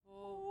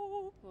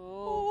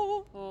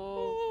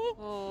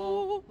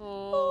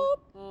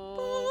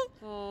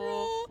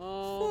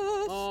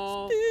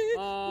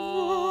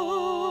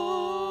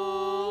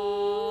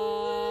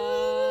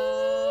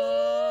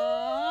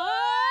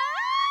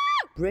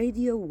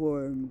Radio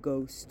Worm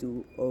goes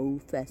to O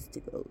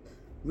Festival.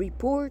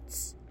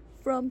 Reports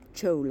from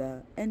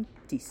Ceola and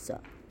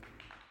Tisa.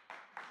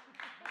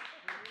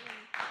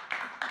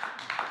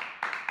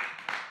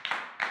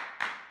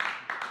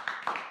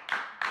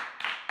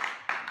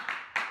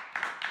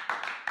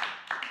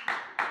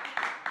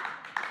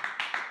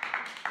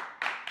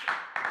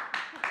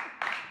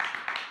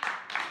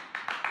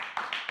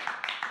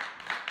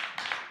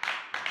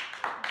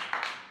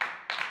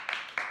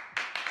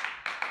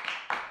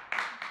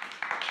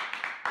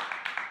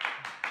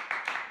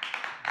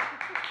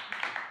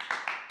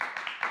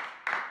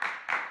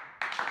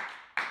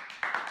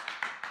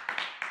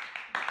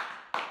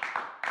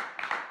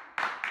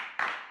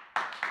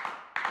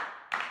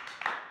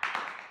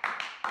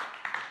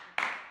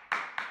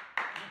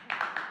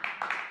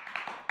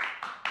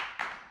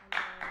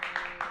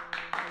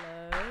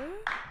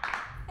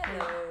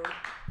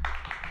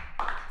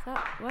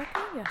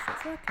 Working? Yes,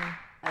 it's working.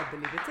 I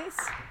believe it is.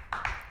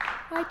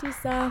 Hi,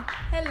 Tisa.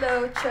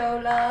 Hello,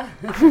 Ceola.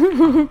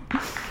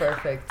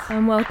 Perfect.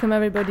 And welcome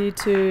everybody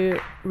to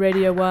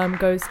Radio Worm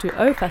Goes to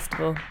O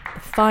Festival, the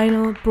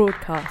final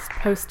broadcast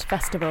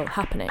post-festival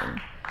happening.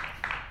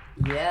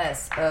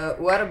 Yes,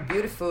 what a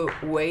beautiful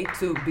way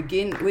to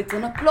begin with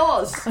an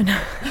applause. I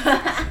know.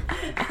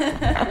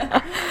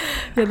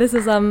 Yeah, this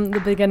is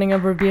the beginning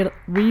of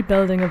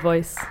Rebuilding a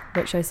Voice,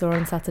 which I saw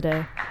on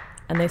Saturday.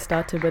 And they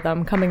started with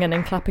coming in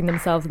and clapping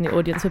themselves in the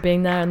audience for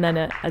being there, and then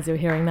as you're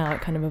hearing now,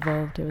 it kind of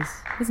evolved. It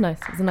was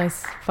nice. It was a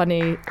nice,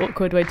 funny,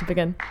 awkward way to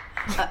begin.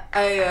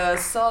 I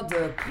saw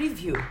the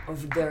preview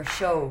of their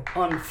show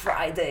on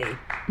Friday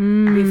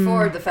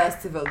before the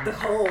festival. The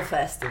whole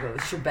festival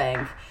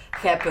shebang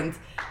happened,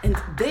 and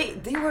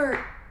they were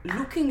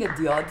looking at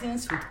the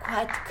audience with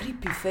quite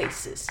creepy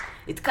faces.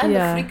 It kind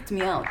of freaked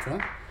me out, huh?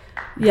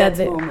 Yeah,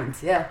 that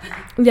moment. Yeah.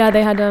 Yeah,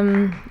 they had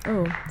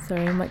oh,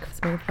 sorry, my microphone's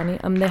being funny.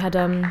 They had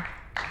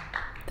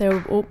they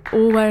were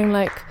all wearing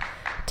like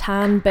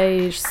tan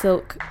beige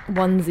silk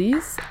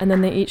onesies, and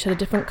then they each had a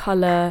different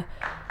colour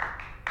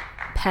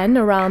pen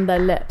around their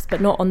lips,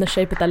 but not on the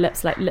shape of their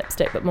lips like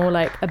lipstick, but more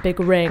like a big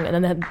ring, and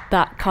then they had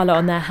that colour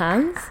on their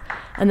hands.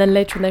 And then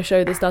later in their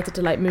show they started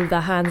to like move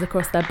their hands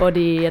across their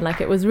body, and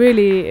like it was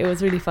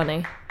really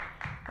funny.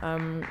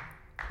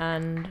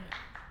 And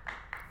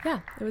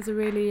yeah, it was a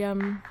really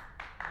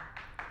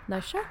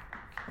nice show.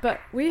 But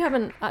we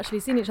haven't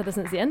actually seen each other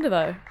since the end of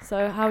O,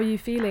 so how are you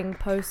feeling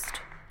post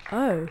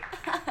O?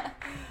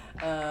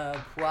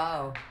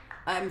 Wow,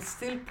 I'm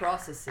still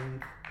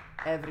processing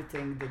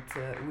everything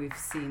that we've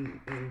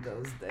seen in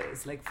those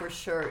days. Like, for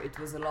sure it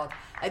was a lot.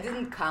 I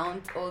didn't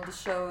count all the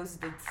shows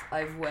that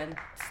I've went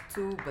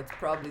to, but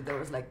probably there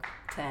was like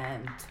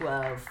 10,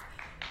 12,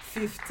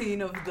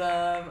 15 of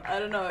them. I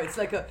don't know, it's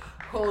like a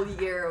whole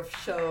year of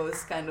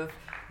shows kind of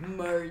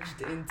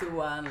merged into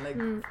one, like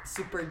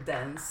super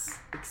dense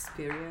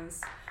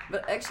experience.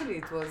 But actually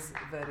it was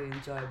very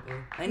enjoyable.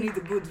 I need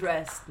a good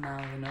rest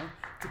now,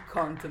 to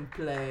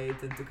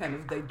contemplate and to kind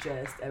of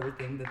digest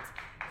everything that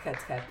had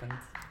happened.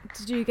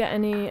 Did you get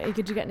any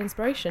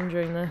inspiration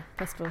during the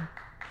festival?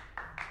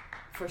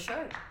 For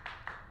sure.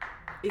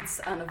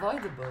 It's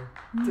unavoidable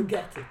to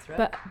get it,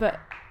 right? But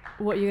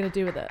what are you going to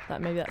do with it?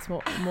 Maybe that's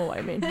more what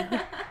I mean.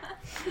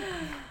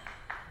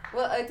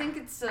 Well, I think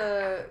it's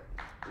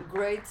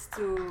great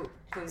to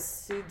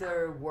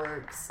consider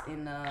works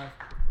in a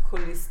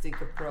holistic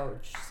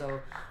approach. So,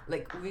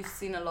 like, we've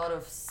seen a lot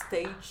of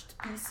staged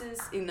pieces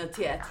in a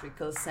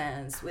theatrical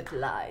sense, with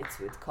lights,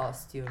 with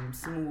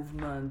costumes,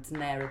 movement,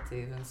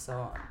 narrative, and so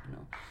on.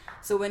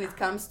 So when it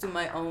comes to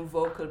my own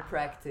vocal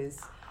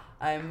practice,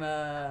 I'm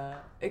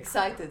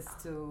excited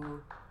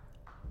to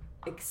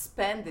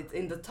expand it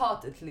in the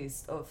thought, at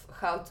least, of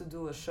how to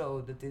do a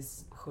show that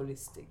is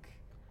holistic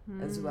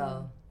as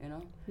well,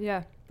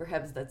 Yeah.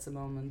 Perhaps that's a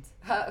moment.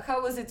 How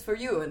was it for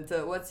you, and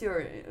what's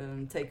your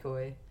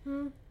takeaway?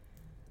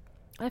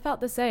 I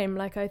felt the same.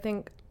 Like, I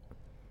think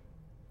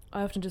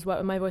I often just work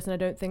with my voice and I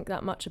don't think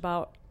that much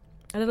a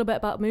little bit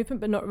about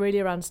movement, but not really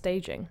around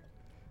staging.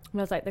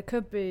 And I was like, there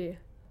could be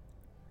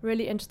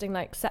really interesting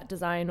like set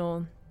design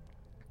or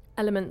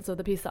elements of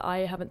the piece that I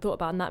haven't thought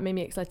about, and that made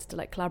me excited to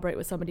like collaborate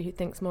with somebody who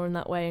thinks more in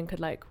that way and could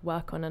like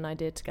work on an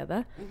idea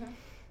together.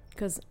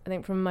 Because I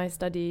think from my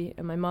study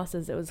and my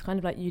master's, it was kind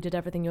of like you did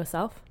everything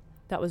yourself.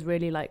 That was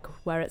really like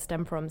where it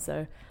stemmed from.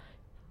 So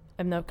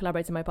I've now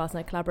collaborated in my past, and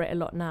I collaborate a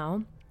lot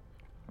now.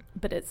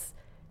 But it's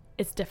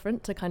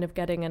different to kind of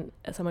getting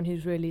someone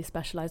who's really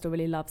specialised or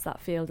really loves that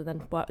field and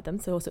then work with them.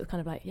 So also it's kind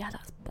of like, yeah,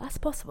 that's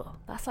possible.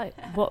 That's like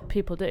what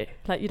people do.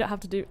 Like, you don't have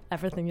to do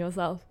everything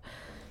yourself.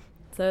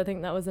 So I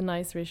think that was a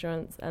nice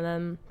reassurance. And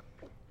then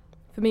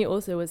for me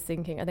also was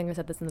thinking, I think I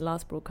said this in the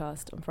last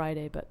broadcast on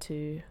Friday, but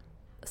to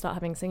start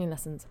having singing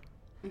lessons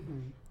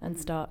and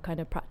start kind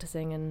of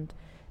practicing and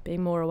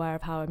being more aware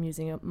of how I'm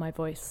using my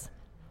voice.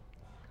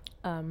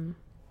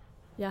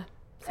 Yeah,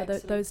 so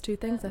those two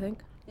things, I think.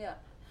 Yeah.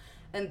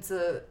 And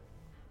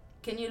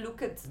can you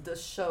look at the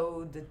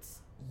show that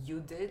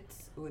you did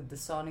with the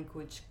Sonic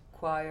Witch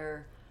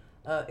Choir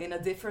in a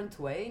different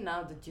way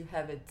now that you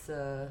have it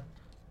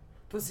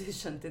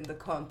positioned in the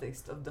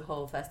context of the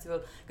whole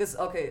festival. Because,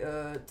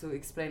 to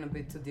explain a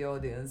bit to the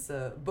audience,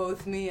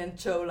 both me and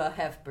Ceola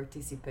have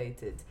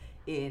participated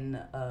in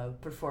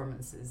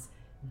performances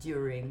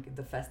during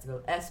the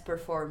festival as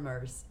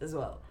performers as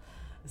well.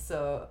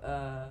 So,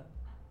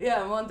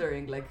 I'm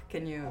wondering, like,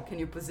 can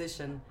you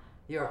position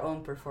your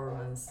own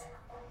performance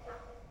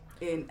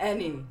in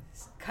any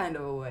kind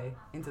of a way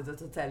into the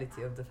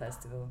totality of the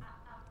festival?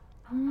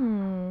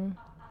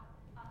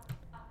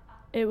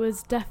 It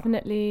was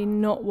definitely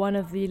not one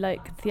of the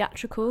like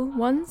theatrical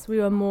ones. We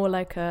were more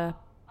like a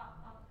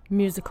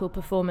musical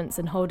performance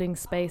and holding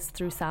space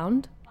through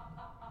sound.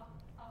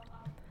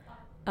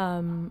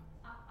 And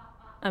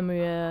we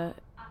were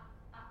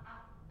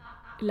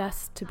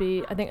less to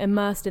be, I think,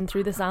 immersed in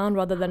through the sound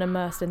rather than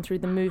immersed in through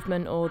the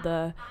movement or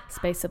the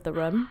space of the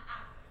room.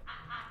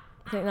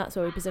 I think that's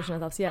where we position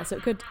ourselves. Yeah, so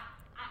it could,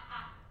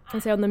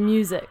 I'd say, on the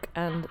music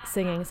and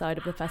singing side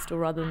of the festival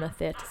rather than the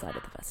theatre side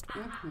of the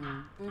festival.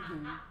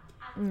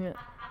 Yeah.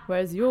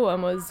 Whereas your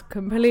one was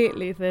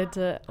completely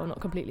theatre, or not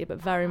completely,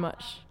 but very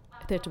much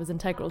theatre was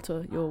integral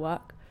to your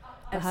work.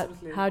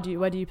 Absolutely.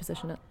 Where do you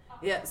position it?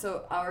 Yeah,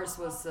 so ours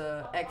was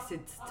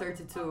Exit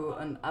 32,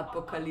 an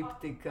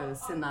apocalyptic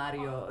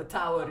scenario. A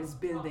tower is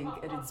building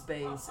at its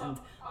base, and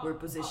we're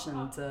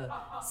positioned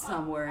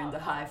somewhere in the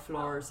high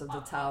floors of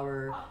the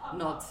tower,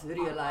 not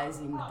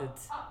realizing that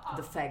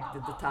the fact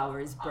that the tower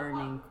is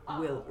burning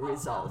will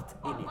result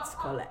in its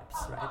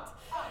collapse, right?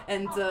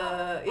 And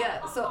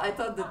so I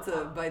thought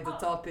that by the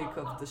topic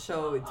of the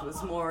show, it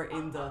was more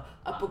in the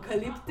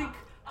apocalyptic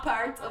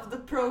part of the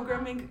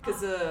programming,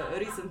 because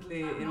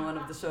recently in one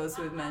of the shows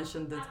we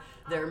mentioned that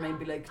there may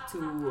be like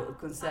two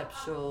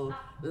conceptual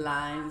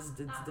lines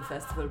that the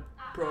festival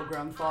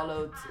program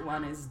followed.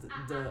 One is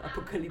the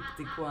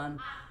apocalyptic one,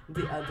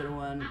 the other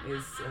one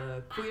is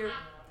queer.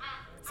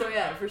 So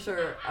yeah, for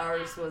sure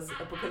ours was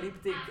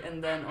apocalyptic,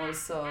 and then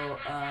also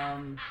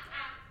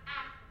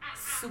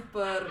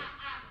super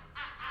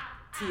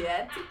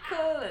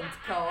theatrical and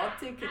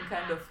chaotic and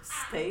kind of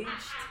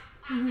staged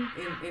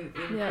in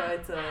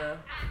quite a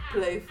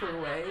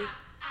playful way.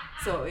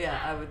 So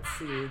yeah, I would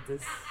see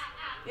this,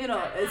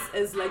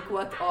 as like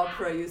what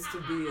opera used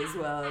to be as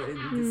well, in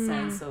the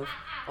sense of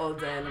all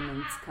the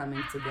elements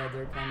coming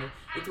together, kind of.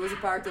 It was a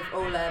part of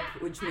O.Lab,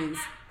 which means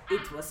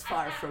it was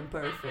far from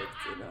perfect,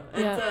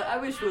 And I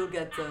wish we'll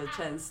get a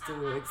chance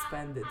to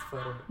expand it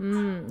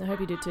forward. I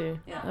hope you do too.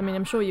 Yeah. I mean,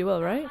 I'm sure you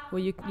will, right? Well,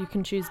 you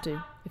can choose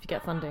to if you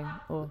get funding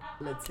or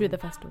through the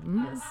festival.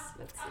 Yes,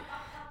 let's see.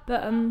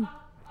 But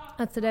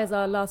as today's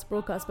our last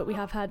broadcast, but we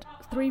have had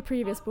 3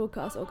 previous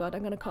broadcasts. Oh God,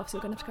 I'm going to cough, so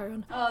you're going to have to carry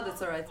on. Oh,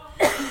 that's all right.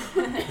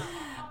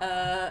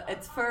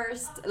 At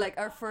first, like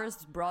our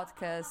first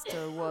broadcast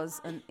was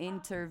an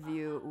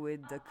interview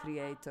with the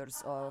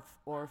creators of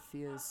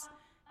Orpheus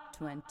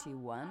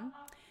 21.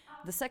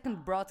 The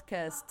second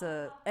broadcast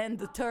and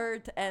the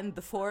third and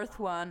the fourth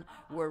one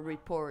were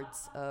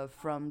reports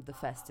from the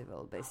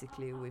festival.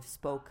 Basically, we've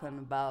spoken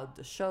about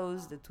the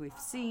shows that we've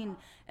seen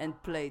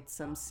and played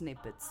some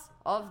snippets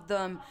of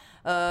them.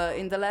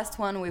 In the last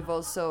one, we've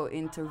also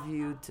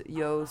interviewed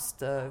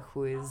Joost,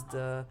 who is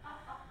the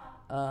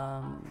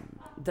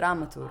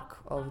dramaturg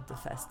of the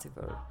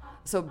festival.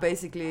 So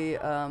basically,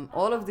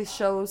 all of these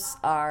shows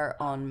are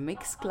on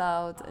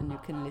Mixcloud, and you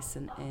can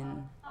listen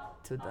in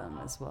to them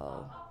as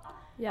well.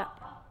 Yeah.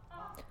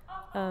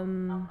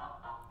 And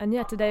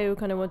yeah, today we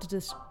kind of wanted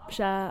to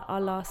share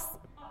our last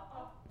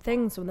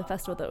things from the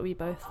festival that we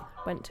both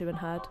went to and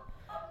heard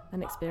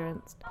and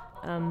experienced.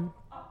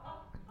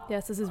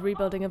 Yes, this is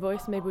Rebuilding a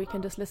Voice. Maybe we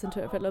can just listen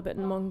to it for a little bit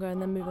longer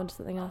and then move on to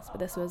something else. But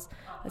this was,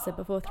 I said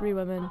before, 3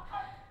 women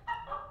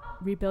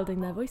rebuilding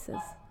their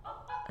voices.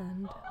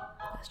 And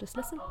let's just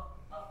listen.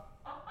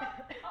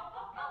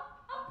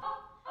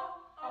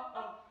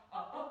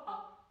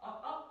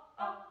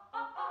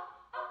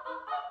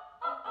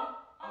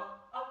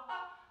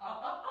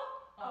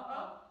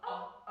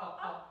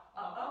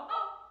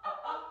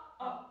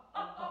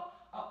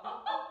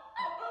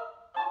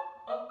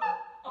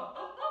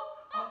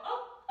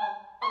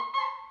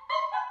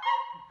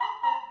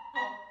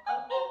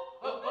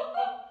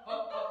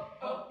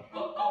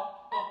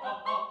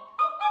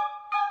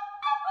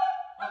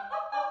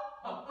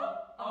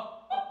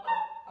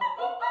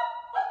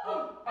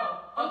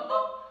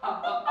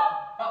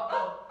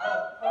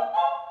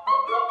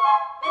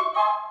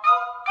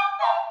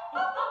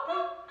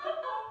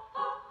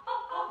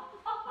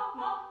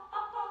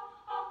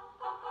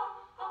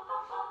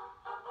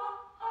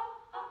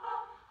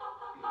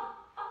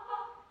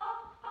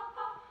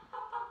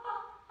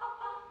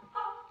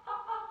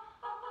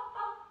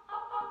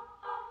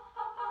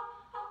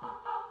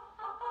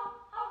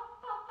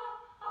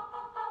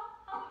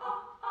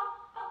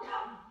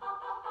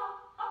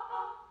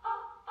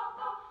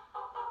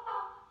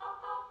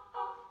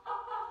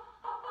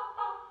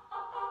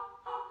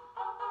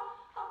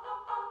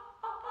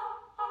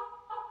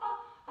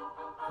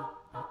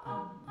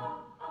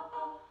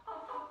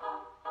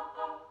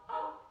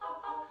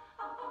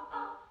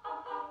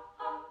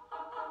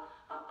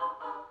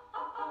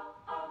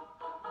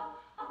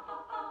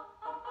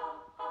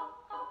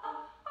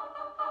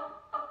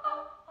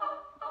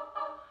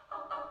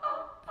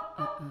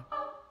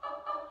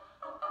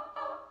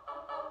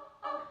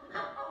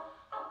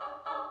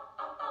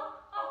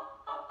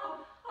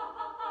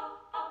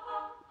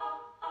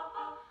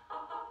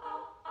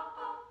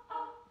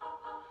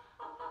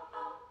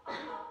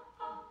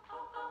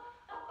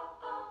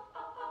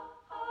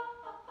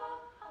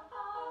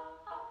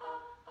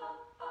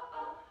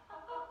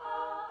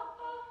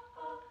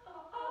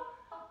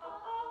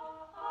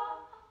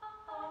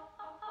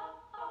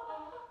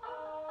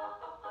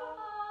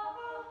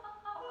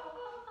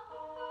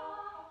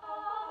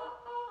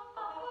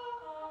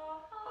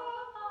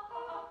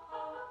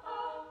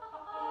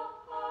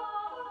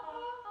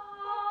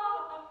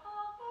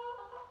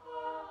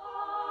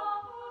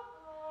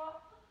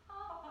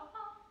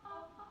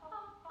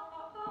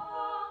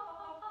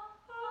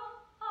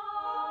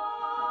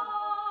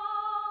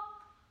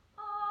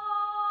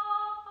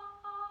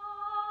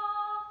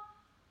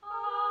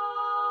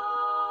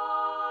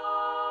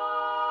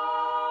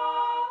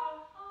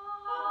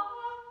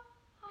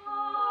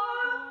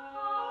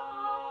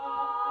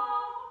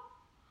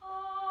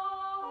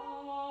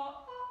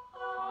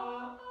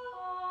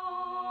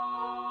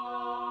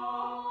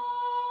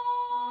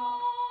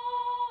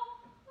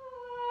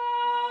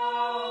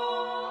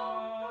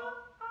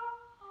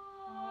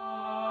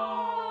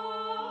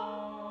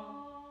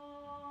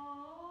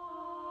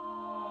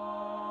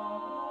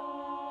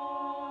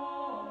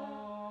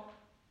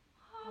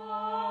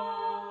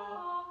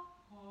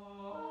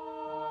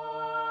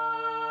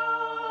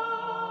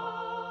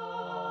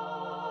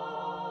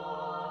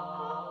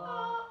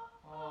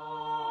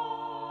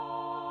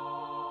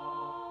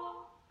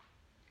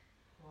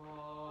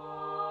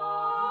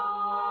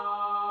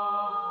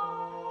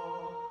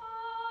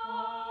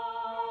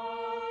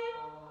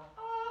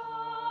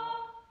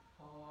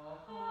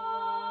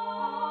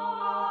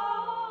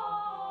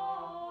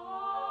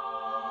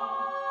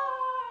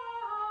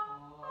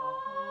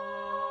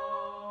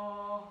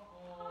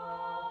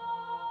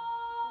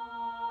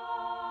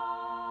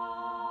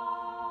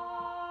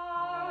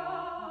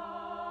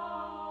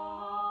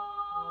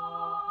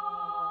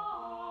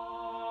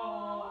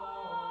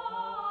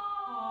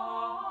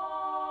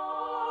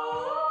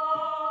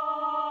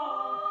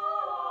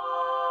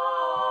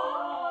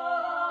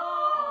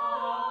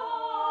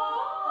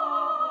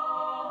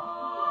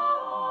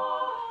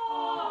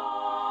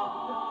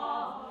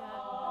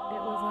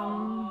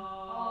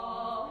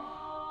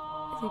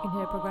 You can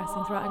hear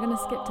progressing throughout. I'm going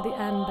to skip to the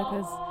end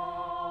because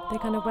they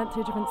kind of went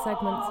through different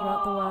segments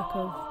throughout the work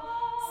of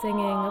singing,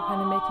 of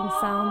kind of making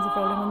sounds, of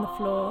rolling on the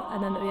floor,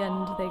 and then at the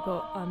end they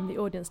got the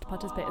audience to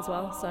participate as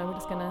well. So I'm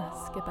just going to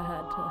skip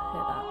ahead to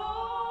hear that.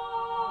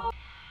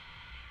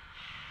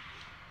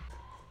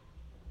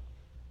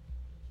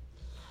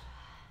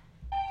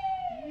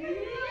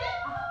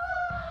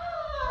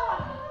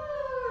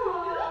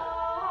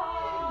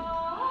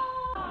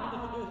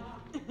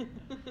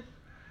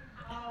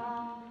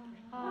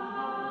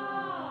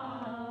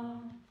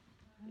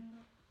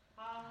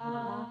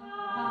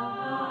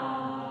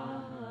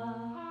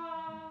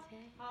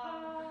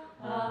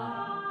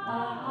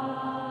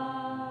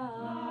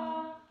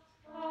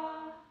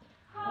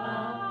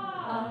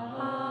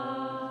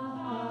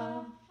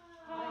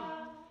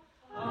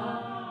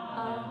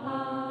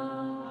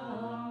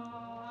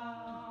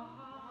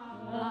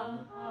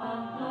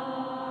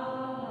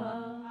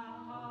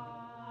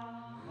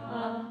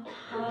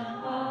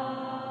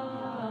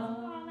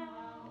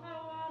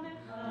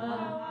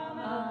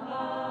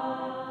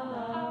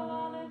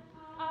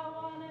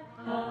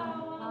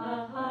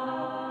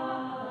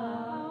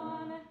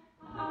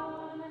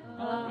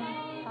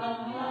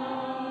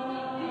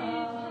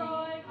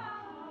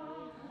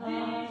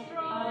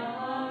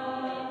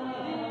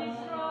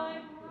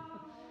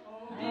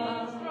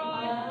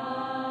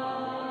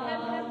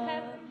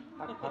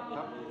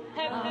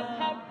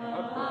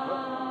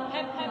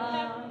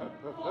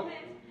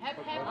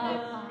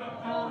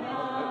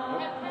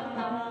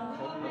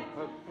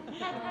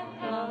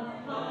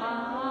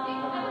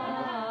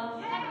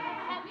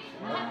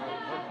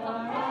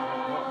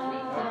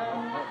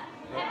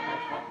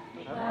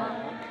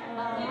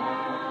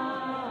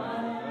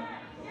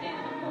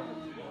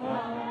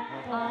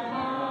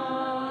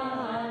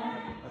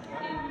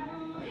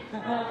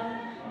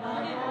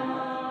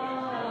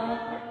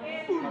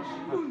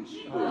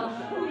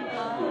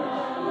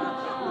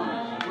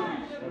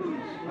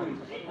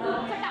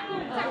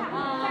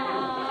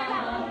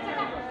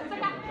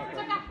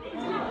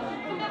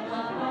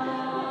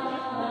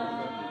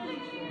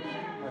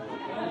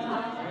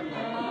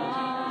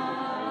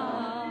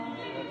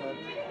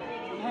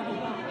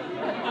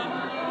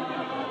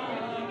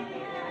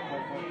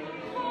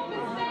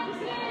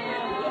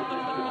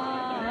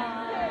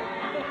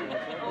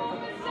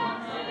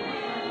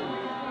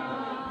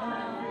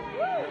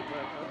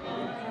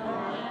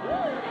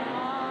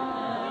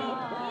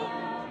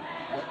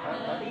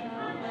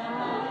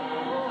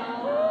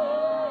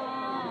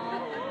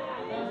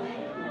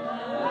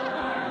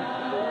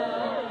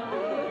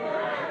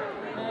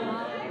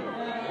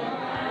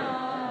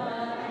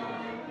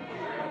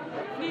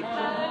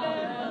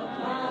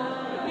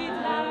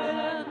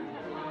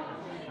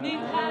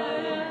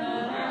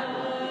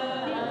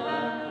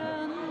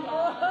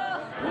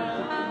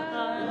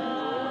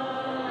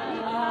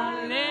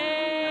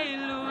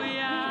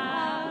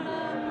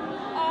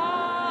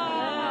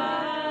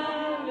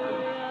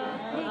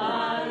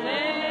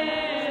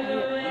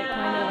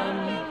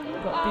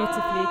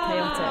 beautifully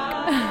chaotic,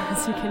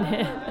 as you can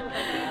hear.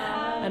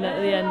 And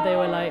at the end, they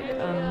were like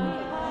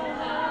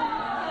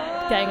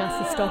getting us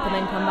to stop and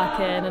then come back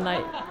in, and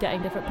like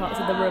getting different parts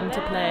of the room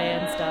to play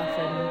and stuff.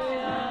 And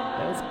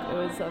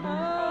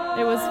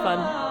it was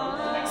fun.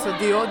 So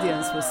the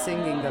audience was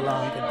singing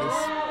along at this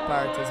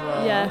part as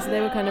well. Yeah, so they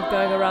were kind of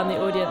going around the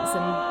audience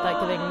and like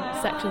giving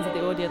sections of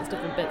the audience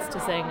different bits to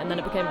sing, and then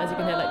it became, as you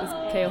can hear, like this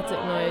chaotic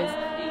noise,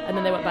 and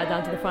then they went back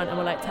down to the front and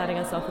were like turning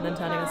us off and then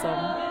turning us on.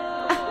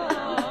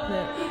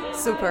 Yeah.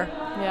 Super.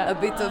 Yeah. A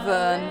bit of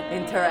an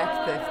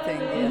interactive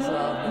thing as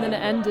well. And then it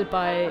ended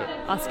by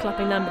us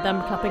clapping them, but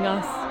them clapping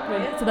us.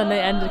 So then they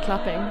ended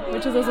clapping,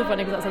 which was also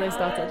funny because that's how they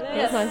started.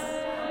 Yes. It was nice.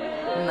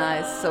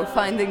 Nice. So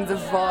finding the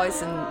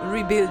voice and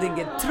rebuilding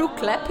it through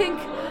clapping.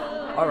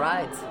 All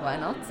right, why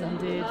not?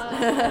 Indeed.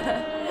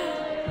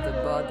 The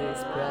body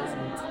is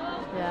present.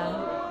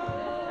 Yeah.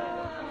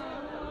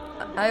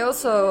 I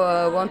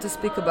also want to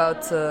speak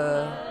about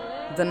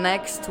the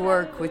next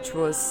work, which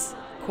was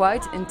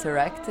quite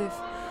interactive.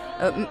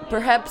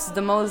 Perhaps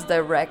the most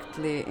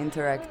directly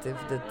interactive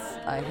that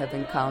I have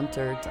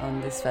encountered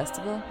on this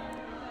festival.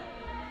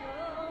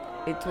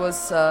 It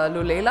was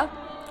Lulela,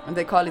 and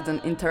they call it an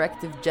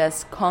interactive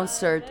jazz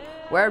concert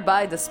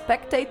whereby the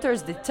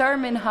spectators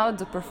determine how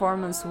the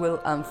performance will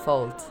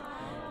unfold.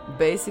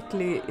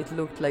 Basically, it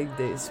looked like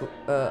this.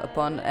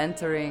 Upon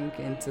entering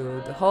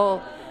into the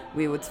hall,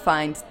 we would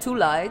find two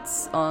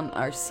lights on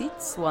our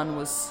seats. One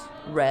was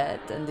red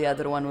and the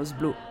other one was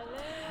blue.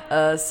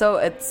 So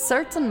at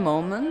certain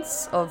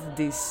moments of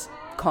this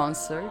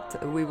concert,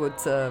 we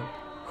would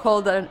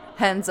hold our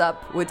hands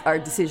up with our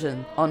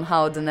decision on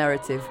how the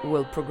narrative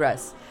will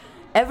progress.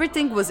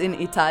 Everything was in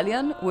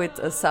Italian with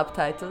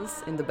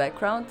subtitles in the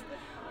background,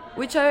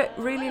 which I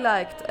really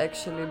liked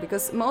actually,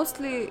 because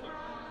mostly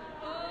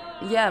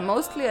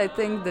I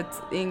think that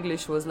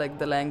English was like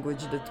the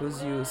language that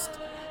was used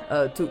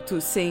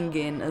to sing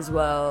in as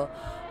well.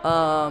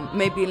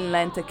 Maybe in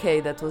Lente K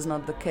that was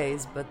not the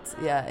case, but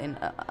yeah, in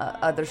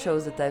other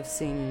shows that I've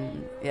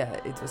seen, yeah,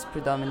 it was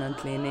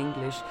predominantly in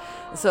English.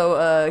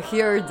 So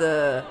here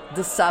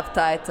the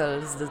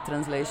subtitles, the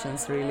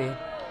translations really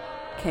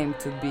came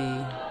to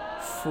be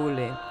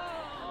fully.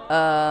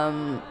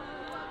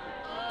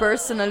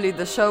 Personally,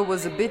 the show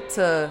was a bit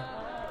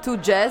too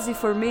jazzy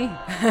for me,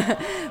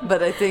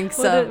 but I think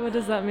some. What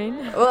does that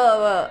mean?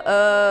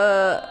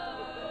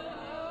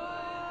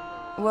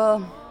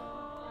 Well,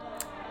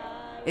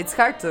 it's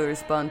hard to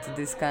respond to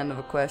this kind of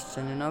a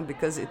question, you know,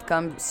 because it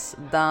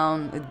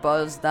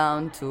boils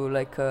down to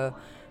like a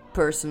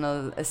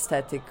personal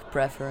aesthetic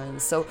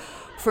preference. So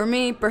for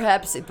me,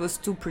 perhaps it was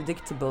too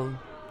predictable,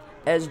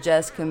 as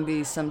jazz can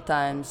be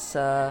sometimes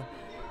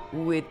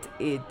with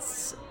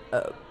its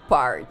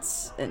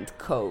parts and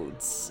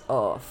codes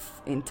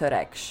of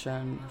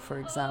interaction, for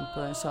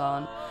example, and so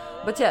on.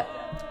 But yeah,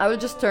 I will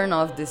just turn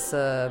off this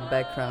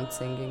background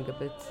singing a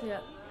bit. Yeah.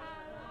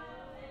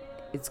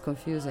 It's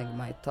confusing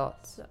my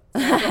thoughts. So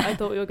I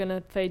thought we were going to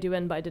fade you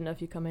in, but I didn't know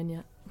if you come in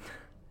yet.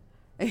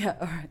 Yeah,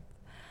 all right.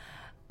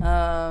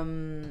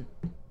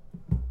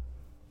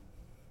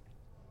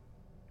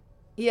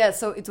 Yeah,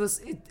 so it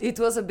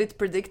was a bit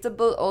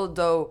predictable,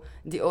 although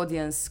the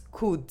audience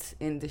could,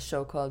 in this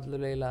show called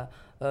Lulela,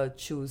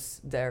 choose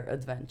their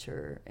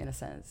adventure, in a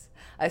sense.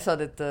 I saw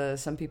that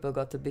some people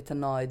got a bit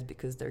annoyed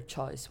because their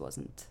choice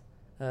wasn't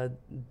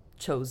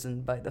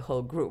chosen by the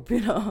whole group,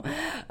 you know.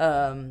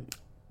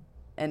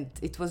 And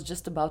it was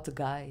just about a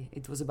guy.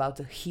 It was about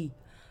a he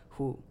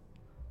who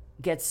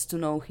gets to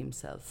know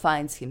himself,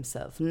 finds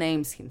himself,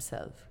 names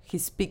himself. He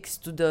speaks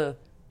to the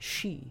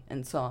she,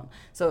 and so on.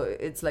 So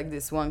it's like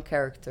this one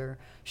character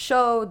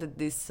show that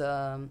this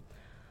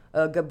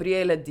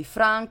Gabriele Di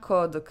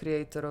Franco, the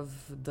creator of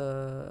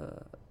the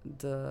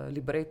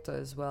libretto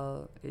as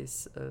well,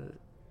 is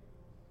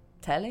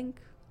telling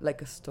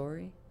like a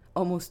story,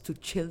 almost to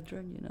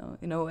children, you know,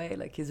 in a way,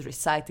 like he's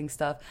reciting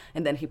stuff,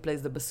 and then he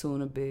plays the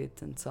bassoon a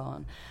bit and so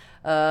on.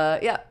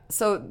 Yeah,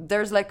 so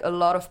there's like a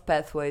lot of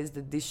pathways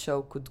that this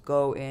show could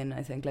go in.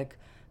 I think like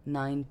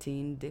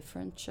 19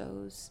 different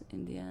shows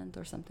in the end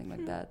or something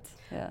like that.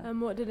 Yeah.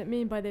 And what did it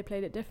mean by they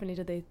played it differently?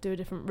 Did they do a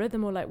different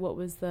rhythm, or like what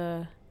was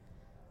the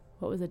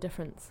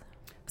difference?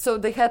 So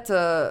they had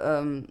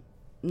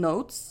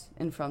notes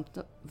in front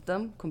of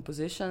them,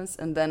 compositions,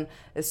 and then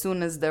as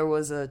soon as there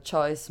was a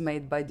choice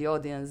made by the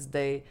audience,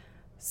 they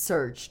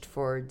searched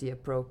for the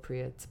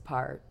appropriate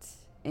part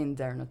in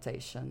their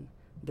notation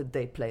that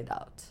they played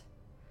out.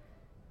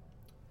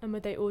 And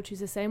would they all choose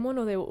the same one,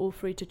 or they were all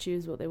free to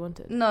choose what they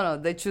wanted? No,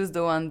 they choose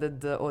the one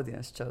that the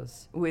audience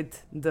chose,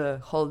 with the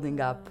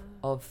holding up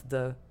of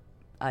the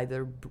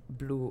either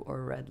blue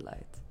or red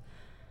light.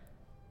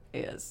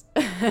 Yes.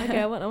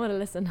 Okay, I want to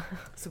listen.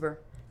 Super.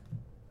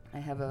 I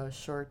have a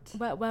short.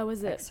 Where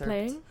was it excerpt.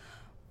 playing?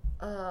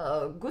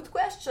 Good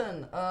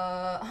question.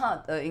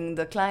 In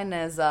the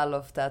Kleine Zaal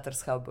of Theater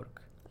Schouwburg.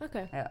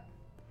 Okay. Yeah.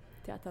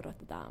 Theater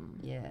Rotterdam.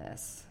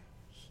 Yes.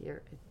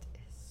 Here it is.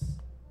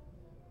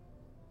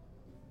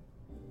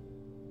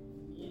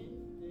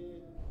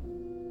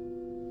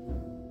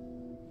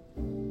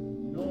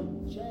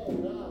 Non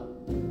c'era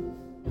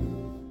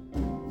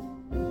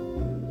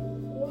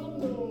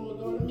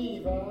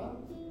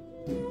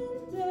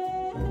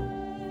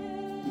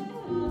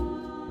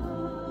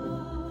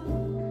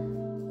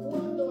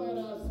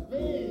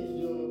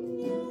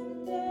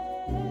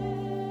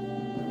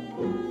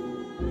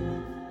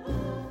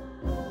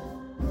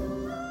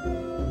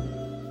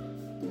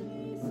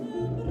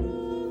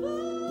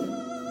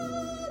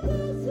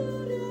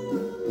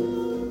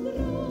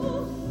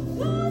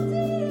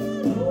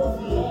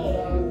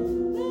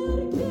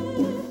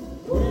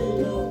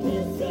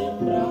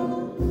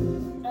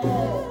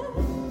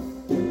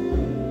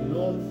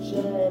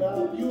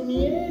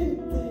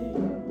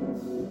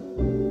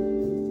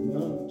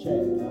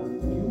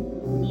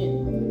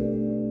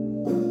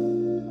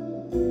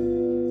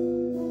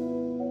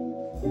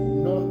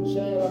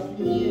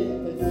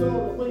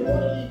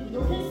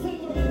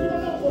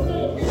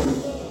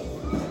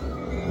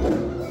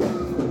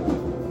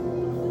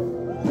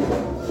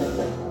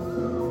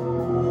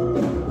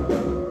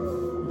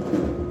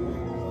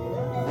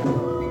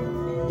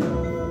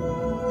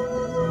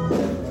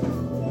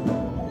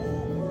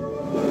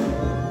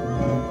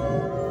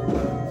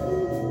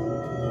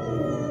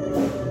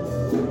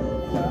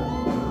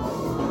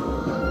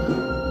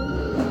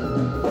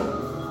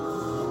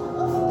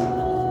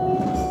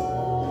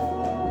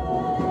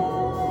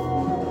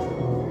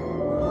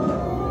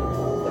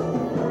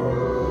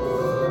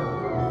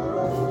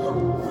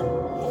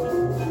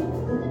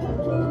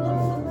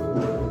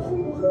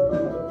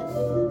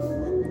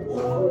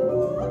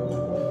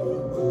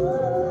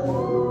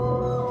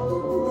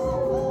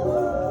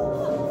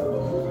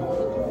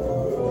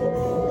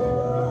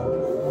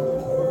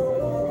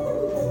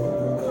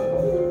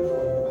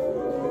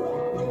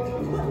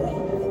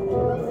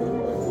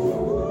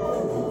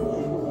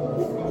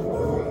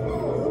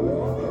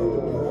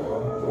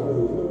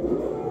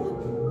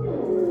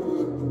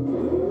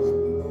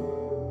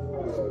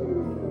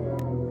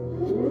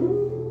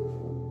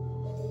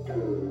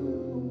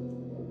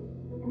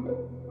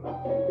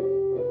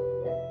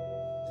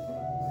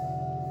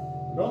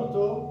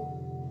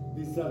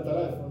disse al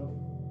telefono,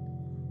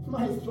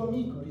 ma il suo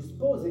amico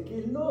rispose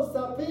che lo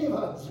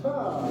sapeva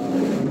già,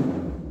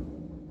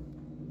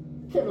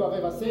 che lo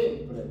aveva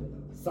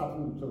sempre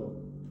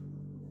saputo,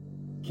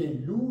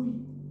 che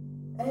lui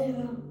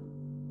era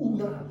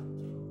un altro.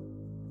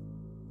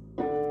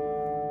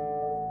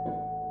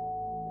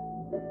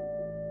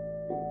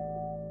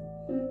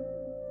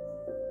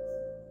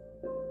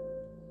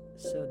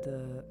 So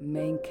the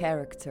main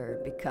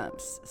character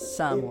becomes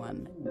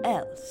someone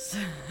else.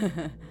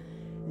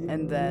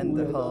 And then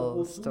the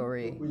whole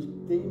story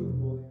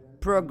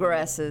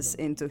progresses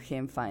into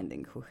him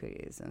finding who he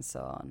is and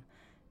so on.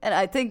 And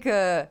I think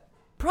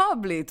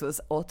probably it was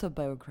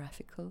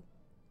autobiographical.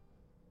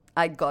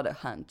 I got a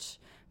hunch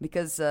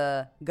because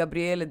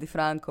Gabriele Di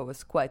Franco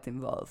was quite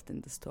involved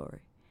in the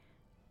story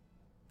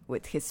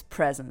with his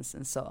presence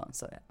and so on.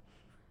 So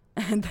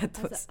yeah, and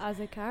that was as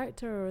a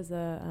character or as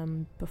a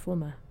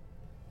performer.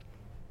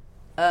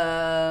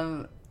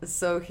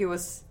 So he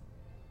was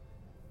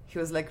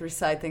like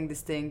reciting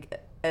this thing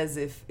as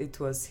if it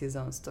was his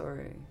own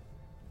story.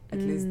 At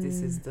least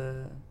this is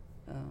the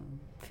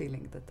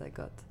feeling that I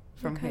got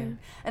from him.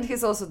 And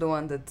he's also the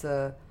one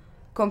that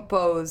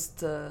composed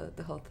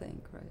the whole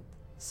thing, right?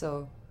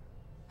 So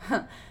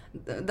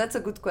that's a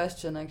good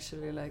question,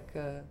 actually. Like,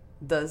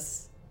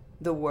 does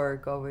the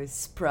work always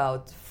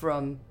sprout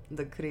from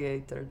the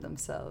creator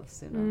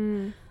themselves, you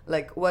know?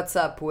 Like, what's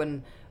up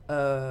when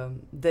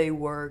they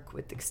work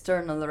with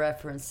external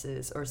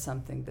references or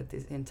something that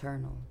is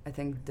internal? I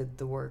think that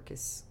the work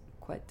is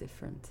quite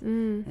different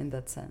in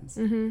that sense.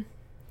 Mm-hmm.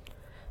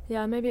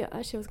 Yeah, maybe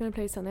actually I was going to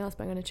play something else,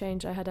 but I'm going to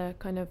change. I had a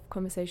kind of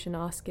conversation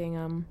asking,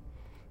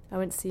 I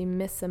went to see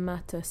Missa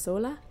Mater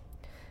Sola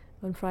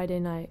on Friday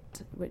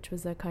night, which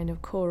was a kind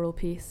of choral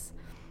piece.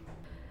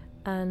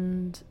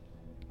 And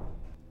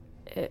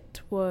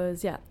it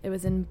was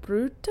in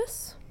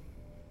Brutus.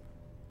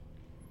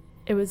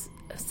 It was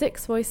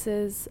 6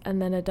 voices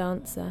and then a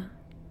dancer.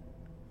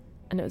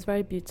 And it was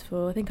very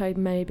beautiful. I think I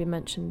maybe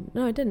mentioned...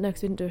 No, I didn't know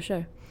because we didn't do a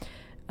show.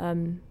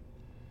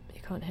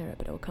 You can't hear it,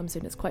 but it will come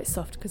soon. It's quite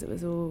soft because it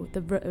was all...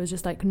 It was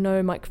just like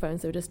no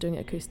microphones. They were just doing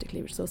it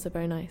acoustically, which is also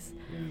very nice.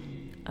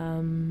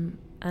 And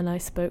I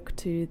spoke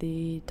to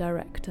the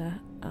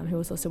director, who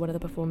was also one of the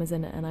performers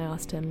in it, and I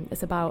asked him...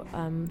 It's about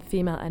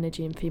female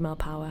energy and female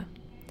power.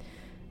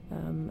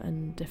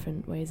 And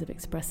different ways of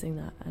expressing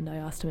that. And I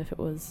asked him if it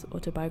was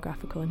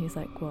autobiographical, and he's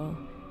like, well,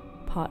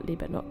 partly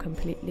but not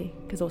completely,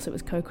 because also it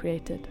was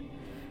co-created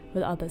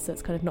with others, so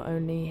it's kind of not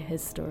only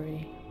his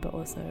story but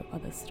also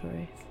other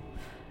stories.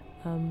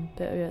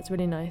 But yeah, it's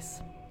really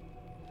nice.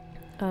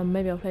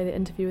 Maybe I'll play the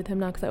interview with him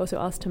now, because I also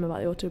asked him about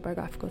the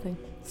autobiographical thing.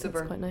 Super.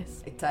 It's quite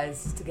nice. It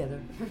ties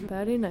together.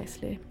 Very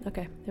nicely.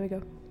 Okay, here we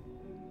go.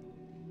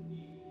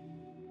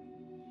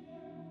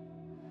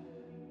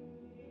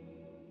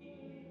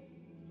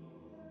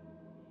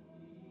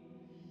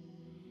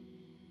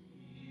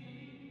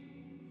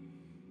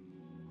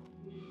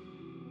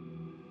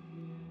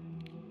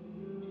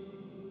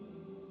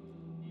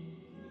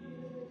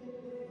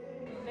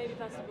 Maybe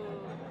first of all,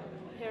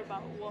 hear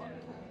about what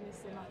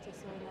Missa Mater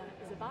Sola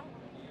is about,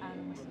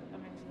 and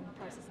imagine the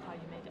process of how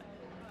you made it.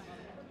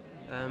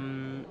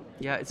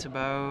 Yeah, it's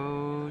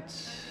about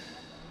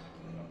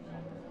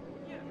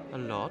a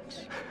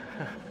lot.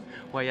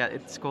 Well, yeah,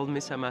 it's called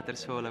Missa Mater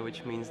Sola,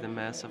 which means the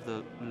Mass of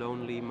the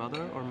Lonely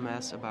Mother, or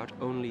Mass about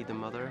only the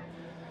mother.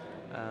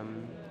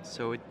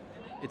 So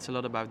it's a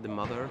lot about the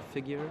mother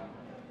figure,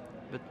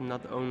 but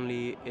not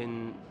only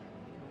in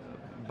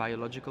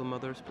biological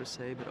mothers per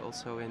se, but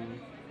also in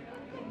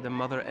the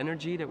mother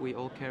energy that we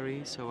all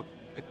carry. So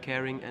a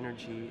caring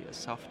energy, a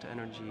soft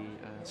energy,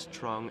 a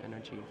strong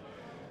energy.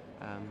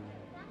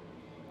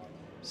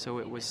 So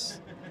it was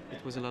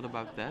a lot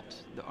about that,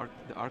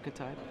 the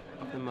archetype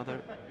of the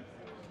mother,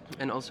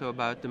 and also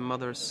about the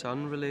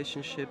mother-son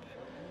relationship,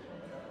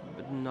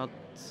 but not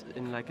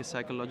in like a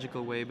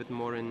psychological way, but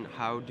more in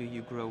how do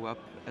you grow up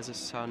as a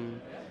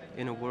son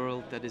in a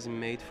world that is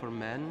made for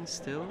men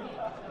still.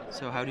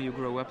 So how do you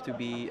grow up to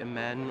be a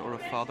man or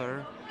a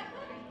father,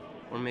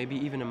 or maybe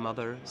even a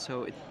mother?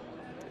 So it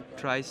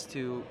tries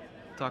to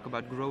talk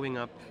about growing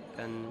up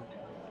and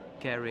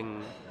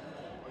caring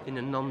in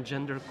a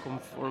non-gender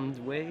conformed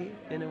way,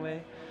 in a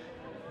way.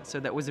 So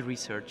that was the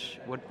research.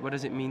 What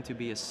does it mean to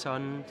be a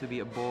son, to be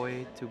a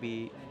boy, to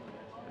be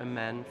a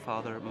man,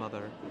 father,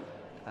 mother?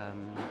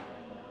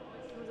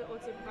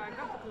 Was it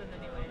autobiographical in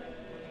any way?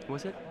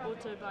 Was it?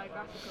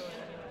 Autobiographical in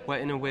any way? Well,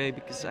 in a way,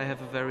 because I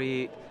have a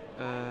very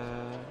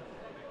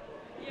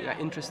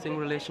interesting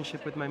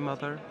relationship with my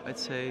mother. I'd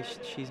say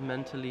she's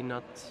mentally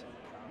not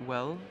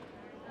well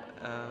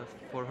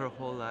for her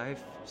whole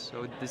life.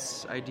 So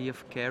this idea of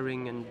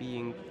caring and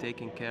being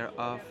taken care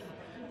of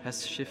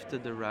has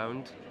shifted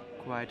around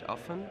quite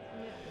often.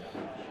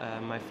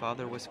 My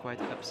father was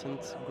quite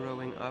absent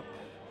growing up.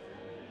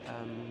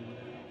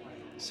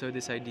 So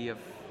this idea of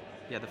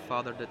the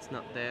father that's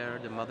not there,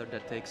 the mother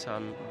that takes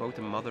on both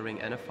a mothering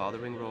and a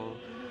fathering role.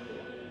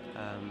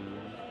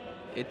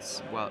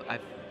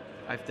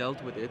 I've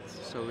dealt with it,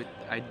 so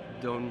I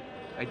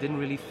didn't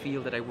really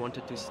feel that I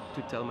wanted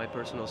to tell my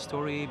personal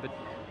story, but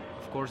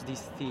of course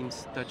these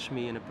themes touch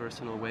me in a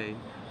personal way.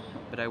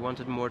 But I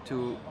wanted more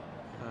to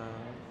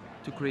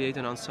create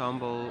an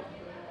ensemble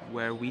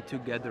where we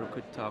together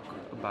could talk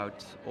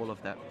about all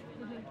of that,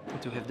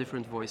 to have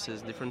different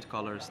voices, different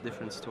colors,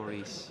 different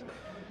stories,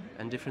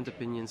 and different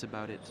opinions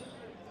about it.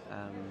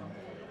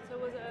 So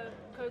was it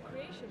a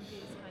co-creation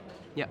piece, kind of?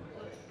 Yeah.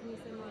 Can you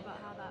say more about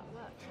how that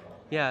worked?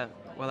 Yeah,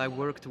 well, I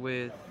worked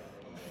with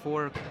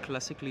 4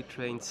 classically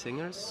trained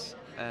singers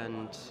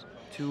and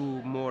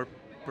 2 more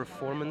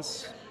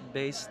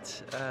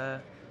performance-based,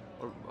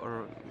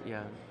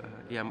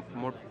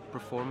 more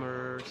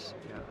performers.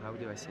 Yeah, how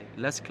do I say?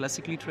 Less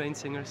classically trained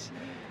singers,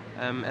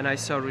 and I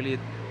saw really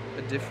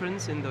a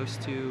difference in those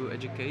 2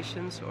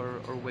 educations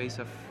or ways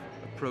of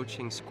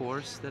approaching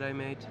scores that I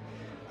made,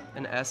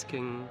 and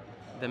asking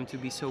them to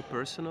be so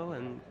personal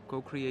and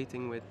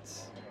co-creating with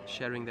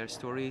sharing their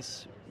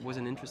stories was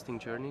an interesting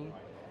journey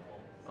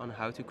on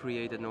how to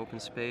create an open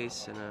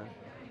space and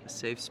a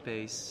safe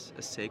space,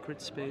 a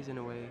sacred space in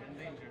a way,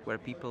 where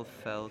people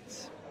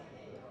felt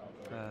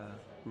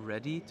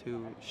ready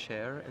to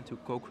share and to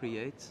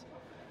co-create.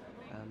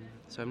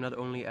 So I'm not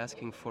only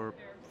asking for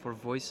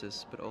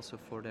voices, but also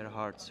for their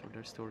hearts or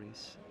their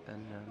stories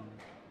and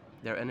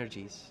their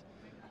energies.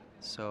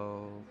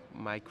 So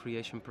my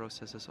creation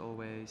processes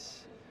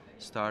always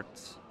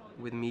start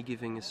with me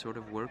giving a sort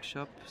of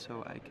workshop,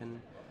 so I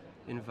can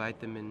invite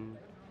them in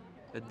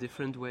a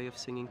different way of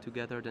singing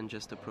together than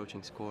just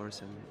approaching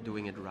scores and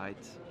doing it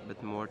right,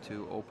 but more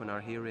to open our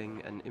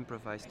hearing and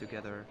improvise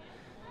together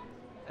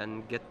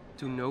and get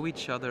to know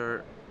each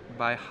other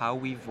by how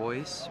we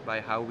voice, by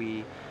how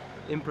we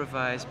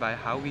improvise, by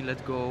how we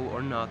let go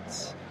or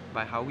not,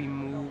 by how we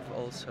move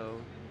also.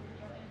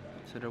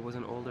 So there was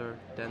an older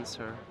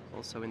dancer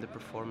also in the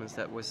performance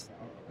that was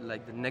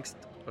like the next,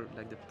 or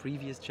like the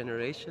previous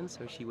generation,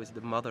 so she was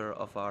the mother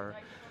of our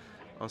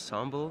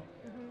ensemble,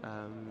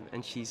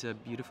 and she's a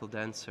beautiful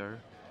dancer.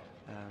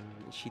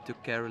 She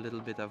took care a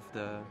little bit of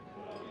the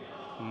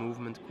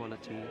movement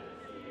quality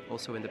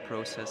also in the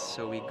process,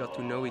 so we got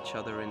to know each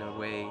other in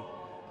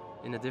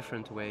a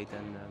different way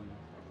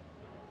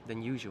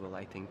than usual,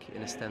 I think,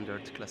 in a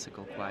standard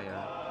classical choir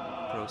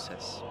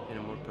process, in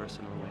a more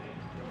personal way.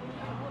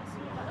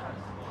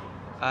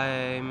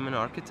 I'm an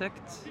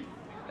architect,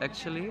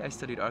 actually. I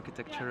studied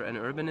architecture and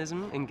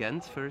urbanism in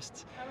Ghent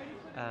first.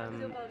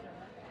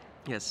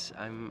 Yes,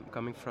 I'm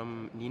coming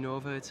from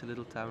Ninove, it's a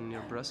little town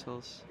near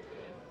Brussels.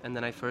 And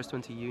then I first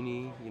went to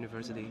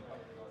university,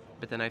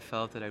 but then I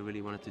felt that I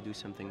really wanted to do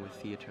something with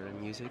theater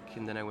and music,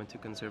 and then I went to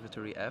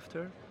conservatory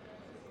after.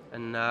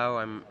 And now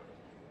I'm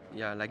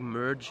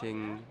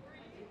merging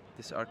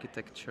this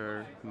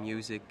architecture,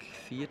 music,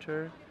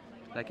 theater,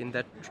 like in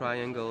that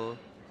triangle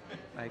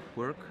I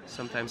work.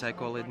 Sometimes I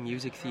call it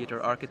music,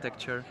 theater,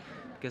 architecture,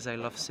 because I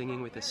love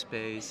singing with the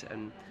space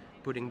and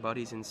putting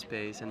bodies in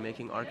space and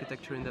making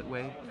architecture in that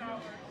way.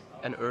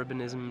 And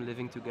urbanism,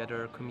 living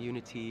together,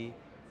 community,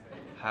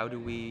 how do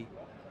we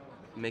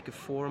make a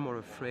form or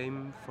a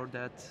frame for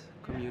that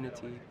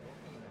community?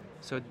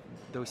 So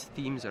those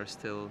themes are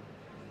still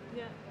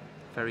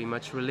very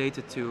much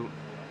related to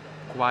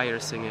choir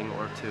singing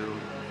or to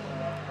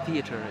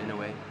theater in a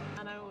way.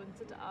 And I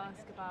wanted to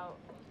ask about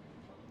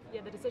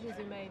the decisions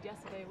you made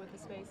yesterday with the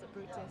space at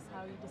Brutus,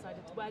 where you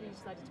decided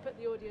to put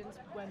the audience,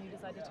 when you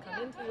decided to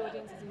come into the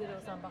audience, is the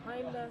little sound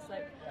behind us,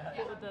 like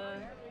what were the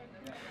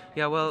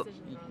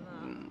decisions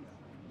around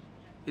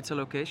that? It's a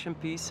location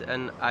piece,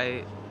 and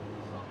I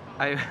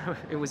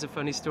it was a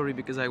funny story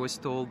because I was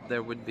told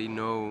there would be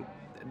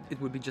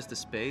it would be just a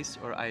space,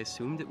 or I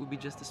assumed it would be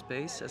just a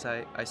space, as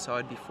I saw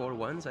it before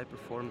once. I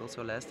performed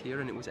also last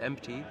year and it was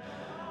empty.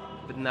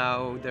 But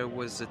now there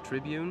was a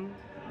tribune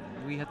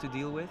we had to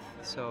deal with,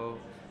 so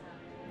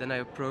then I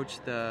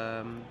approached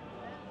the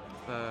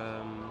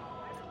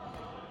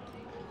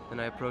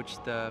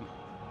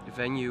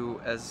venue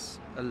as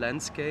a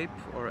landscape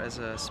or as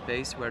a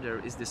space where there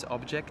is this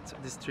object,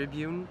 this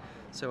tribune,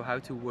 so how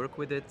to work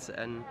with it.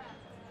 And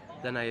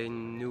then I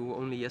knew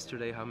only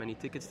yesterday how many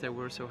tickets there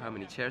were, so how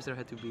many chairs there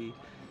had to be.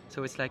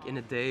 So it's like in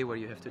a day where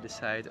you have to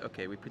decide,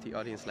 okay, we put the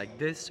audience like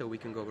this so we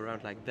can go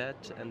around like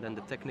that, and then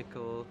the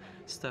technical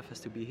stuff has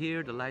to be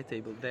here, the light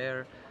table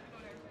there.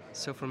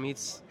 So for me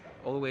it's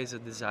always a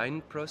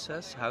design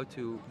process, how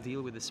to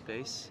deal with the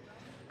space.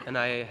 And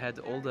I had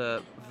all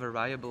the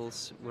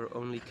variables were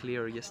only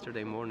clear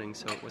yesterday morning,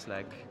 so it was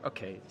like,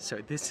 okay, so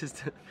this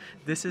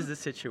is the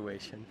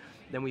situation.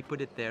 Then we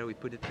put it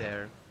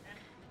there.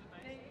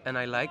 And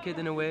I like it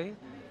in a way.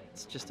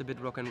 It's just a bit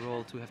rock and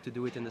roll to have to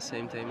do it in the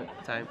same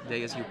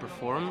day as you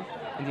perform.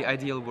 In the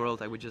ideal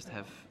world, I would just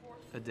have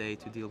a day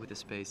to deal with the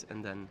space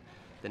and then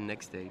the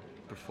next day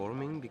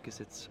performing, because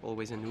it's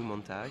always a new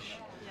montage.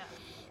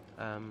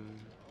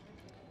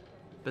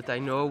 But I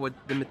know what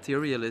the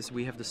material is.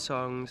 We have the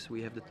songs,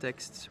 we have the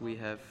texts, we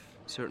have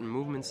certain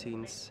movement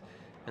scenes,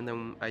 and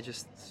then I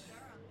just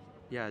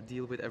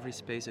deal with every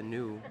space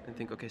anew and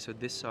think, okay, so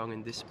this song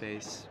in this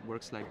space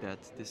works like that,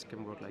 this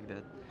can work like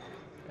that.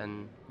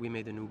 And we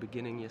made a new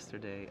beginning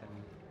yesterday.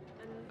 And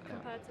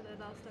compared to the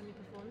last time you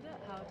performed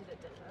it, how did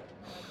it differ?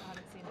 I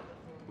haven't seen it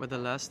before. Well, the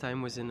last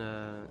time was in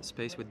a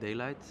space with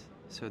daylight,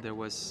 so there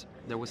was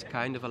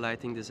kind of a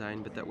lighting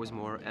design, but that was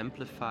more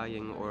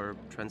amplifying or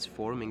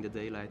transforming the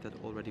daylight that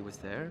already was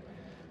there.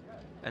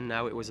 And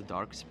now it was a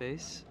dark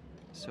space,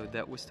 so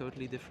that was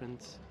totally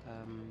different.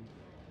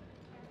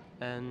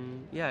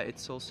 And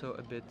it's also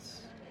a bit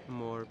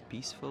more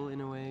peaceful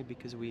in a way,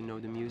 because we know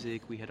the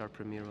music, we had our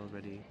premiere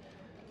already.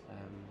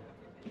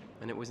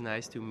 And it was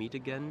nice to meet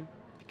again,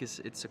 because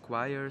it's a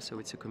choir, so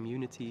it's a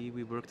community.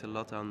 We worked a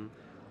lot on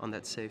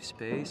that safe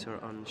space or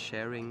on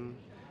sharing,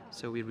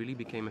 so we really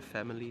became a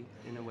family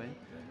in a way.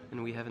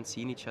 And we haven't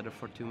seen each other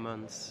for 2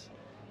 months,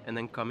 and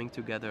then coming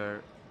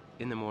together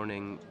in the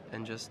morning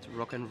and just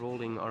rock and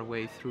rolling our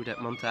way through that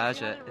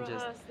montage. And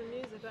just the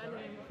music or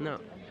anything? No.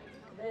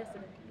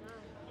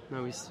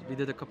 No, we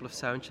did a couple of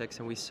sound checks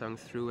and we sung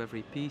through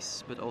every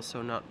piece, but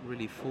also not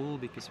really full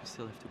because we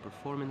still have to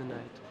perform in the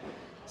night.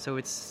 So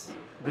it's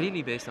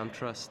really based on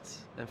trust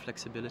and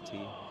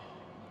flexibility,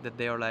 that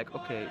they are like,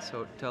 okay,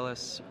 so tell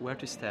us where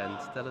to stand,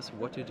 tell us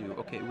what to do.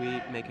 Okay,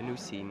 we make a new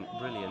scene,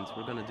 brilliant,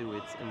 we're gonna do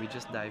it, and we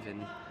just dive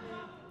in.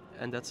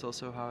 And that's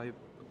also how I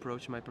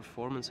approach my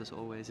performances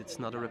always. It's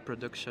not a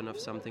reproduction of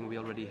something we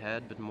already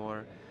had, but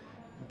more,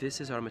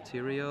 this is our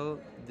material,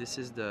 this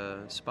is the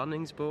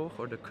spanningsboog,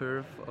 or the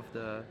curve of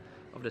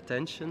the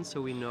tension, so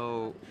we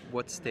know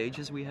what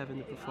stages we have in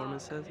the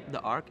performances,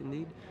 the arc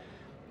indeed.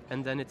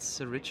 And then it's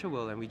a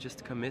ritual, and we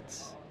just commit,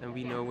 and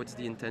we know what's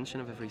the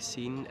intention of every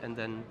scene, and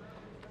then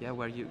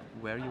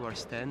where you are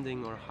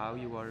standing or how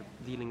you are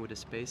dealing with the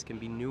space can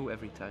be new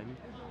every time,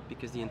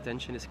 because the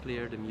intention is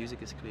clear, the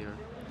music is clear.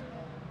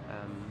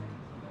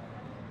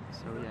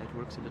 So it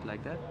works a bit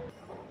like that.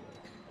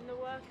 And the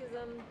work is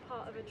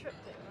part of a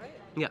triptych, right?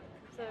 Yeah.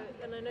 So,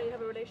 and I know you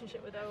have a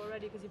relationship with O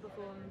already because you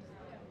performed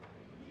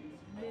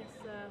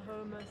Missa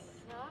Mater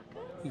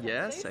Sola.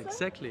 Yes,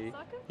 exactly.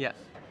 Yeah.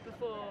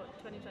 Before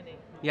 2020.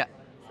 Yeah.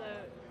 So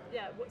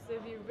so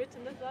have you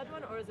written the third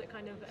one, or is it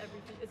kind of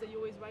everything? Is it you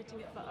always writing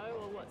it for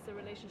O, or what's the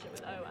relationship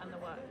with O and the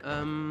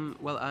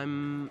work? Well,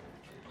 I'm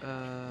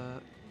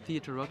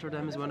Theater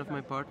Rotterdam is one of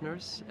my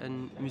partners,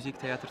 and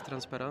Muziektheater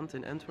Transparant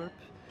in Antwerp.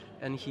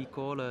 And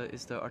Kola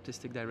is the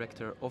artistic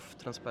director of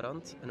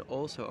Transparant and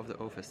also of the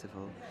O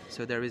Festival.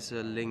 So there is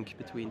a link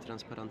between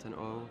Transparant and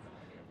O,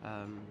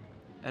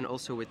 and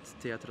also with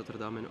Theater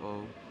Rotterdam and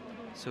O.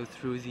 So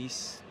through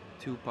these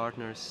two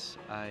partners,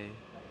 I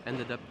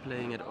ended up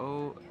playing at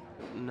O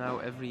now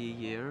every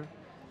year,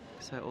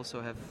 because I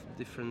also have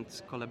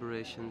different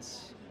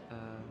collaborations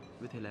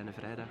with Helene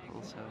Vrijdag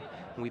also.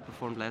 And we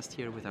performed last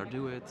year with our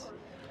duet.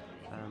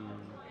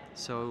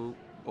 So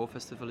O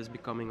Festival is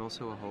becoming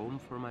also a home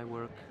for my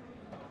work,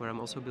 where I'm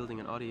also building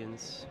an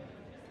audience.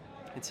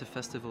 It's a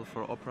festival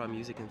for opera,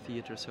 music and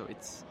theater, so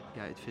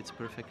it fits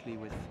perfectly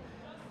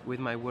with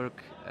my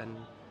work. And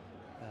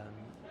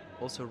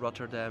also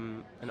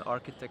Rotterdam and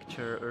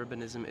architecture,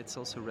 urbanism, it's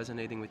also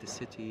resonating with the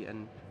city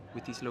and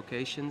with these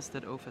locations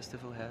that O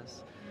Festival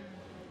has.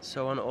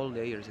 So on all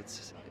layers,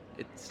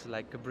 it's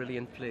like a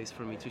brilliant place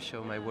for me to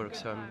show my work.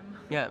 So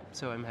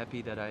I'm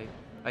happy that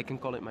I can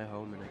call it my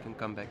home, and I can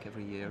come back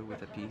every year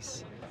with a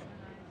piece.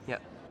 Yeah.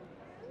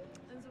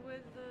 And so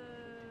with the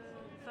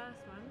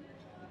first one,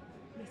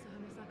 Missa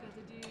Mater Sola,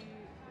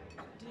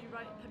 did you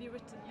write? You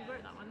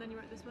wrote that one, then you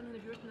wrote this one, and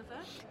have you written the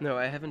third? No,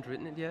 I haven't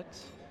written it yet.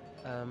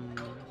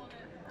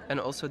 And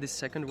also this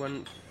second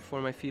one,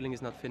 for my feeling,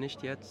 is not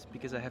finished yet,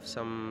 because I have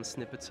some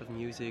snippets of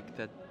music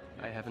that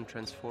I haven't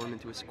transformed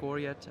into a score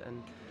yet,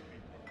 and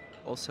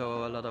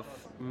also a lot of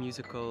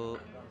musical,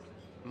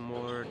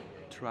 more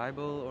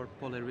tribal or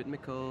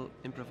polyrhythmical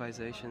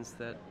improvisations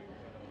that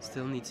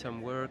still need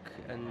some work.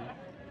 And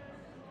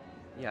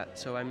yeah,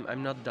 so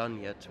I'm not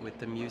done yet with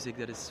the music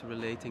that is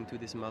relating to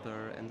this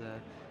mother, and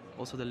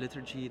also the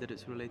liturgy that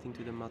is relating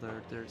to the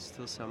mother. There's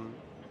still some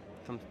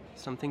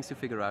things to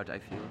figure out, I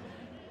feel,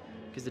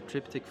 because the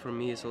triptych for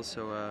me is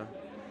also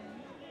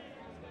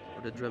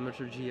or the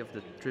dramaturgy of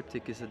the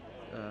triptych is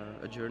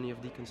a journey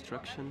of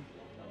deconstruction.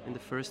 In the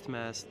first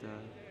mass,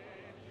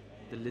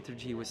 the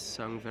liturgy was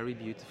sung very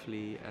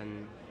beautifully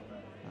and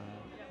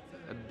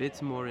a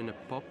bit more in a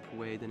pop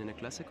way than in a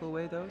classical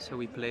way, though. So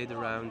we played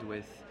around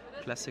with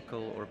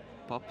classical or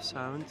pop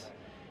sound,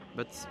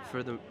 but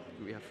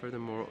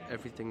furthermore,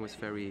 everything was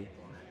very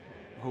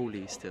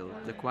holy still.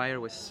 The choir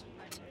was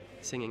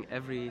singing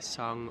every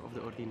song of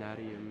the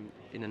Ordinarium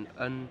in an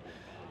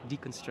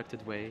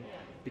undeconstructed way,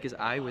 because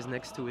I was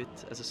next to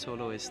it as a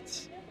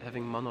soloist,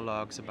 having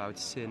monologues about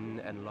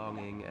sin and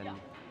longing, and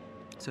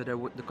so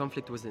the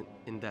conflict was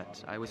in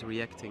that. I was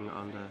reacting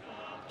on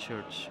the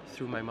church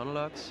through my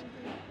monologues,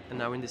 and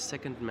now in the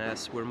second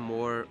mass we're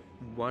more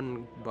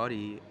one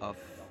body of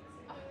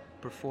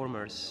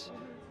performers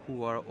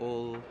who are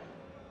all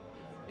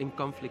in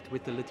conflict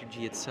with the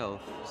liturgy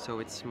itself. So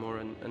it's more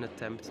an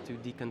attempt to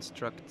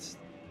deconstruct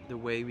the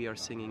way we are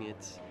singing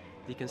it,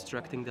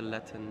 deconstructing the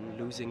Latin,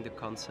 losing the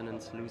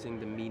consonants, losing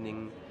the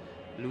meaning,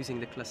 losing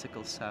the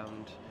classical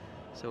sound.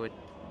 So it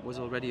was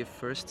already a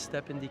first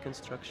step in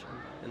deconstruction,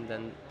 and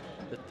then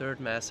the third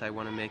mass I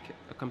want to make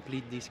a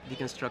complete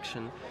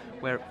deconstruction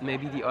where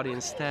maybe the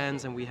audience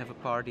stands and we have a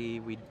party,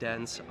 we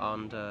dance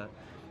on the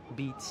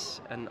beats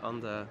and on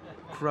the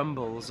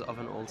crumbles of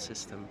an old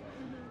system.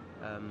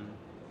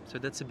 So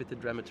that's a bit the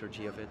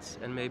dramaturgy of it,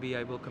 and maybe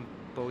I will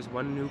compose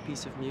one new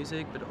piece of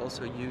music but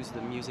also use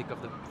the music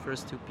of the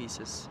first two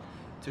pieces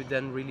to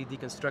then really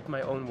deconstruct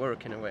my own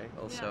work in a way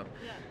also.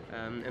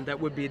 And that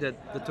would be the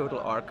total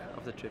arc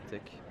of the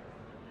triptych.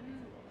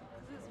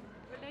 Is this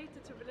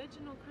related to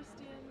religion or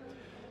Christian?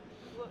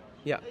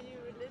 Yeah. Are you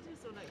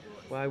religious or like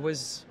what? Well, I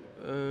was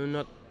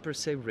not per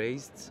se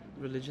raised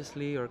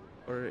religiously or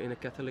in a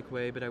Catholic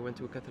way, but I went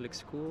to a Catholic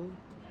school,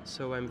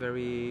 so I'm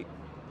very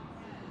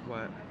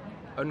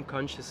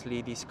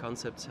unconsciously these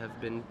concepts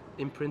have been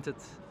imprinted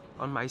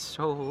on my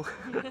soul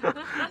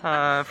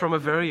from a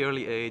very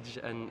early age.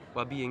 And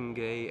while being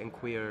gay and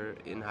queer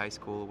in high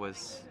school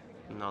was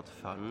not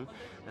fun,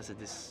 as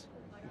it is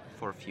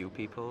for a few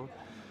people,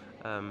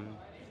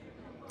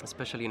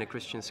 especially in a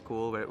Christian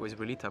school where it was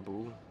really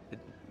taboo.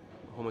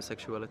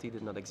 Homosexuality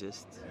did not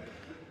exist.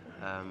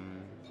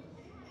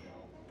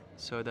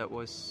 So that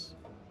was,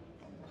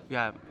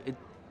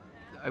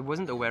 I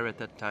wasn't aware at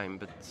that time,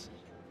 but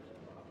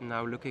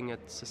now looking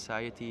at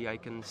society, I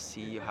can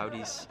see how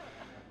these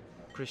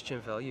Christian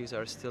values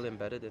are still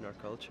embedded in our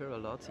culture a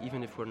lot,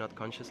 even if we're not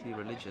consciously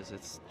religious.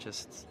 It's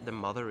just the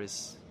mother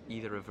is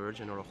either a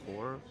virgin or a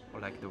whore, or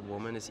like the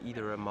woman is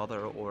either a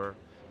mother or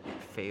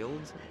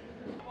failed.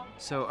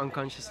 So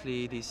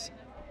unconsciously,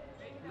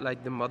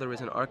 like the mother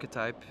is an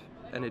archetype,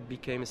 and it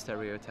became a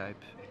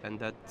stereotype, and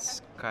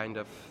that's kind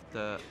of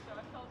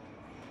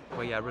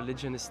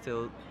religion is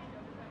still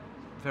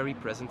very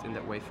present in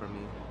that way for me.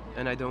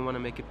 And I don't want to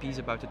make a piece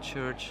about the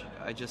church,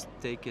 I just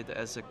take it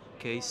as a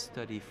case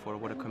study for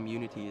what a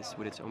community is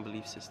with its own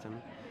belief system.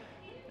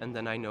 And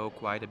then I know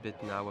quite a bit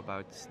now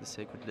about the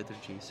sacred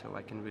liturgy, so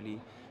I can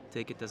really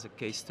take it as a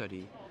case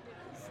study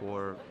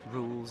for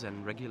rules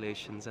and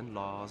regulations and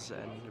laws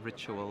and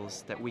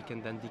rituals that we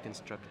can then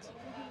deconstruct.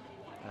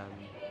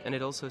 And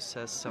it also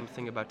says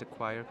something about the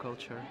choir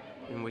culture,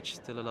 in which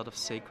still a lot of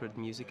sacred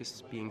music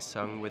is being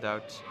sung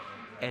without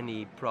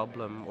any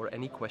problem or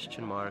any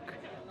question mark.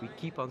 We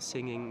keep on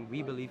singing,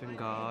 we believe in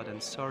God,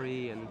 and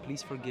sorry, and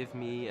please forgive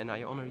me, and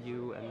I honor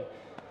you, and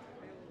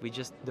we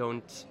just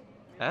don't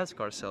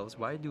ask ourselves,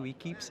 why do we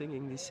keep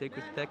singing these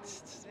sacred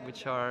texts,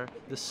 which are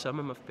the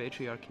summum of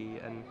patriarchy,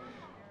 and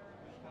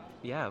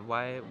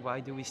why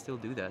do we still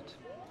do that?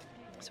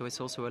 So it's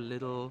also a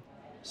little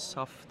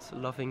soft,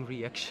 loving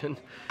reaction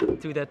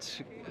to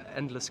that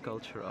endless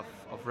culture of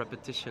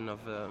repetition of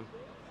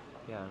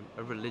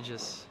a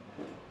religious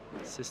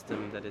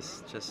system that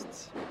is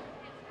just,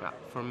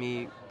 for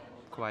me,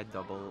 quite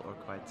double or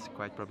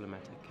quite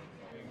problematic.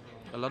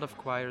 A lot of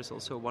choirs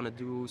also want to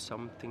do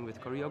something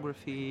with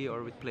choreography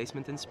or with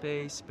placement in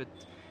space, but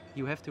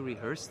you have to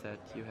rehearse that.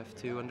 You have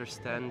to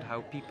understand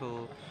how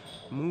people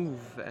move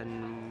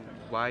and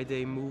why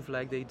they move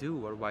like they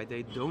do or why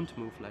they don't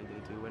move like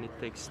they do, and it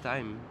takes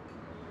time.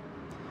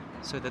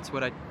 So that's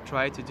what I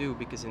try to do,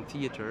 because in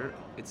theater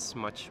it's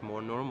much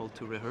more normal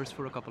to rehearse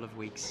for a couple of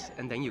weeks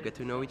and then you get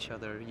to know each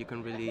other. You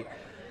can really,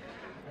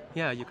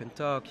 you can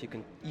talk, you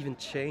can even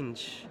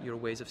change your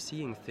ways of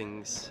seeing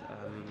things.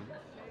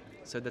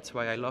 So that's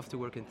why I love to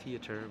work in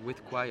theater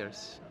with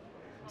choirs,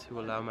 to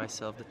allow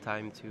myself the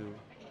time to,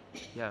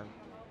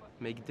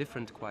 make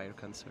different choir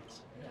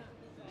concerts.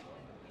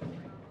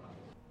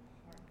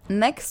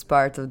 next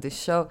part of this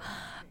show,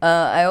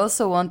 I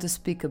also want to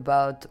speak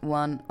about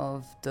one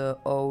of the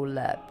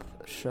O.Lab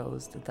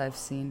shows that I've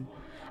seen.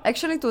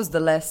 Actually, it was the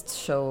last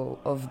show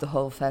of the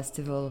whole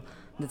festival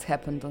that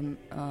happened on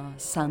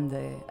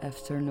Sunday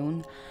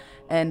afternoon,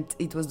 and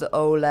it was the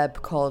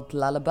O.Lab called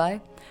Lullaby.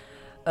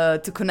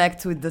 To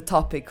connect with the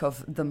topic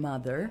of the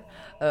mother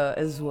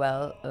as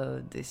well,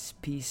 this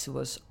piece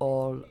was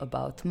all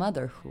about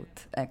motherhood,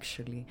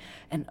 actually,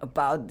 and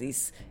about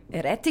this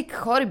erratic,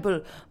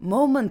 horrible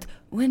moment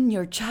when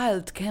your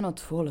child cannot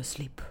fall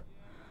asleep.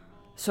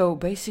 So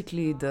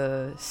basically,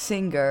 the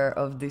singer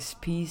of this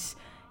piece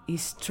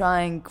is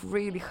trying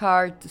really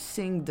hard to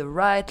sing the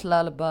right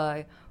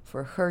lullaby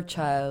for her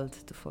child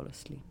to fall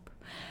asleep.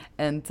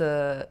 And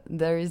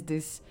there is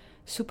this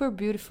super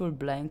beautiful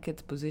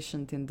blanket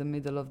positioned in the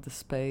middle of the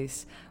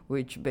space,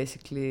 which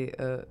basically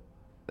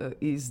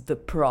is the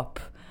prop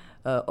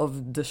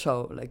of the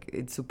show. Like,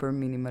 it's super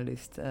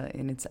minimalist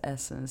in its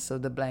essence. So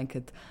the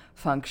blanket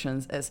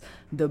functions as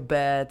the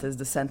bed, as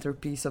the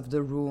centerpiece of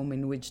the room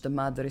in which the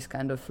mother is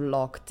kind of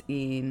locked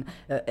in,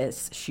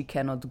 as she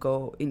cannot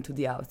go into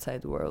the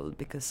outside world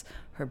because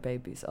her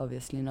baby is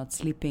obviously not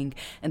sleeping.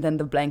 And then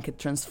the blanket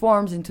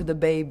transforms into the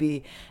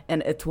baby,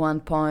 and at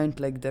one point,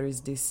 like, there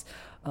is this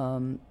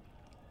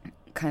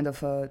kind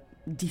of a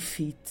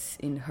defeat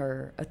in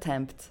her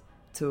attempt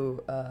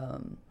to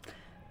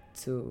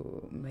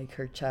make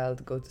her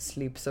child go to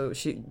sleep. So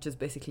she just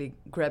basically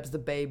grabs the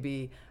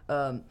baby.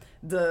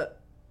 The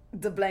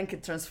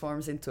blanket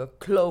transforms into a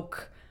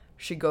cloak.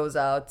 She goes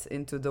out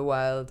into the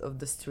wild of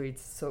the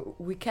streets. So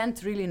we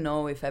can't really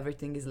know if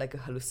everything is like a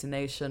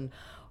hallucination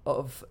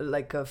of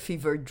like a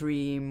fever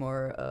dream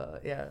or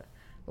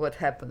what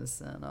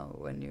happens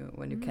when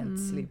you can't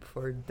sleep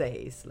for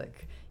days.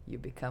 Like, you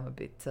become a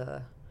bit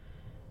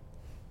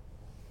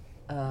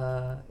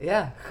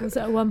Was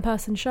it a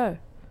one-person show?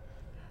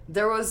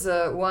 There was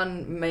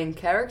one main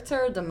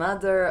character, the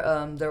mother.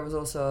 There was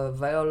also a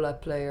viola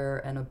player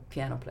and a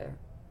piano player,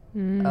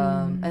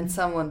 and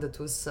someone that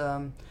was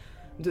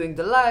doing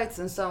the lights,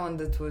 and someone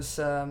that was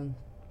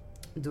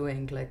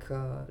doing like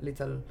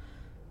little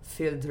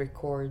field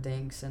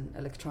recordings and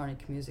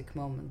electronic music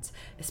moments,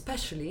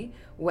 especially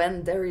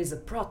when there is a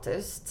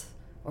protest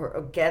or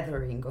a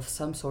gathering of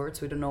some sorts.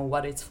 We don't know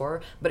what it's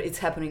for, but it's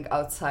happening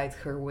outside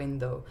her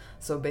window.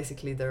 So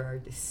basically there are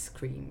these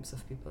screams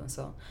of people and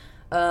so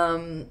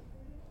on.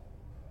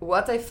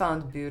 What I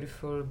found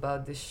beautiful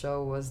about this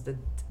show was that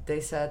they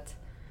said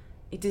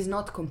it is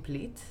not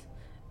complete,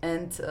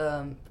 and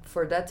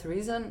for that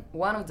reason,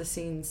 one of the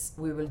scenes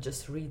we will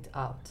just read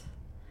out.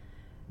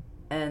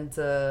 And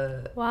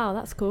wow,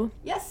 that's cool.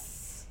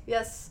 Yes.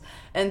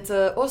 And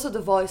also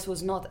the voice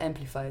was not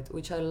amplified,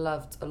 which I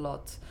loved a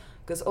lot,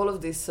 because all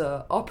of these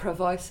opera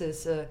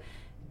voices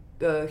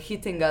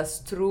hitting us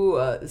through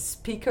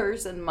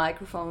speakers and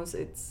microphones,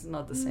 it's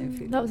not the same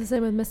feeling. That was the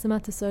same with Missa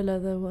Mater Sola,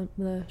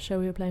 the show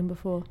we were playing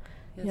before.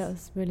 Yes. Yeah, it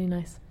was really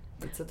nice.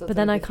 It's a totally but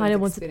then I kind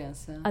of wanted, yeah.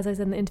 as I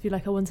said in the interview,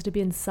 like I wanted to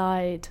be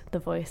inside the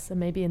voice and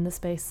maybe in the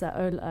space that,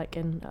 like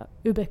in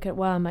Ubik at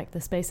WAM, like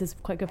the space is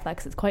quite good for that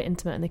because it's quite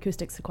intimate and the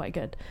acoustics are quite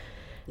good.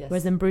 Yes.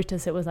 Whereas in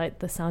Brutus, it was like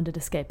the sound did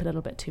escape a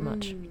little bit too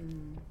much.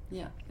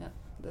 Yeah,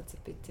 that's a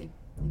pity,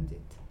 indeed.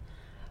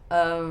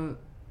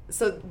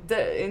 So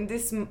in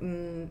this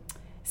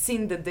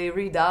scene that they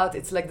read out,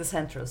 it's like the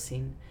central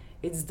scene.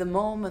 It's the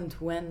moment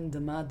when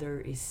the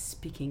mother is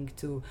speaking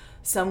to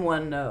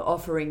someone,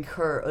 offering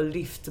her a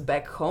lift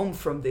back home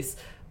from this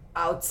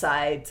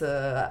outside,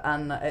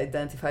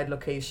 unidentified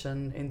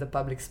location in the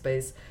public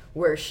space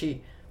where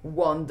she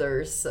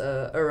wanders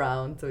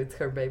around with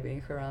her baby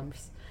in her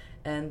arms.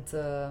 And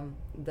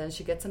then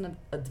she gets an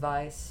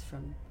advice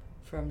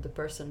from the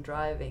person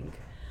driving,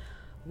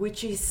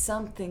 which is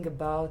something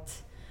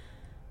about...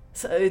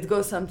 So it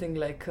goes something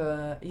like,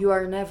 you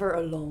are never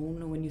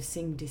alone when you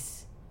sing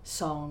this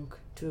song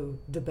to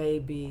the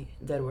baby.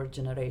 There were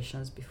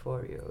generations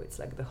before you. It's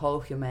like the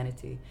whole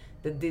humanity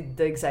that did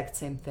the exact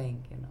same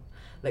thing,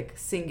 like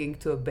singing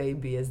to a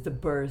baby as the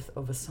birth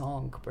of a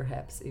song,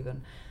 perhaps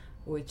even,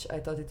 which I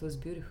thought it was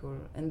beautiful.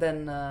 And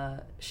then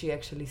she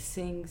actually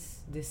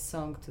sings this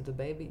song to the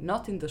baby,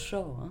 not in the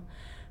show.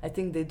 I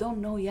think they don't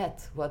know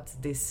yet what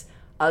this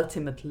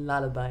ultimate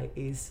lullaby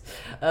is,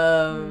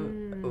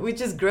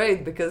 which is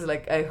great, because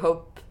like I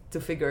hope to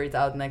figure it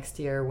out next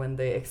year when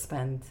they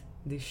expand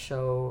this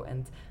show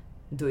and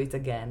do it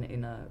again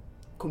in a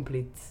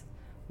complete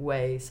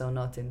way, so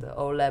not in the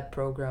O.Lab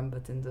program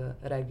but in the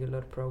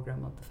regular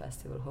program of the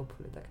festival.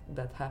 Hopefully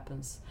that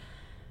happens.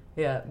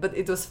 Yeah, but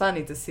it was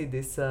funny to see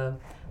this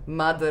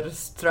mother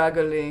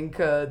struggling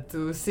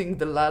to sing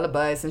the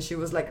lullabies, and she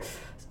was like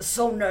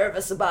so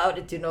nervous about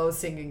it,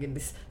 singing in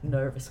this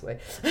nervous way.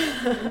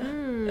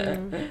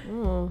 And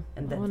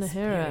then the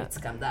spirits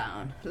come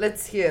down.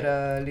 Let's hear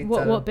a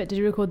little... What bit did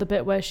you record? The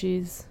bit where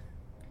she's...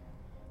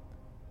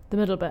 The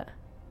middle bit?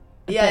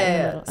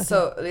 Yeah. Okay.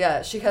 So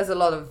yeah, she has a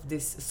lot of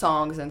these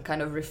songs and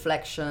kind of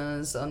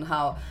reflections on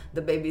how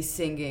the baby's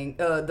singing.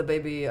 The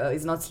baby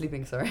is not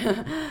sleeping. Sorry,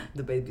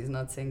 the baby is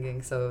not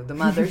singing. So the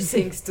mother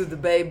sings to the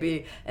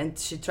baby, and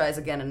she tries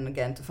again and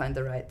again to find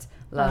the right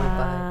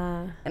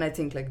lullaby. And I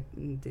think like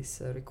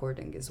this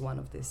recording is one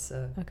of these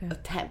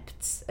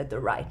attempts at the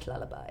right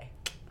lullaby.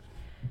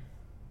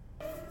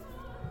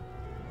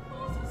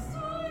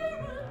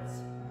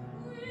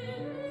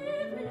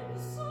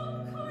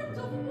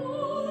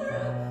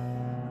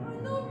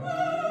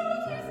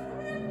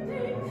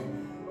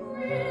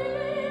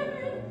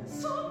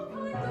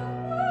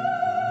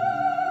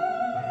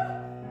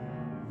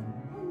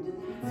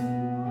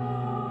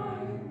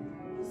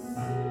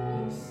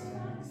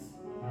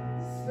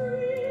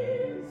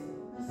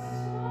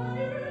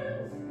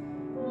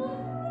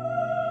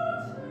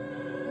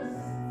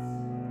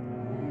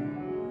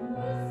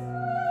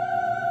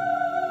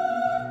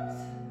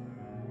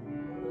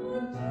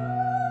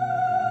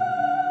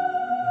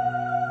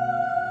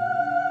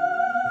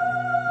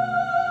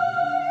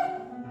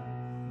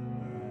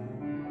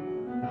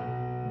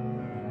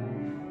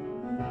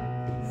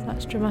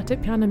 Such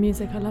dramatic piano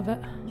music, I love it.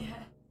 Yeah.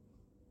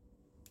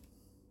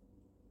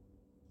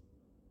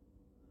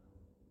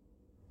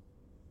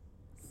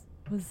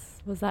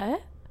 Was that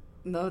it?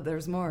 No,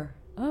 there's more.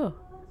 Oh,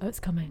 it's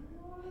coming.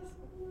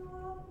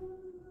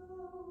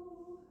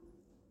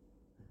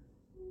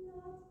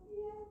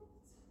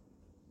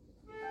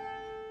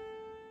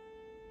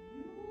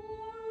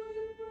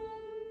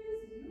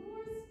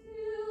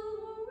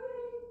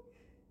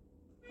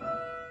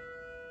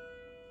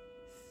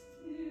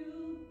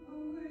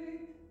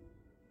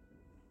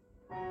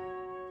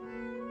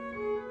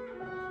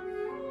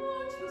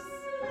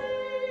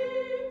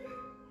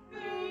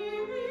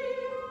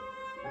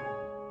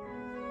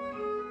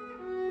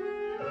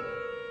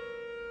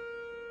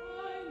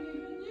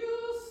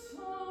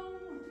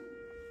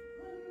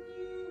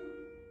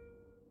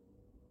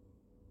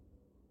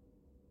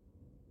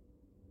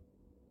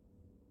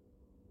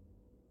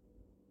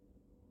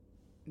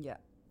 Yeah,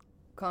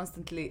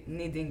 constantly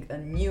needing a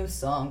new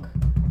song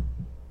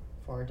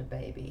for the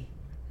baby.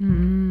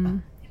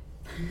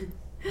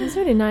 It's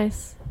really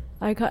nice.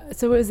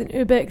 So it was in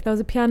Ubik, there was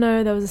a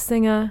piano, there was a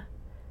singer.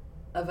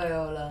 A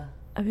viola.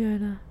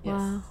 Yes.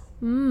 Wow.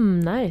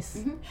 Nice.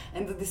 Mm-hmm.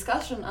 And the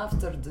discussion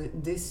after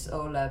this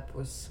O.Lab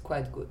was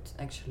quite good,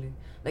 actually.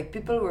 Like,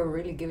 people were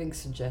really giving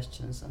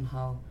suggestions on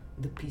how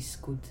the piece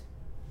could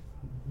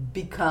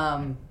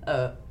become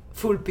a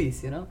full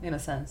piece, in a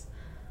sense.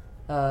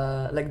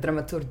 Like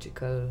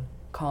dramaturgical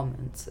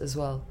comments as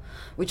well,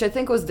 which I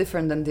think was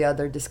different than the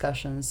other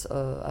discussions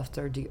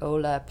after the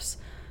O.Labs,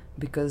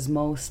 because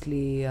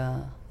mostly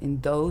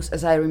in those,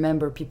 as I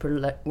remember,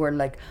 people were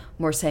like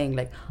more saying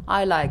like,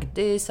 I like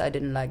this, I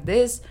didn't like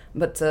this,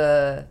 but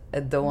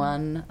at the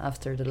one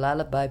after the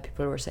lullaby,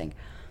 people were saying,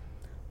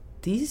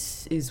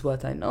 this is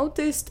what I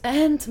noticed,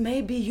 and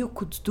maybe you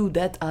could do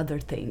that other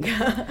thing.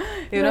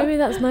 Maybe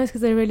that's nice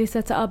because they really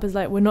set it up as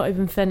like, we're not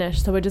even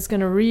finished, so we're just going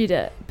to read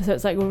it. So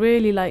it's like,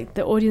 really, like,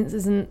 the audience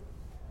isn't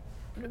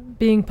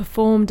being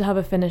performed to have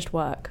a finished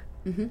work.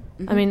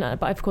 I mean,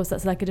 but of course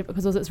that's like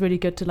because also it's really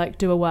good to like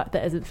do a work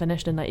that isn't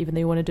finished, and like even though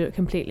you want to do it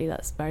completely,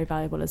 that's very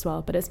valuable as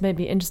well. But it's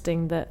maybe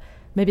interesting that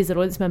maybe as an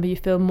audience member you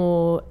feel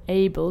more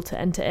able to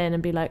enter in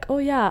and be like, oh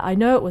yeah, I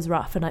know it was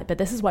rough, and like, but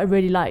this is what I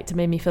really liked, it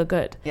made me feel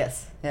good.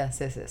 Yes.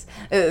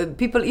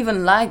 People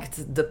even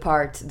liked the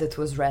part that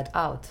was read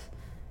out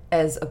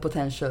as a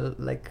potential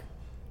like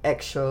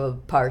actual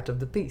part of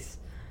the piece.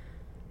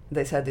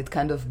 They said it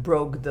kind of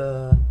broke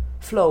the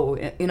flow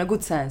in a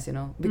good sense,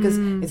 because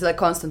it's like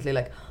constantly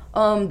like,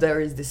 there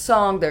is this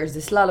song, there is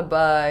this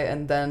lullaby,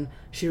 and then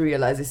she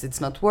realizes it's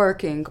not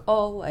working.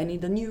 Oh, I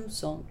need a new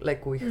song,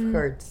 like we've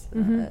heard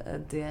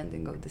at the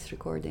ending of this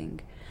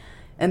recording.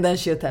 And then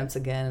she attempts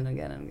again and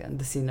again and again.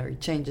 The scenery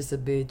changes a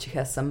bit. She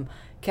has some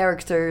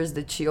characters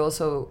that she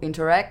also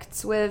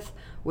interacts with.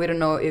 We don't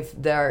know if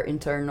they're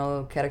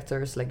internal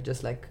characters, like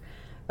just like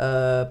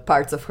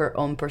parts of her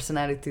own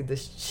personality that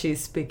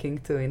she's speaking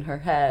to in her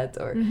head,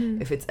 or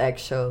if it's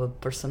actual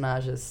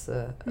personages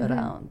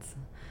around.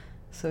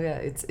 So yeah,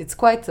 it's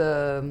quite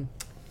a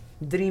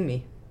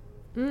dreamy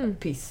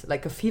piece,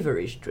 like a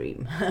feverish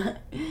dream,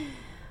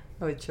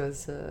 which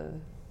was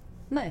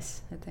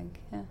nice, I think.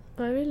 Yeah,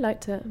 I really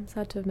liked it. I'm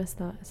sad to have missed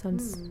that. It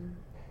sounds,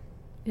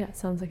 it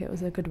sounds like it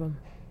was a good one.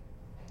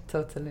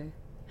 Totally.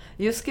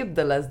 You skipped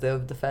the last day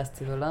of the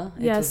festival, huh?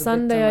 Yeah,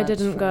 Sunday I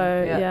didn't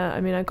go. Yeah,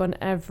 I mean, I've gone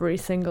every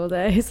single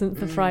day since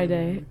the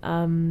Friday,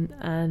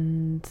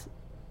 and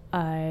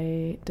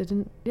I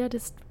didn't. Yeah,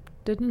 just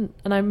didn't.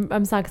 And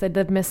I'm sad because I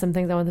did miss some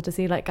things I wanted to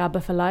see, like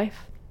Gabba for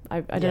Life.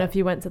 I don't know if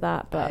you went to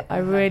that, but I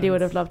really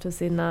would have loved to have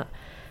seen that.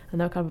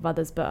 And there were a couple of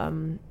others, but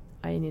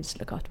I needed to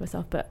look after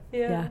myself. But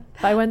yeah.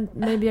 But I went.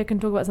 Maybe I can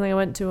talk about something I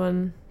went to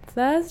on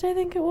Thursday, I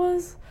think it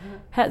was,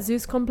 Het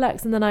Zeus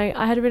Complex, and then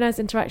I had a really nice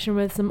interaction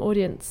with some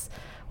audience,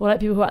 or like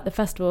people who are at the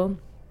festival,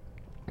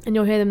 and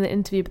you'll hear them in the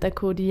interview, but they're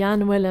called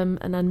Janwillem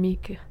and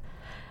Annemiek,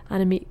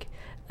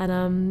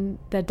 And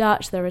they're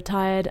Dutch, they're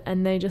retired,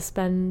 and they just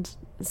spend...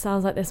 It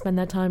sounds like they spend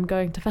their time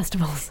going to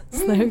festivals.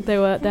 So they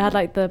had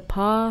like the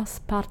pass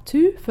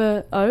partout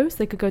for O, so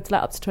they could go to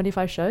like up to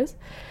 25 shows.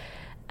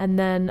 And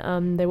then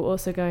they were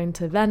also going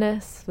to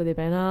Venice for the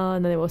Biennale,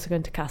 and then they were also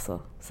going to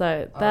Kassel.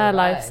 So their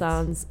life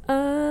sounds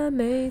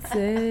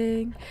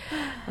amazing.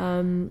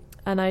 And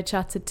I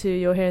chatted to,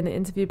 you'll hear in the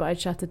interview, but I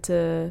chatted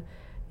to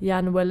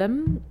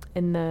Janwillem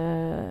in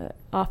the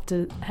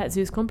after Het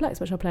Zeus Complex,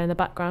 which I'll play in the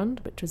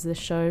background, which was this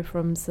show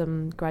from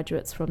some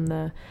graduates from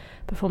the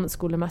performance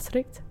school in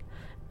Maastricht.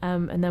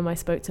 And then I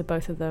spoke to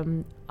both of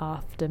them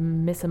after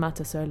Missa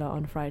Mater Sola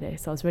on Friday.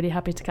 So I was really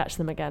happy to catch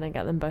them again and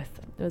get them both.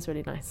 It was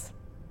really nice.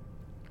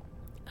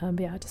 But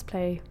yeah, I'll just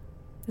play...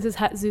 This is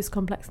Het Zeus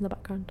Complex in the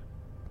background.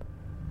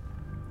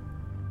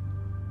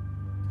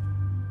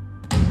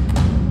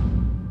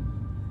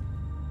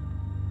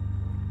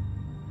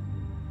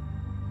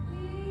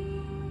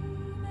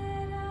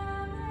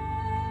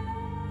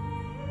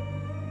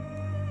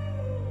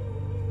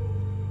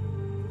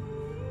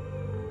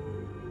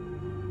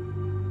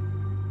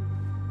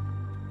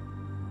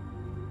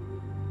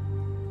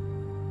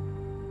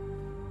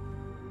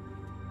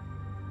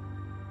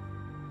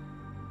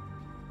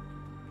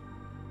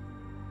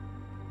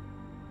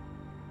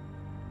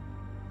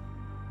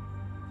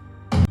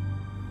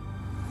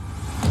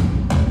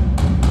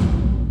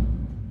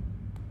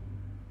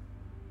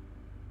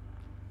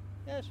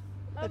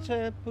 Let's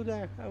put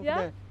there, over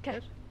there. Okay.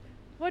 Yes.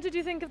 What did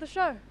you think of the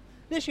show?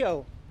 This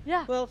show?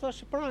 Yeah. Well, it was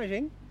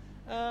surprising.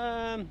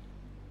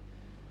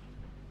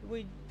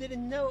 We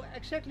didn't know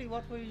exactly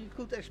what we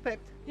could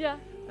expect. Yeah.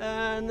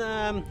 And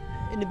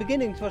in the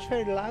beginning it was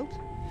very loud.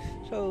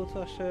 So it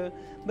was,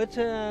 but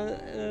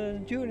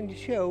during the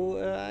show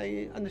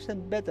I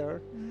understand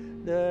better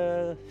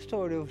the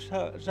story of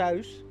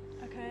Zeus.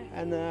 Okay.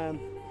 And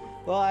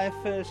well,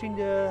 I've seen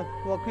the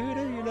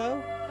Walküre, you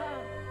know.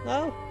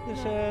 No?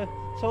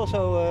 It's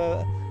also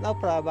an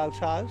opera about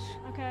Zeus.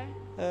 Okay.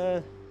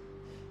 The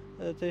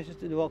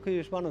Walküre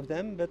is one of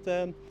them, but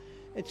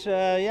it's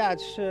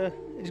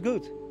it's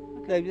good.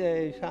 Okay.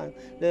 They sound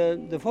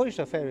the voices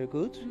are very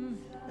good,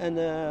 and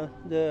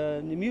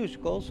the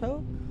music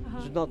also.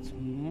 It's not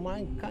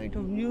my kind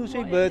of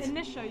music, but in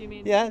this show you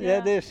mean? yeah,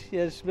 it is.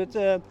 Yes, but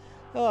it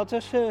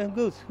was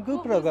good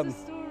What program. was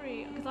the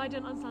story? Because I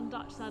didn't understand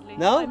Dutch, sadly.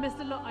 No? I missed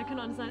a lot. I couldn't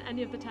understand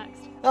any of the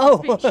text. Oh,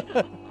 Speech.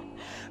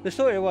 the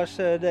story was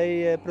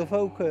they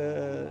provoke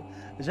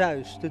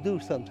Zeus to do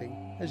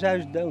something.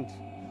 Zeus don't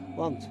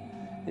want.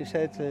 He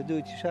said, "Do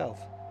it yourself.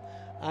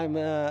 I'm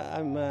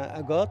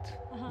a god.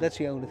 That's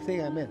the only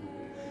thing I'm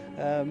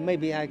in.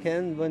 Maybe I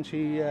can." When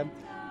she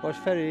was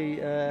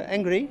very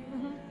angry,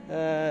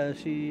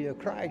 she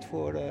cried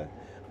for.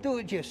 Do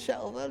it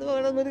yourself.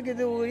 What moet ik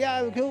doen? Ja,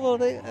 ik wil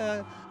wel.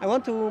 I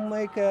want to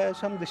make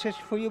some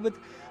decision for you, but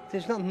it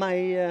is not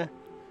my.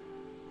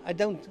 I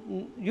don't.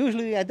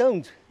 Usually, I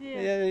don't.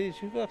 Yeah.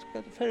 She got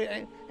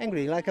very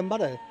angry, like a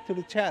mother to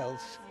the child.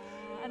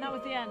 And that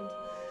was the end.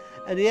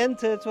 At the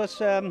end, it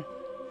was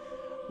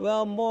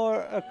well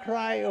more a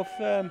cry of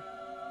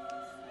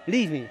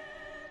leave me.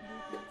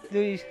 Do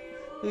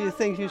you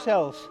think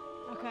yourselves?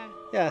 Okay.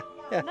 Yeah.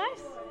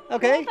 Nice.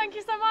 Okay. Well, thank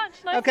you so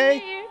much. Nice Okay.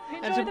 to meet you.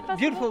 And Enjoy it's the festival.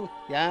 beautiful.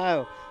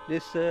 Yeah.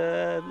 This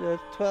the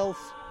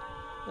 12th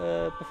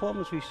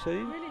performance we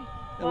see, Really?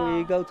 and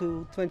we go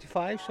to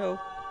 25. So.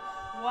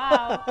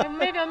 Wow. Well,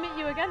 maybe I'll meet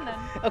you again then.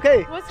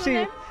 Okay. What's your See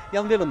name? you,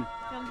 Janwillem.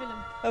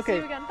 Janwillem. Okay. See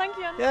you again. Thank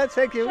you. Yeah.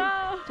 Thank you.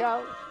 Ciao.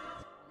 Ciao.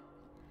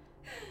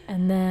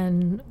 And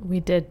then we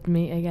did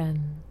meet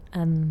again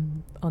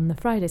on the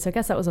Friday. So I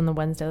guess that was on the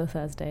Wednesday or the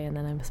Thursday. And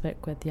then I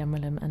spoke with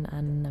Janwillem and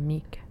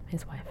Annemiek,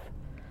 his wife.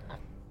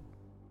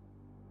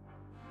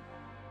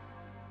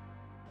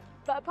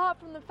 But apart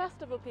from the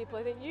festival people,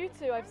 I think you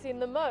two I've seen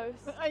the most.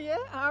 Yeah,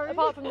 how are you?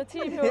 Apart from the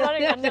team who are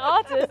running and the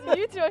artists,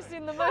 you two I've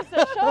seen the most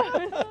at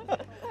shows.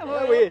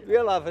 Yeah, we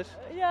love it.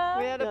 Yeah.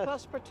 We had a Yeah.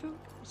 passepartout,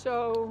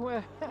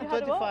 so You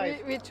had a what?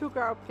 25. we took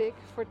our pick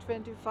for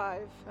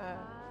 25.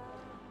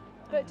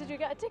 But did you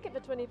get a ticket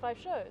for 25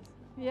 shows?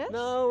 Yes?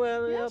 No,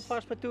 Yes.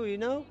 passepartout, you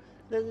know.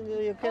 Then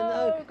you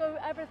can. Go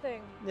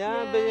everything.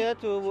 Yeah, but you have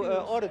to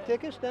choose. order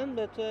tickets then.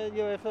 But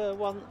you have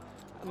one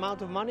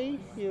amount of money,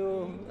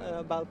 you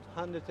about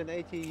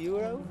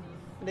 €180,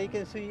 and they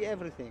can see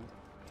everything.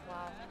 Wow.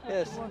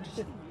 Yes. Want to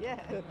see? Yeah.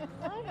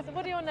 Nice.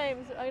 What are your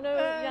names? I know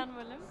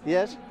Janwillem.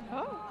 Yes.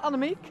 Oh,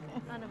 Annemiek.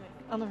 Annemiek.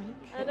 Annemiek.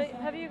 And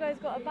have you guys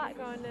got a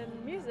background in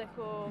music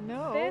or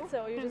No. theatre,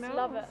 or you just No.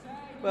 love it?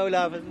 Well, we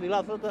love it. We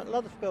love a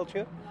lot of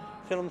culture.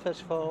 Film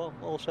festival,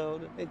 also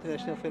the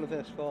International Film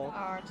Festival,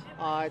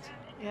 art,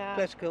 Yeah.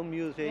 classical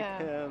music,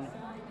 Yeah.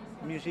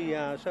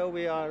 musea. So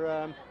we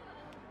are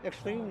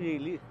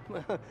extremely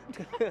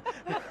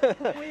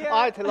We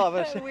art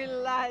lovers. We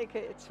like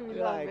it. We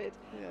love like, it.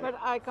 yeah. But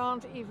I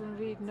can't even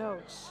read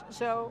notes.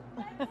 So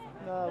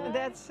No.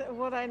 that's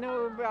what I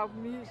know about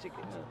music.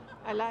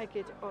 I like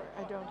it or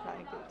I don't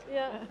like it.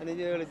 Yeah. And in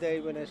the early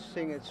day when I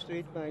sing at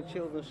street, my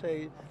children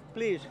say,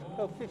 "Please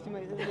go 50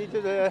 meters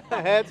to the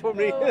head for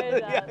me." Go away,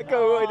 Yeah, Dad. go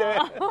away there.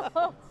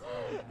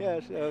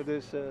 Yes, so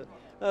this,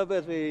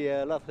 but we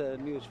love the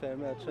news very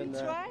much. We And,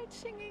 tried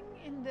singing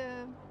in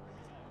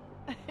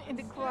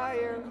the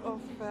choir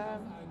of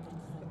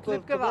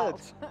Club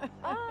Gewalt.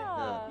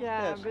 Ah.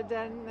 Yeah, Yes. but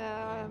then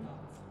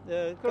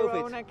COVID.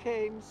 Corona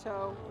came,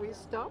 so we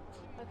stopped.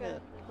 Okay.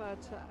 But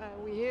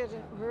we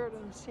heard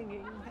them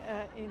singing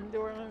in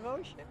Door en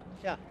Roosje.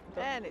 Yeah.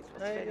 And it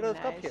was very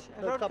Roodkapje. nice.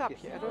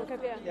 Roodkapje. Okay,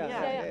 Yeah,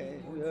 yeah.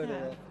 we heard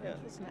Yeah, yeah.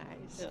 it was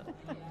nice.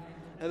 Yeah.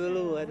 And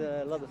Lulu had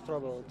a lot of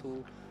trouble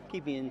to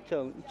keep me in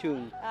tune.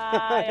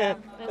 Yeah.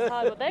 It's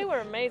hard, but they were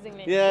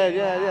amazingly. Yeah,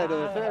 they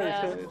were very,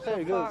 Yeah.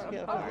 very good. Far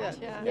Yeah, apart,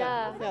 yeah,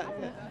 Yeah.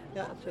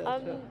 yeah.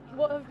 So,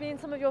 What have been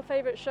some of your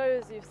favourite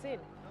shows you've seen?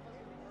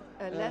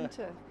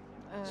 Lente.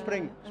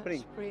 Spring.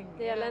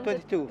 Yeah, Lente.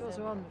 22. It was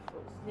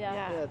wonderful. Yeah.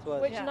 Yeah, it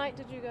was. Which Yeah. night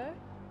did you go?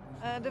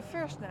 The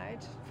first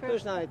night.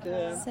 First night.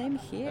 Same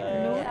here.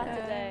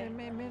 Saturday.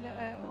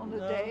 On the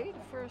day,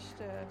 the first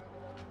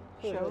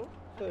show.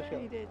 First show.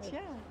 We did, yeah.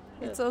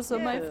 It's also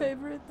my Yeah.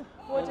 favorite.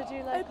 What did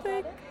you like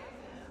about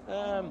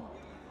it?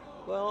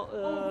 Well,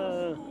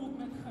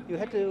 you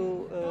had to.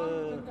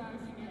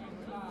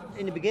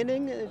 In the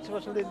beginning, it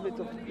was a little bit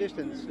of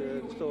distance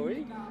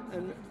story,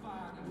 and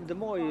the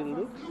more you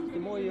look, the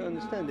more you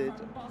understand it.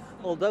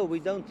 Although we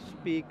don't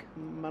speak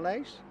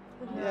Malays,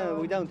 yeah,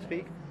 we don't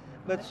speak,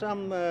 but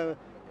some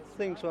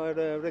things are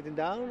written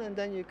down, and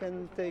then you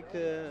can take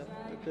the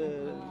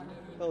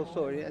whole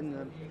story.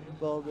 And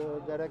well,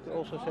 the director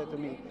also said to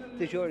me,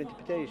 "It is your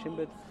interpretation,"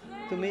 but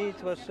to me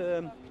it was.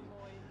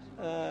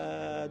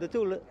 The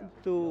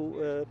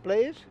two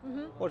players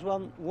was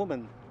one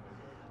woman.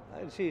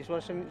 She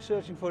was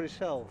searching for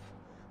herself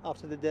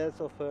after the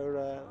death of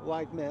her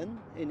white man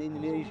in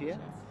Indonesia,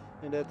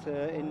 and that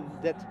in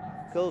that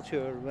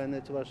culture when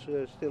it was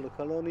still a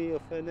colony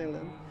of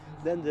Netherlands,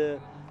 then the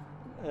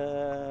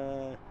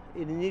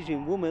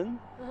Indonesian woman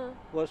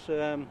was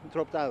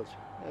dropped out.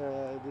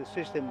 The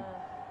system,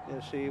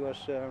 she was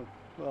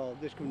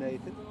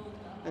discriminated,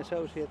 and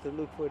so she had to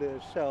look for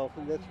herself,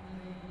 and that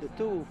the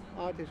two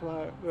artists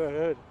were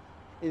her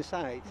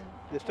inside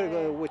the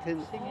struggle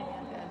within. Singing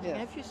and dancing. Yeah.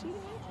 Have you seen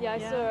it? Yeah, I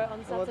saw it on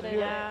What Saturday did you-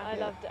 night. I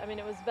Yeah. loved it. I mean,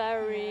 it was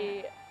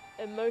very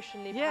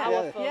emotionally Yeah.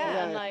 powerful,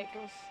 Yeah. and like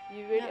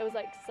you really, it was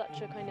like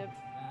such a kind of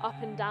up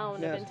and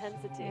down Yes. of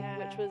intensity, Yeah.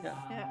 which was.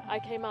 Yeah. I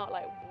came out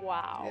like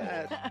wow,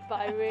 Yes. but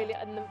I really,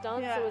 and the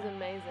dancer Yeah. was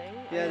amazing.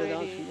 Yeah, I the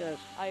really, dancing, yes.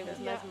 I was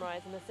Yeah.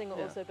 mesmerised, and the singer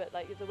Yeah. also, but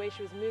like the way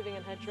she was moving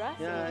in her dress,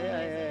 it Yeah, was yeah,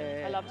 amazing.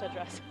 yeah. I loved her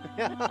dress.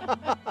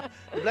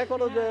 The black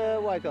one or the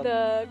white one?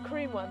 The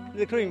cream one.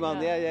 The cream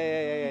one. Yeah.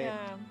 Yeah.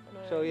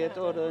 So you had to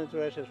Yeah. order a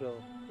dress as well.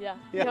 Yeah.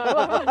 Yeah.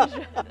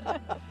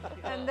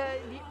 And the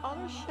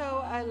other show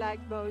I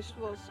liked most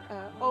was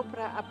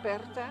Opera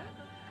Aperta.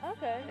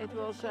 Okay. It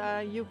was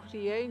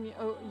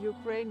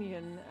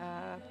Ukrainian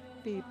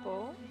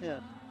people. Yeah.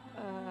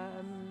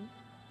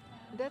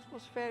 That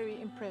was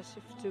very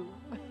impressive too.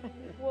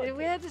 What-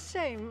 We had the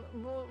same.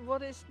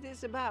 What is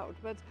this about?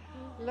 But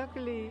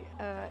luckily,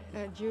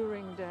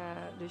 during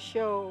the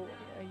show,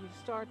 you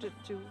started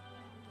to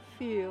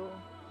feel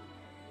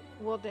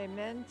what they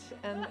meant.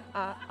 And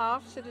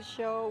after the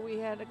show, we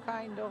had a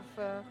kind of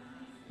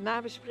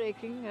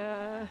nabespreking,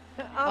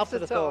 after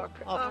talk.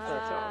 After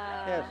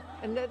talk. Yes.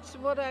 And that's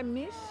what I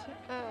miss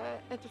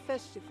at the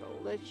festival.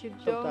 That you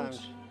Sometimes.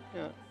 don't.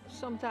 Yeah.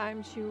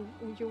 Sometimes you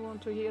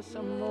want to hear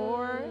some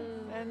more,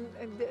 and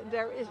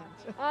there isn't.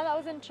 Ah, that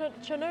was in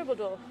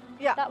Chernobyl.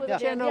 Yeah, That was Yeah.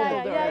 yeah.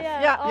 Chernobyl.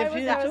 Yeah. Oh, I You've was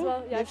seen there it as too?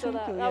 well. Yeah, I You've saw seen it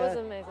that. too, That was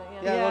yeah. amazing.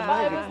 Yeah. Yeah, it was But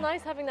it amazing. was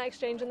nice having that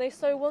exchange, and they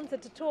so wanted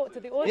to talk to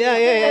the audience. Yeah,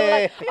 They were yeah,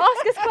 like,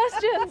 ask us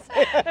questions.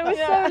 It was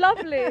so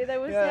lovely. They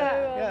were Yeah,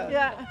 so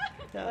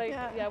Yeah. like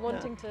Yeah.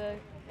 wanting to.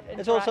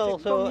 It's interact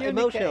also and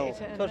emotional.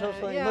 communicate It was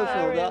also and, yeah,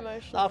 emotional. very The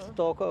emotional. after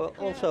talk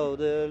also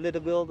the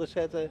little girl that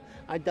said,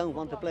 "I don't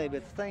want to play,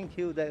 but thank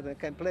you that I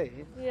can play."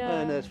 Yeah.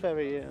 And it's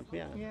very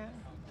Yeah.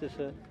 It's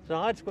a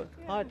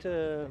hard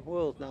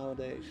world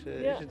nowadays,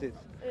 Yeah. isn't it?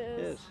 It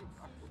is. Yes.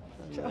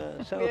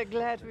 And, so We're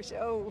glad we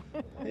so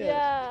yes.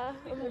 Yeah.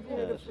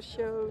 beautiful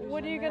shows.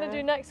 What are you and, going to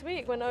do next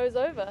week when O's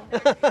over?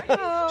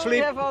 Oh, we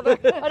Sleep. have other.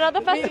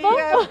 Another festival? We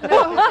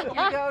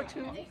go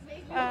to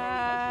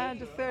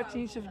the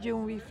 13th of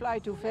June. We fly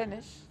to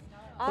Venice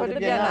for the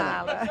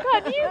Biennale. Biennale.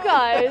 God, you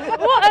guys,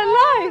 what a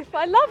life!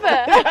 I love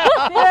it.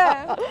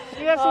 Yeah,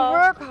 you have to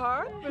work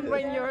hard, but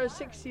when you're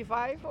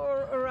 65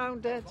 or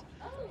around that,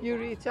 you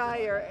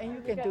retire and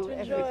you can get do to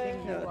enjoy.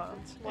 everything you Yeah.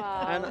 want.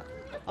 Wow. And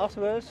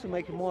afterwards, to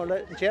make you more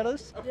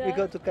jealous, we Yeah.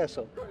 go to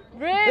Castle.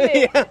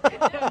 Really?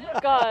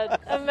 God,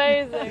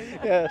 amazing.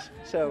 Yes.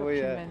 So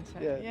we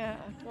Documenten, yeah.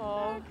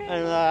 Oh.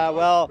 And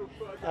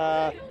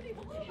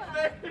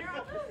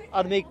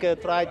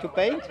Annemiek tried to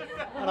paint,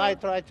 and I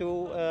tried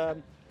to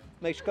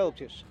make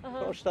sculptures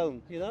for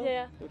stone. You know.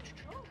 Yeah.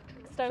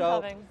 Stone So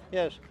carving.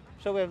 yes.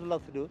 So we have a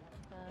lot to do,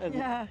 and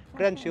Yeah.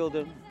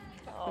 grandchildren,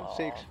 Oh.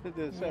 6.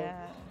 So Yeah.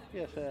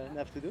 yes,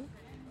 enough to do.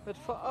 But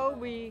for all,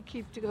 we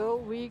keep the whole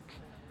week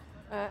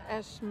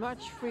as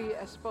much free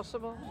as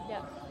possible.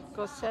 Yeah.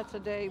 Because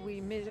Saturday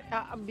we miss.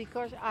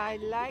 Because I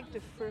like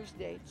the first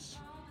dates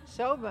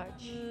so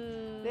much.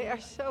 They are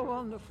so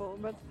wonderful.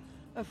 But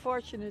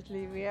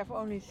unfortunately, we have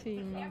only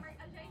seen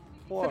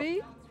Four.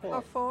 3 Four.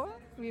 or 4.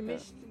 We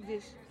missed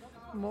this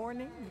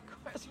morning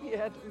because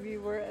we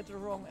were at the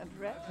wrong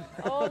address.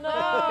 Oh no!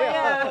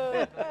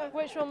 Yeah.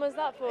 Which one was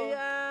that for?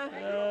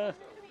 Yeah.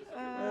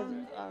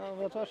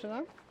 Wat was er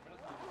nou?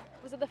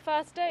 Was it the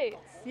first dates?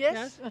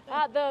 Yes.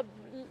 At the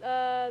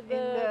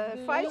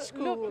the fight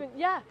school.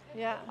 Yeah.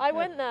 Yeah. I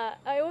went there.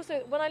 I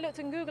also, when I looked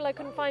in Google, I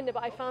couldn't find it,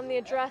 but I found the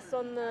address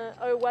on the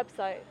O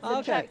website. So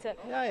Okay. checked it.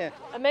 Yeah.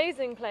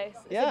 Amazing place.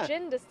 It's Yeah. a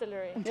gin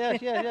distillery.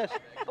 Yes.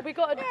 We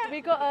got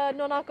a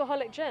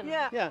non-alcoholic gin.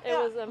 Yeah. Yeah. It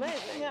was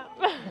amazing. Yeah.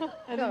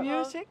 And the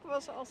music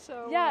was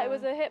also. Yeah, it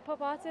was a hip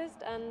hop artist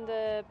and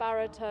a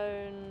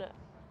baritone,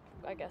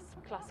 I guess,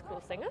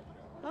 classical singer.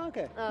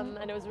 Okay.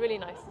 And it was really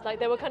nice. Like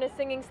they were kind of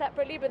singing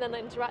separately, but then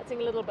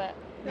interacting a little bit.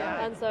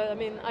 Yeah. And so, I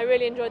mean, I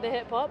really enjoyed the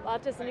hip hop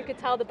artist, and you could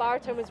tell the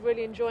baritone was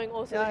really enjoying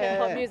also the hip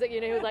hop music. You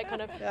know, he was like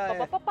kind of like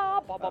kind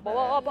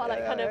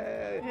of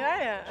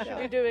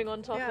Yeah. doing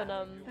on top, Yeah. and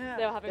Yeah.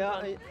 they were having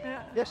fun.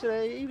 Yeah.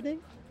 Yesterday evening,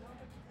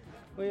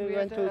 we We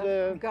went had to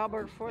the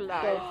Gabber for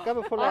Life.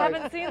 Gabber for I Life.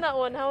 haven't seen that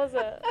one. How was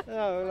it?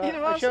 No, It I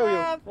was, show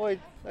you. Wait,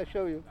 I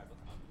show you.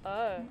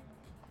 Oh,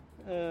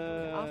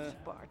 After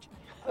party.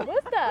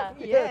 was there?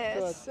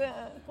 Yes.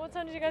 What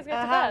time did you guys go A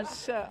to bed?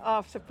 house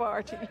after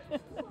party.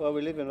 Well,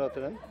 we live in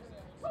Rotterdam.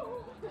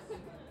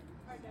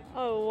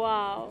 Oh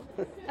wow!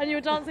 And you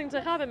were dancing to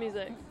Gabber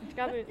music.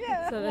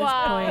 Yeah. So At this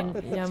wow. point,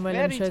 Janwillem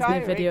very shows me a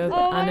video of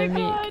tiring. Oh my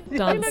Annemiek God, you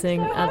dancing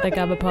look so at the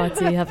Gabber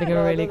party, having a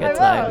really I good was.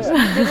 time.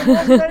 It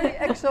was very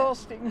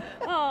exhausting.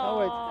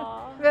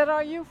 Aww. Where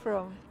are you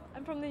from?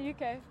 I'm from the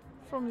UK.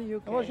 From the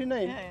UK. And what's your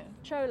name? Yeah.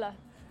 Chola.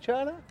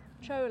 Charla?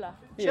 Chola.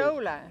 Yes.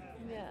 Chola.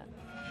 Yeah.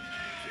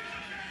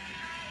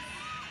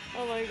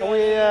 Oh my And god. we,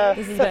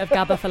 This is a bit of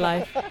Gabber for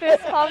life.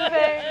 Fist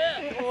pumping.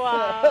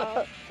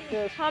 Wow.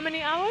 yes. How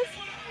many hours?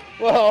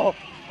 Well,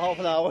 half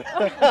an hour.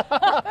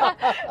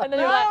 And then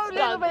you're No, like, a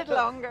little done. bit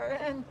longer.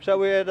 And So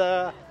we had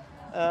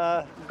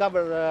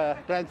Gabber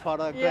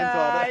grandfather,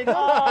 yeah, it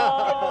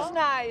grandfather. was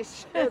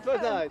nice. It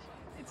was nice.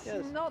 It's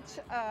Yes. not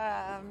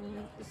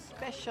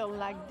special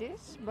like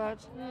this, but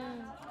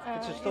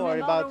It's a in story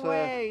another about,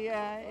 way,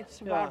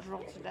 it's about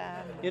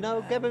Rotterdam. You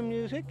know Gabber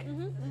music?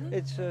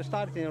 It's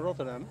started in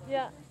Rotterdam.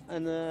 Yeah.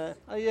 And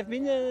you have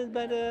been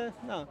by the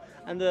no,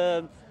 and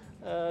the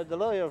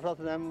lawyer of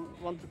Rotterdam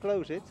wanted to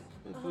close it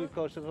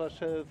because it was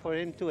for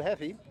him too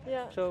heavy.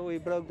 Yeah. So we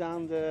broke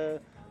down the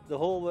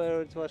hall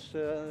where it was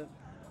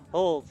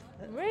hold.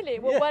 Really?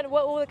 Well, Yeah. when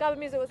all the Gabber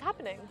music was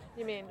happening,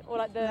 you mean? Or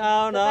like the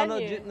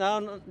venue?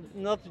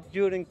 Not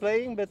during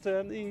playing, but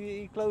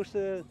he closed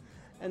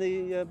and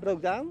he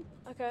broke down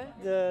Okay.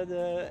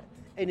 the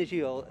energy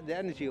hall. The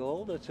energy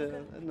hall, that's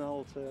an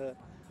old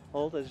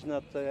hall that does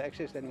not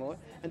exist anymore,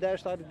 and there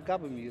started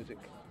Gabber music,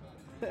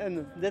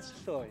 and that's the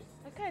story.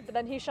 Okay, but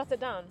then he shut it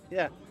down.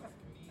 Yeah,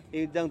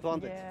 he don't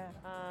want it. Yeah,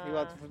 He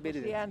wants to forbid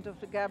the it. end of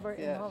the Gabber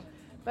in Yes. Holland.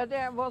 But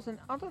there was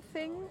another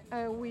thing.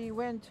 We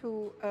went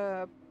to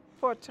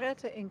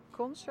Portretten in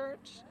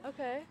Concerts.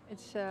 Okay.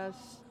 It's a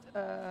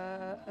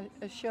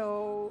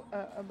show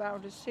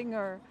about a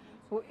singer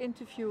who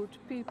interviewed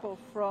people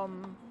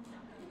from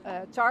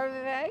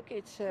Tarwewijk.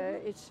 It's a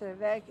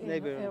wijk in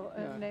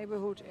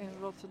neighborhood in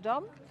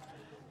Rotterdam.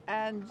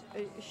 And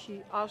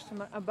she asked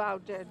them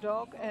about their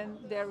dog and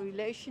their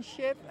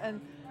relationship.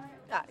 And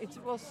it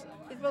was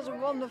a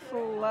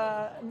wonderful,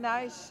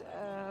 nice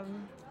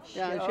show.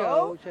 Yeah,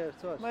 show. Yes,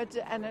 it was. But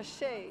the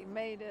NRC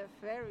made a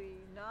very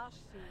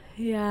nasty.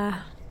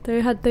 Yeah,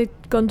 they'd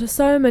gone to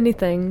so many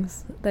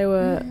things. They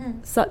were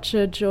such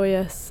a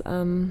joyous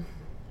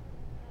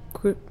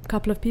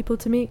couple of people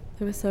to meet.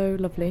 They were so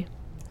lovely.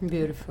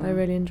 Beautiful. I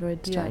really enjoyed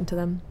Yeah. chatting to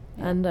them.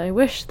 And I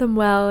wish them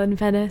well in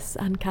Venice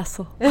and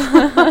Kassel.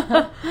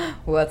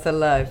 What a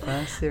life,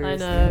 huh?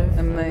 Seriously. I know.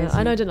 Amazing.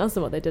 I know I didn't ask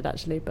them what they did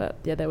actually, but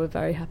yeah, they were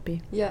very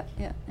happy. Yeah.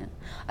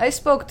 I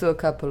spoke to a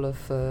couple of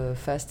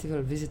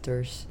festival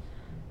visitors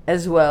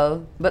as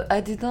well, but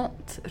I did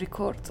not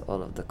record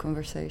all of the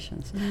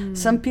conversations.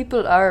 Some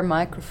people are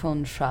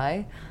microphone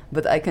shy,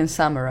 but I can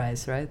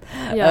summarize, right?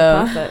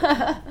 Yeah,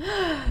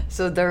 perfect.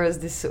 So there was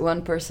this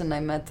one person I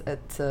met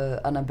at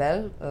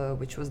Annabelle,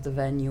 which was the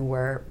venue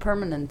where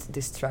Permanent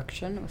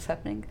Destruction was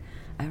happening.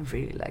 I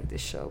really like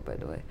this show, by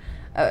the way.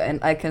 And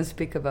I can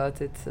speak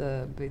about it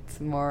a bit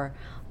more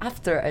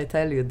after I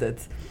tell you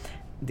that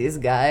this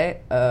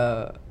guy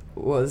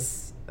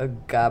was a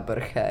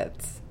Gabberhead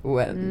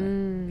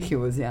when he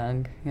was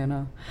young, you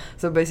know.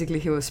 So basically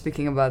he was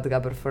speaking about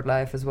Gabber for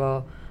Life as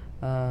well.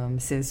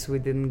 Since we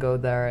didn't go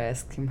there, I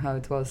asked him how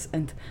it was,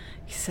 and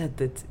he said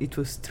that it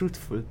was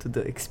truthful to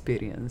the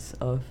experience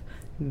of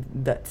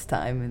that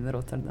time in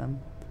Rotterdam.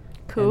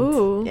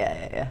 Cool. And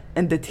yeah.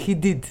 And that he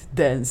did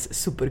dance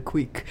super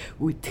quick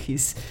with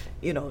his,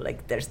 you know,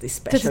 like there's this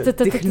special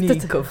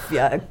technique of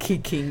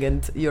kicking,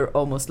 and you're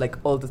almost like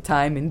all the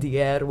time in the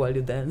air while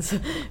you dance.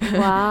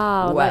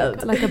 Wow,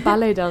 Wild. like a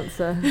ballet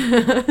dancer.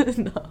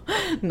 No,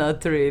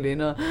 not really,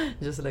 no.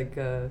 Just like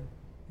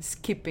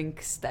skipping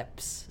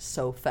steps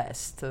so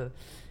fast.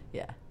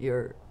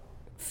 You're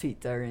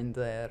feet are in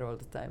the air all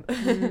the time.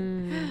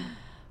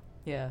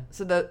 Yeah,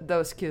 so that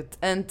was cute.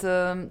 And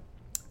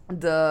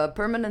the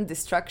Permanent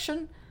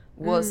Destruction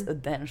was a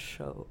dance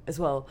show as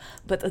well,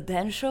 but a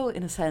dance show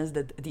in a sense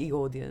that the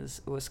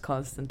audience was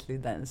constantly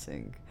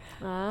dancing.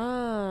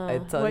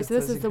 Wait, so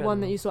this is the one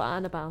that you saw at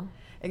Annabelle?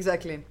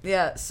 Exactly,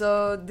 yeah.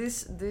 So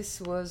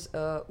this was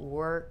a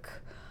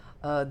work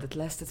that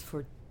lasted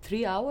for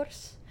 3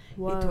 hours.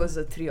 Wow. It was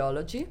a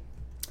trilogy.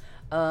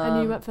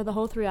 And you went for the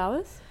whole 3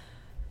 hours?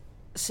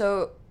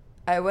 So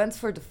I went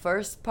for the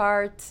first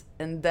part,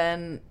 and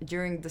then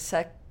during the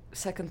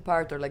second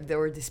part, or like there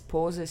were these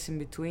pauses in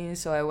between,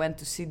 so I went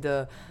to see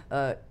the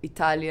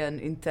Italian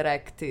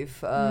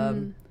interactive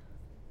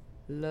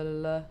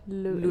Lulela.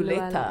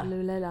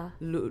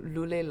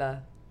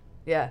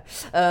 Yeah,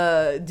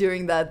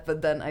 during that,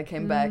 but then I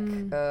came back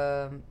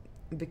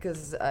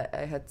because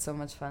I had so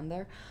much fun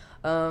there.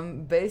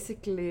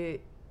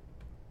 Basically,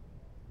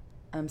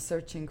 I'm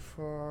searching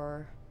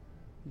for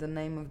the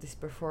name of this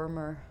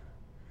performer,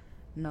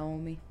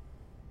 Naomi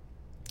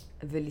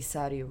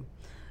Velisario.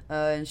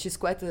 And she's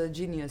quite a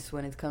genius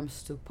when it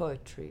comes to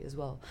poetry as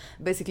well.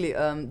 Basically,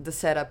 the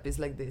setup is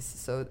like this.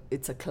 So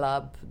it's a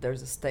club,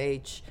 there's a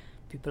stage,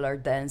 people are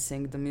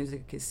dancing, the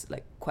music is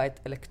like quite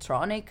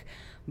electronic,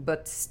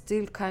 but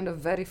still kind of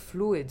very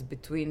fluid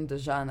between the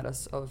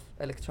genres of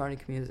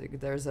electronic music.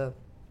 There's a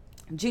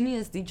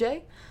genius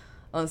DJ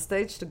on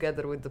stage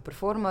together with the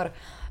performer,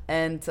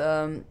 and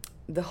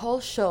the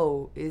whole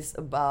show is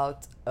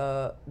about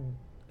a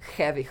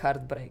heavy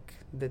heartbreak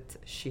that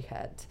she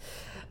had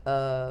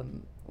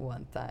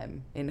one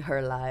time in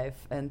her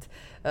life. And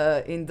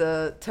in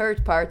the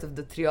third part of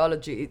the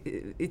trilogy,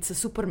 it's a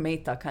super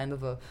meta kind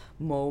of a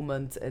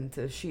moment, and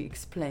she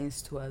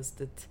explains to us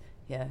that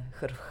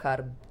her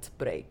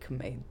heartbreak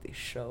made this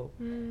show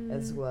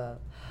as well.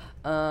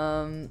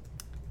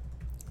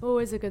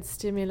 Always a good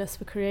stimulus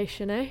for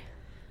creation, eh?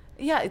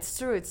 Yeah, it's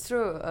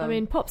true. I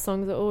mean, pop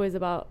songs are always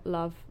about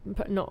love.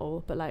 Not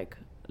all, but like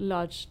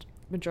large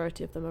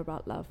majority of them are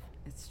about love.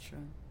 It's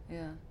true.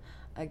 Yeah,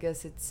 I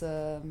guess it's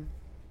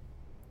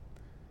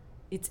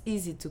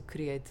easy to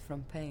create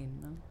from pain,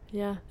 no?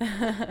 Yeah,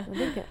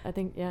 I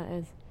think it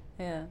is.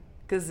 Yeah,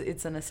 because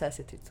it's a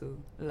necessity to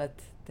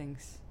let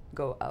things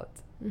go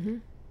out. Mm-hmm.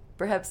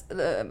 Perhaps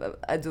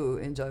I do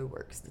enjoy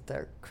works that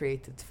are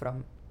created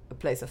from a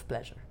place of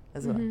pleasure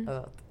as well. A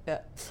lot.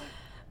 Yeah,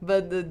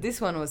 but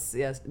this one was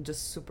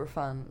just super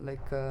fun,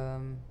 like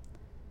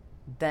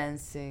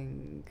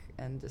dancing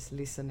and just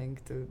listening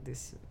to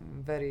this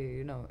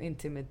very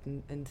intimate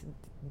and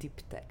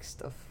deep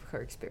text of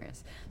her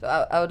experience. So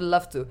I would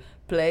love to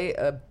play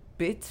a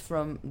bit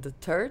from the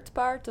third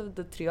part of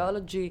the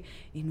trilogy,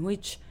 in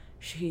which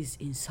she's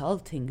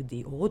insulting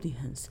the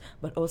audience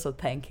but also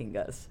thanking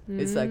us.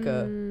 It's like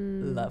a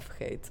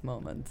love-hate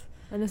moment.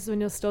 And this is when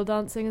you're still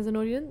dancing as an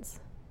audience?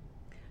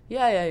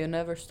 Yeah, you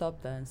never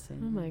stop dancing.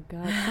 Oh my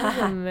god, that's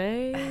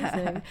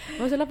amazing. I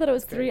also love that it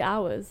was 3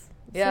 hours.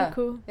 It's so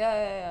cool.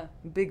 Yeah.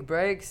 Big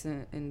breaks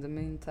in the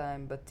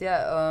meantime. But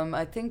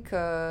I think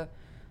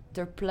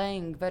they're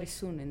playing very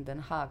soon in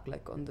Den Haag,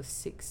 like on the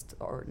 6th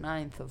or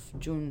 9th of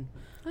June.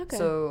 Okay.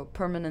 So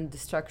Permanent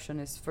Destruction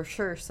is for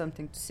sure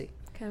something to see.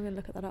 Okay, I'm going to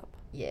look at that up.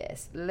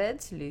 Yes,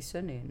 let's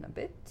listen in a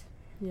bit.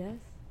 Yes.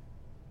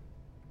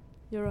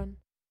 You're on.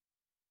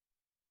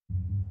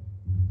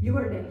 You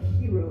were the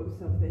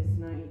heroes of this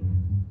night.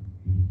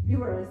 You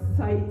were a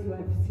sight to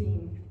have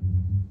seen.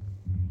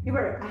 You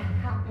were a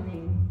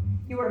happening.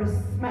 You were a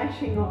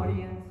smashing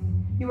audience.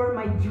 You were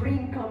my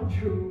dream come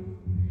true.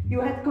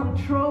 You had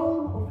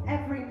control of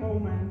every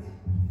moment.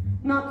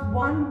 Not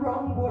one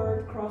wrong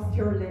word crossed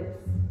your lips.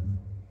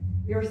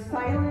 Your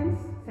silence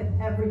said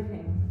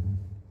everything.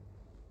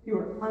 You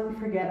were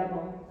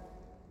unforgettable.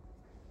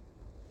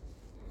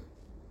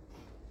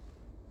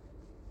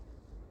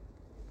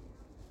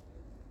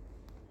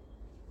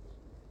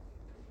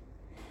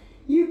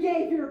 You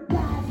gave your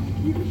best,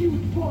 you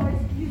cute boys,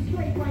 you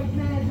straight white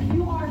men,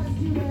 you art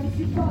students,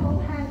 you bubble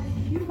heads,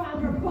 you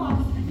founder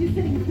boss, you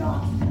sitting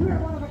ducks, you're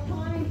one of a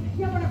kind,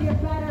 you're one of your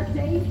better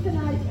days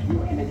tonight,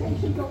 you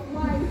imitations of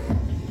life,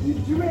 you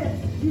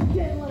drift, you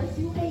diddlers,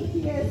 you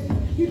atheists,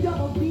 you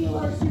double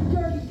dealers, you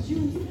dirty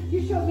Jews,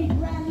 you showed me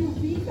brand new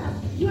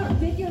visas, you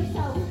outdid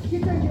yourself, you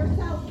turned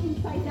yourself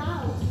inside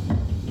out.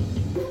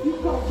 You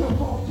culture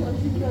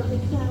vultures, you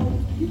nervous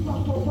clowns, you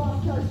buffalo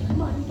busters,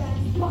 money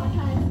bags, spot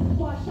hands,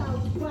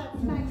 washouts, flat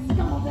smacks,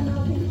 scum of the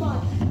melting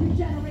pot, you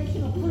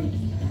generational freaks,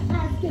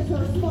 ass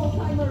kissers,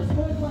 small-timers,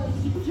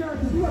 hoodlums, you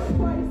jerks, you are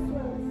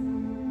priceless.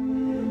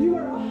 You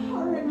are a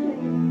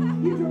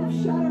hurricane, you drove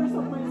shudders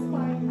up my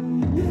spine,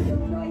 you were the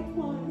right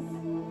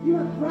ones, you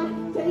were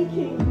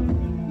breathtaking,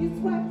 you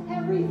swept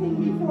everything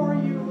before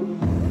you.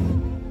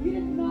 You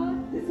did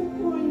not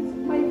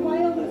disappoint my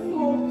wildest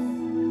hopes.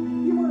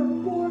 You were a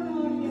born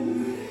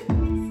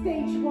audience.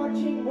 Stage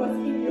watching was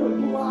in your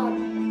blood.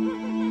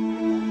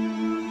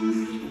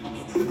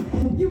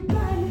 You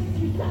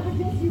bandits, you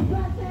savages, you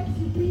rednecks,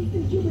 you beasts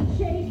in human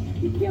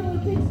shape, you killer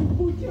pigs, you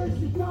butchers,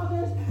 you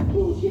brothers,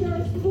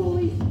 bullshitters,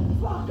 bullies,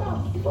 fuck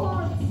up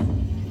sports.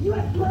 You You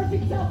have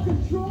perfect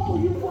self-control,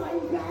 you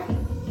flying back.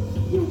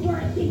 You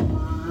working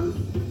moms.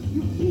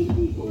 You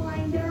peaky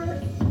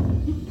blinders.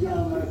 You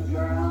Gilmore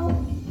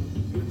girls.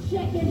 You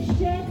checking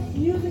shit.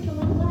 Music a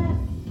little less.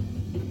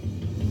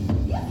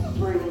 You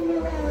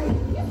supernumerary.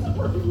 You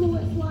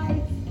superfluous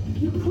lights.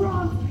 You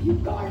crumbs.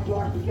 You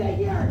cardboard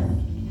figures.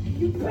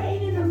 You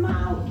pain in the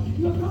mouth.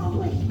 You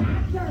accomplished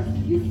actors.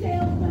 You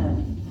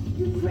salesmen.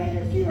 You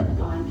traitors to your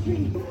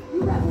country.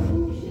 You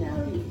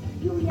revolutionaries.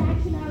 You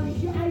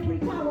reactionaries. You ivory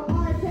tower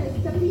artists.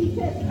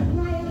 Defeatists.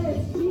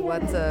 Nihilists.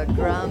 What a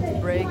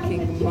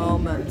groundbreaking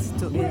moment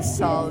to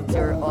insult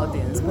your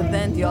audience. But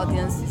then the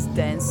audience is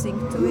dancing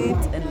to it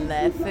and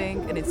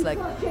laughing, and it's like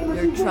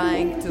you're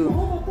trying to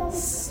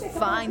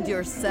find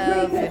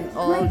yourself in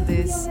all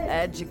these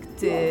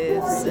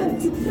adjectives and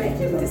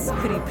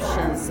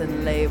descriptions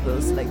and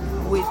labels, like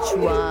which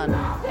one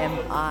am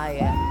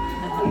I?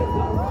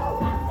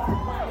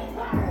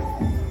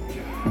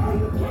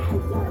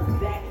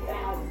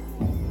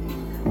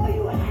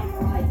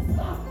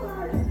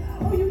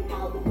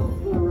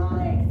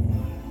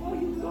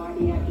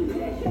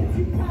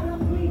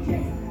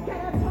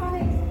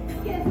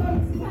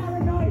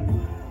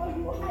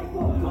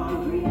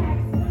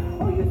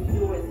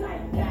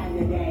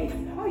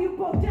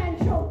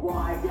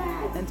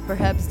 And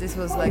perhaps this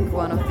was like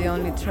one of the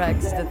only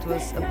tracks that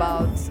was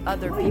about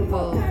other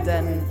people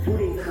than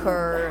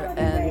her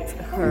and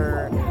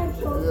her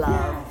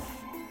love.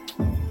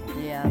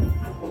 Yeah.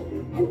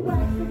 You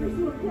blackfingers,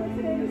 you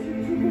impersonators, you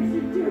troopers,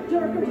 you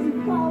tear-jerkers,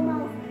 you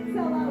foul-mouths,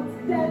 sellouts,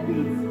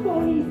 deadbeats,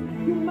 phonies,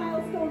 you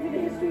milestones in the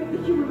history of the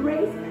human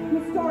race, you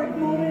historic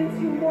moments,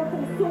 you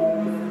immortal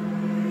souls,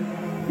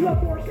 you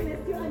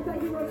abortionists, you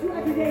anti-heroes, you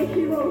everyday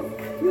heroes,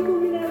 you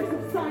luminaries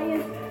of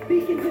science,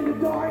 beacons in the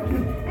dark, you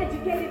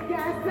educated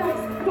gas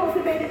bags,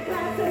 cultivated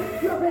classes,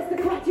 you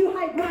aristocrats, you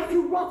high-brass,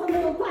 you rotten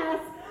middle class,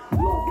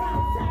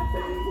 low-brow, sass,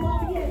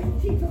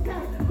 lobbyists, chiefs of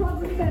staff,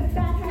 congressmen,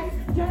 fat hacks,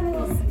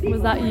 generals.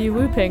 Was that you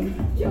whooping?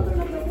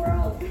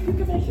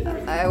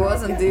 I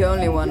wasn't the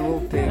only one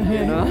whooping,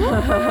 you know.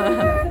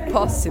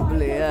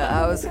 Possibly,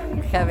 yeah. I was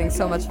having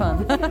so much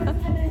fun.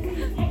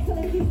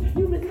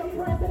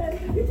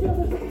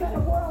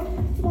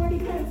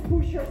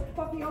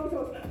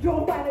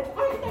 Drone pilots,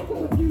 architects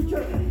of the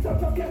future,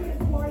 social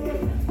justice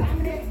warriors,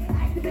 feminists,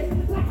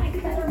 activists, Black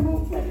Lives Matter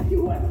movement,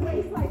 you have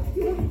race life,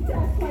 you have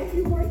death life,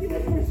 you worthy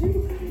listeners,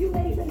 you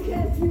ladies and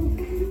gents,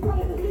 you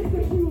brothers and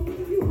sisters, you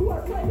who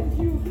are present,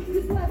 you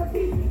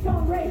celebrities,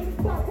 dumb race,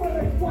 black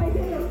boilers, white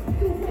hitters,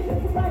 school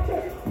missions,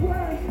 lectures,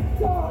 worms,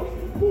 dogs,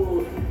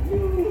 fools, you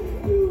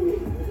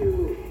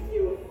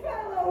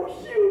fellow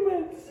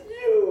humans,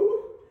 you!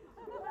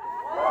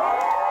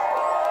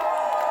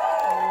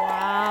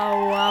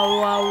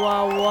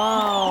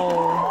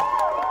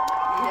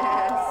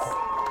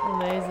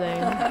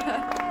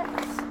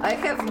 I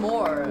have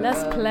more.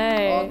 Let's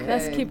play. Okay.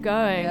 Let's keep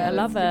going. Yeah, I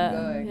love it.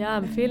 going. Yeah,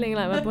 I'm feeling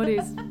like my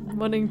body's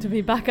wanting to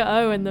be back at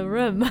O in the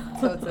room.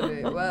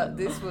 Totally. Well,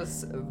 this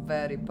was a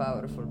very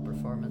powerful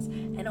performance.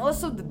 And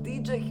also the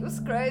DJ, he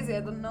was crazy.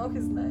 I don't know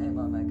his name.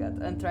 Oh my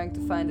god. I'm trying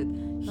to find it.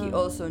 He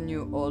also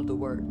knew all the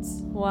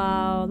words.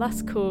 Wow,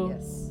 that's cool.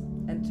 Yes.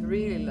 And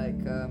really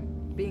like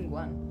being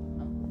one,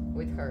 no?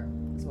 With her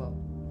as well.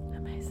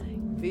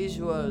 Amazing.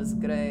 Visuals,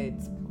 great.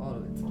 All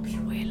of it.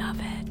 We love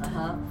it.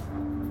 Uh-huh.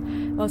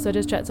 Also, I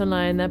just checked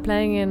online. They're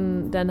playing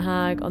in Den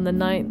Haag on the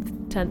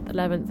 9th, 10th,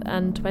 11th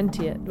and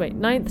 20th. Wait,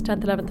 9th,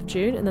 10th, 11th of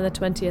June and then the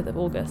 20th of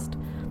August.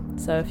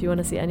 So if you want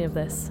to see any of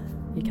this,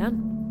 you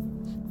can.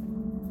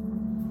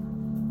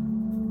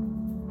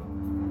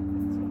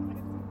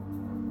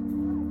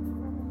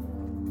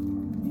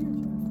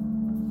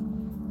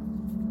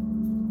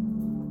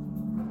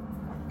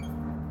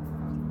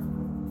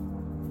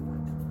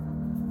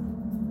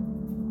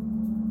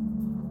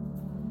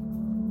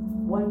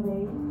 One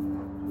day,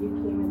 you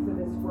came into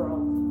this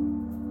world.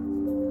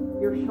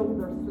 Your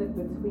shoulder slipped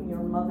between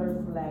your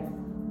mother's legs.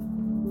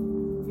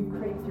 You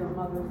craved your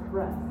mother's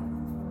breast.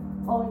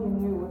 All you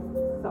knew was to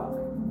suck.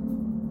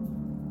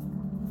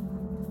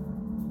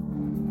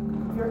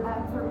 Your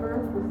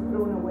afterbirth was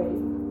thrown away.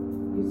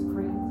 You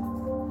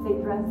screamed. They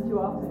dressed you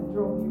up and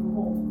drove you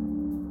home.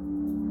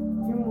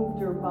 You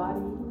moved your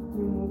body.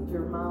 You moved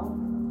your mouth.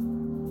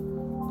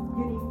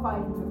 You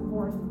defied the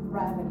force of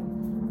gravity.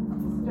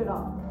 You stood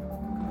up.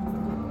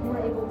 You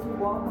were able to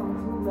walk on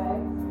two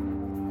legs.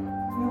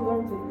 You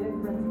learned the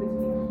difference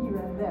between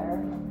here and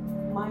there,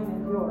 mine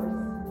and yours.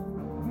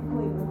 You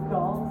played with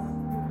dolls.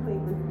 You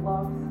played with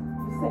blocks.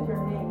 You said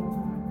your name.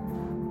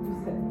 You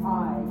said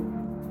I.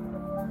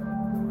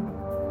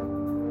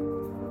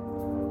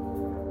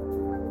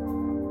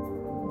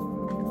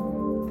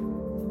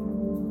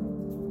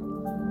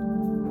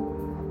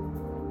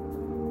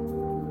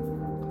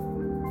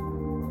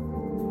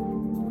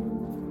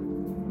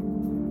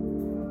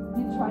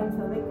 Tried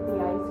to lick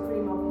the ice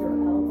cream off your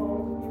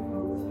elbow, you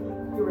grew teeth,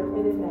 you were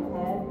hit in the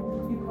head,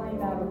 you climbed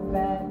out of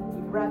bed,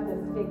 you grabbed a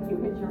stick, you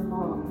hit your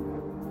mom.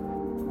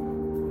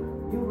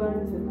 You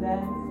learned to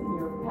dance in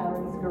your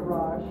parents'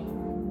 garage.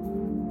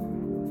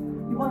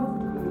 You You wanted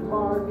to be a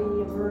Barbie,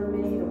 a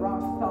mermaid, a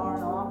rock star,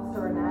 an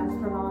officer, an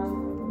astronaut.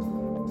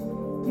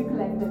 You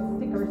collected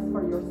stickers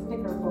for your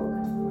sticker book.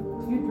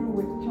 You drew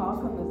with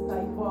chalk on the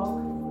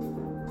sidewalk.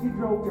 You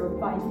drove your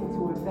bike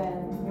into a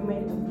bend. You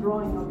made a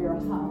drawing of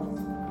your house.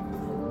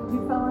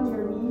 You fell on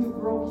your knee, you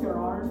broke your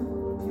arm.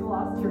 You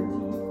lost your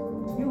teeth.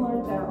 You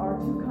learned there are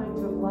two kinds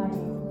of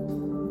lying.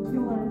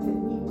 You learned to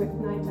eat with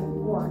knife and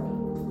fork.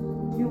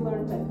 You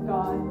learned that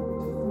God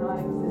does not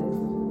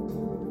exist.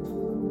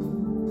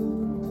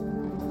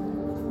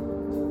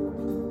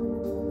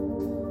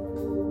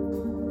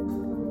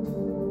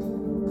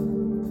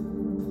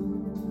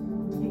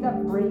 You got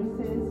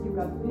braces, you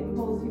got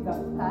pimples, you got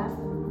fat.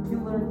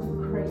 You learned to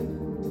crave.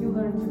 You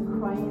learned to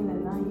cry in the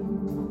night.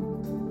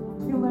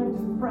 You learned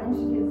to French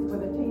kiss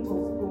with a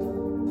tablespoon.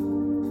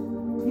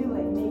 You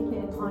lay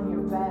naked on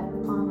your bed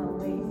on a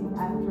lazy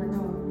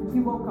afternoon.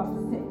 You woke up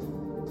sick.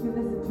 You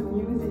listened to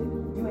music.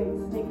 You ate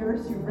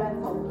Snickers. You read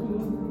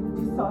Tolkien.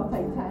 You saw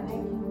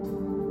Titanic.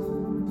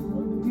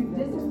 You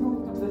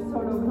disapproved of the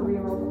solo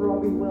career of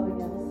Robbie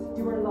Williams.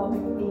 You were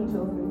loving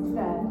angels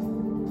instead.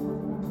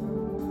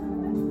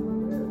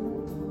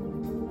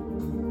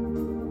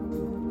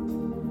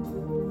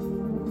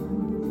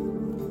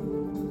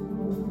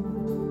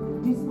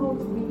 You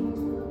smoked weed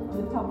on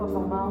the top of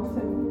a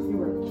mountain. You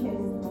were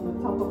kissed on the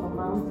top of a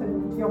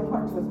mountain. Your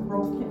heart was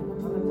broken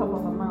on the top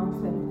of a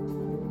mountain.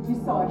 You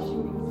saw a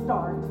shooting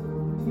star.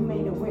 You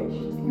made a wish.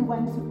 You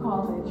went to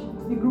college.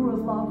 You grew a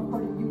love for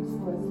the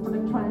useless, for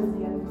the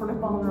transient, for the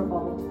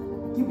vulnerable.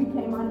 You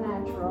became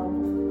unnatural.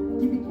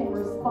 You became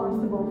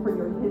responsible for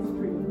your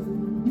history.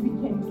 You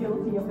became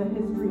guilty of the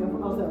history of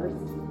others.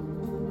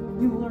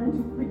 You learned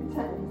to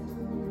pretend.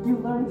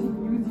 You learned to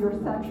use your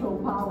sexual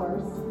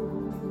powers.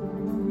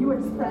 You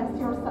expressed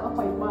yourself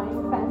by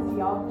buying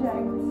fancy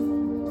objects.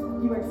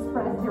 You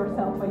expressed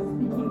yourself by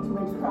speaking to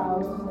a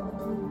crowd.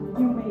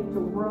 You made the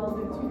world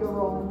into your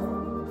own.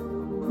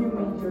 You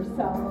made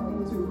yourself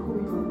into who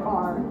you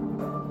are.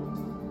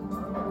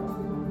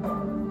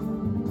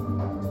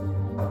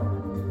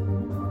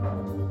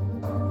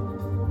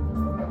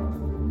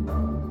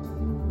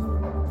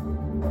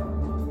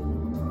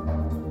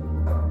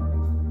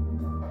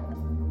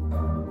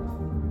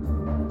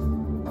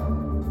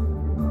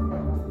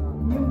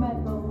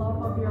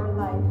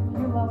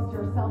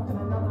 Yourself in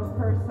another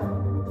person,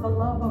 the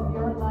love of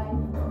your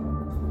life,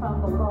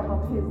 found the love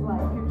of his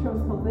life. You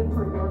chose to live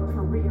for your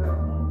career.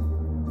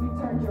 You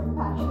turned your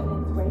passion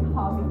into a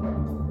hobby.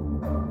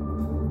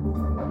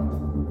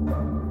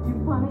 You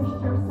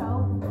punished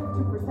yourself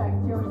to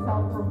protect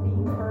yourself from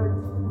being hurt.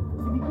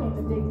 You became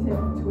addicted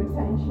to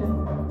attention.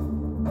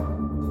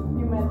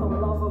 You met the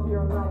love of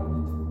your life.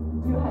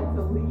 You had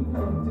to leave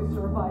him to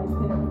survive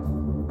him.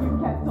 You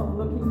kept on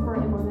looking for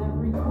him on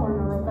every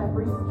corner of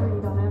every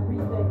street, on every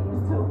day,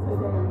 until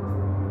today.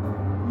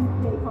 You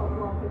gave up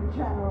love in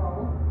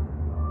general.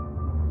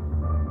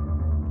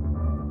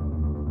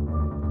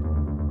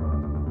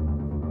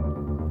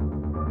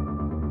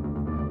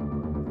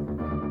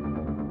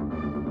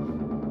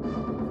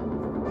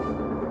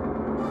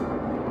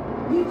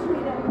 You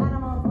treated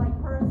animals like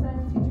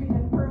persons. You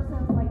treated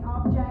persons like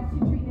objects. You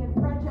treated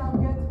fragile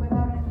goods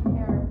without any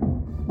care.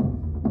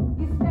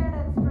 You stared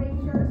at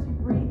strangers. You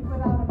breathed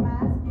without a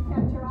mask. You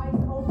kept your eyes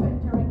open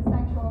during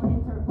sexual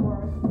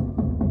intercourse.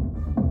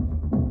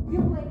 You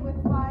played with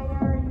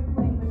fire. You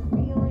played with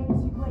feelings.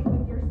 You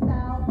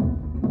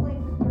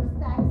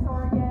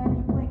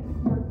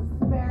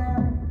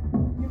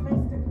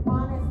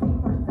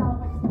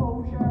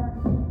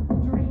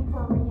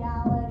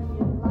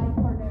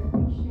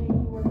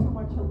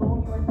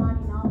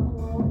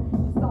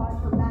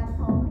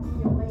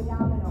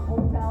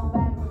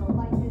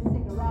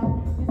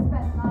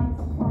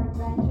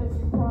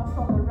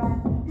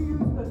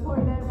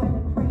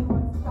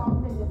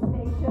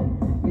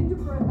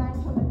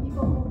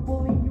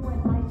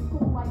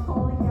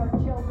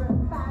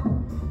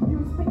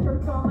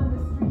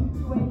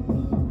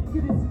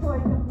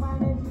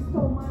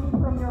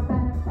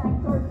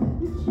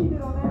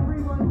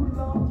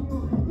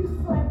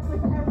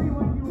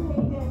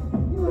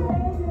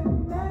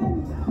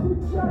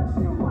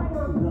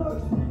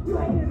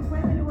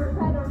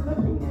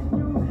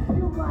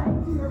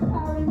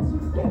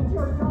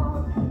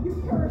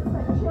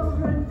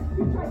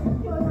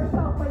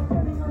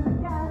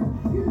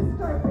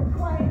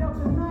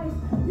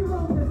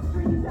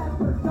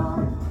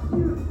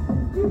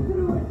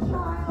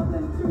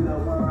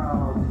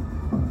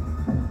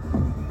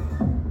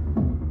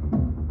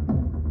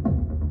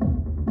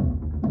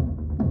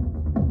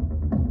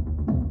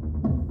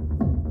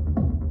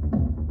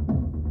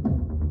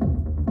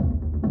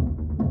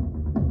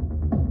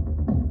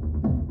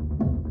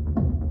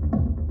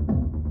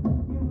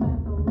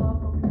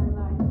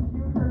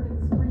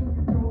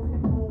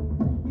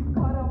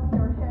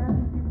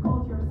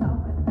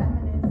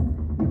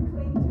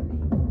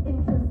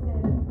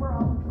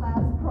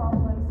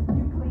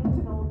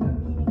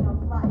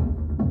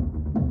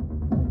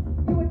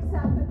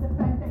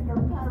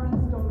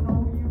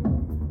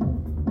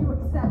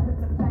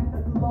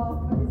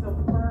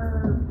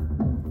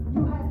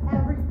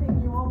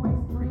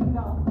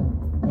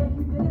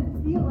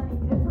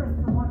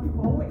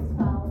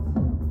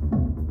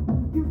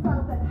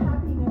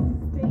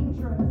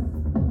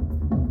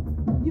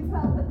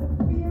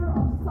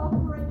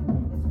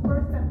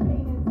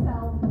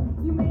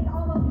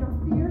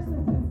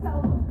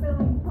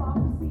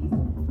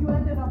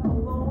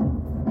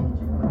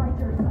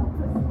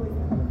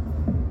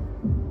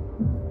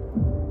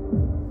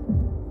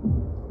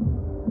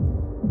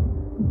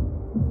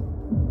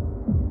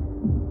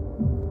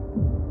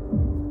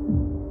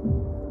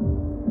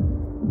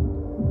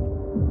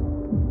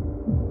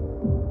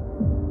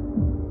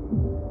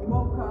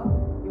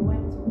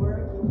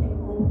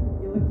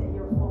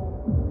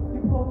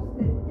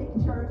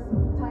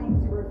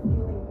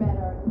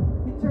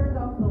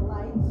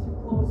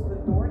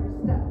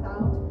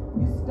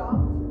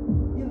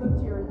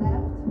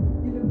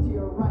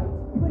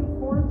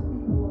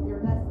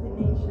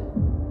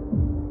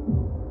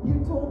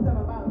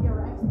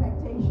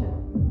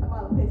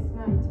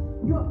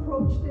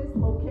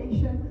this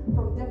location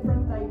from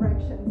different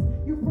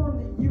directions. You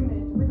formed a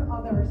unit with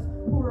others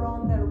who were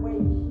on their way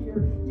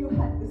here. You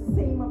had the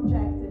same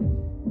objective.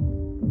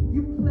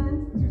 You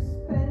planned to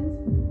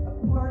spend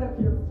a part of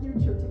your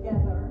future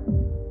together.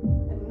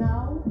 And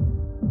now,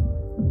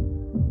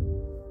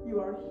 you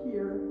are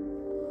here.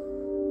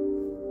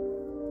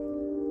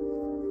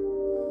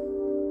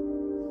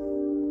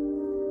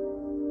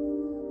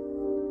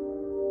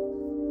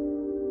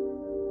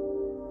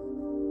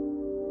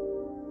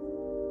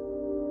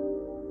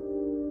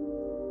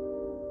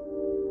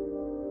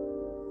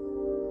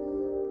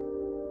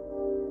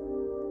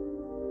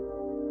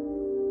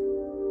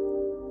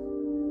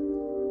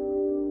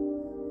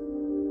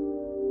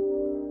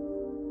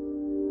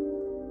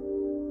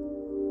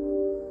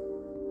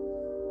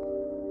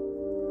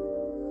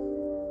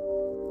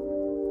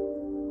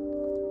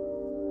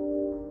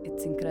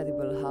 It's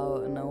incredible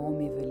how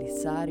Naomi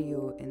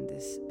Velisario in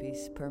this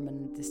piece,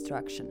 Permanent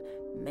Destruction,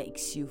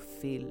 makes you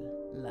feel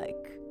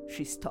like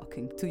she's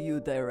talking to you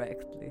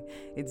directly.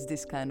 It's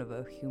this kind of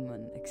a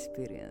human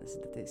experience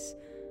that is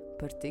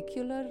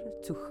particular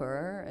to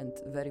her and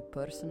very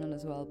personal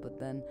as well, but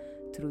then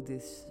through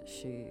this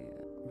she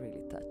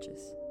really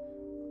touches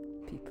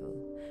people.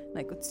 And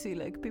I could see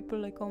like people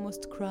like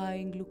almost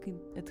crying, looking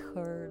at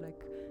her,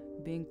 like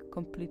being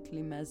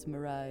completely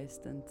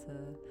mesmerized and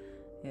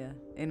yeah,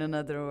 in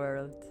another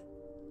world,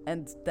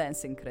 and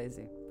dancing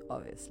crazy,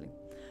 obviously.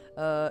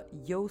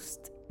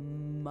 Joost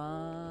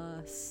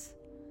Musk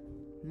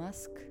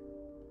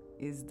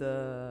is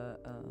the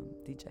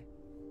DJ.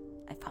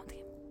 I found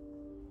him.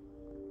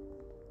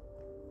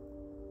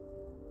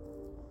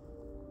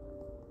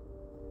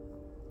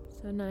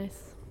 So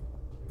nice.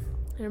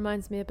 It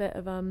reminds me a bit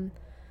of well,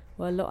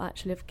 a lot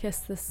actually of Kiss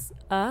This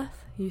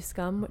Earth, You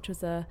Scum, which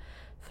was a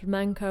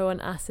flamenco on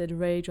acid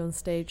rage on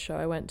stage show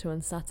I went to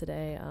on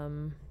Saturday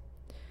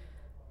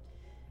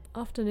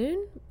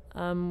afternoon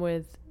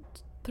with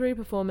 3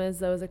 performers.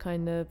 There was a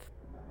kind of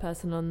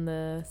person on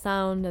the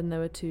sound and there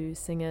were 2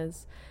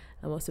 singers.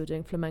 I'm also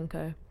doing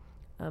flamenco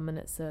and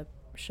it's a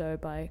show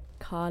by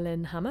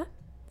Carlin Hammer.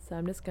 So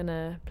I'm just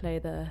gonna play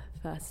the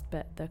first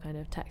bit, the kind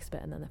of text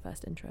bit, and then the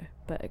first intro.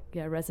 But it,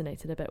 yeah,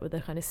 resonated a bit with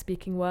the kind of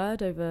speaking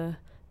word over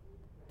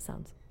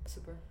sounds.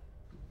 Super.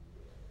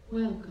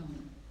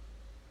 Welcome.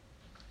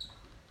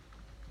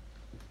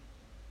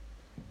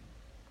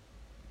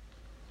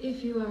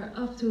 If you are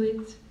up to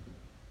it,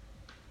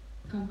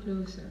 come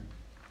closer.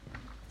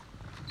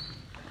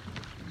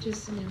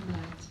 Just an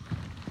invite.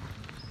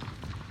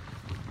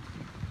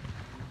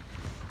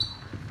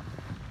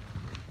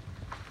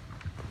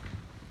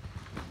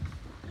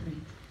 Great.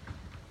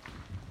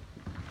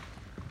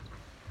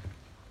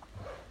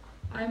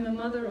 I'm a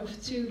mother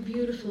of 2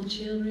 beautiful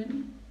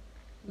children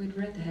with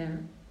red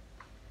hair.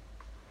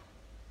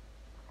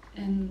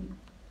 And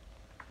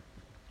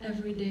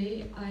every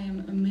day I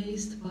am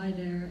amazed by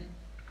their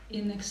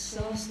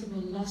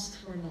inexhaustible lust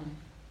for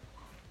life.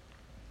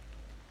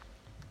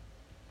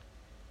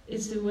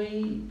 It's the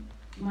way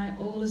my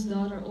oldest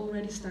daughter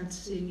already starts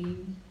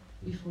singing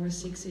before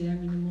 6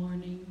 a.m. in the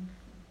morning.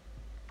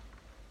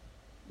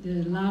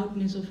 The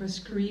loudness of her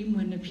scream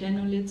when the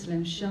piano lid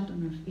slams shut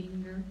on her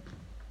finger.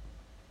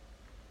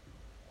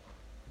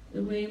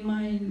 The way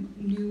my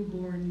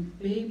newborn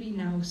baby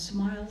now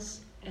smiles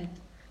at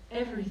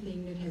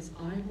everything that has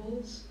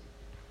eyeballs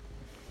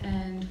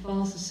and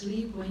falls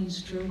asleep when you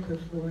stroke her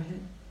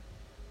forehead.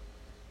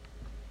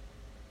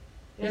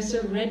 They're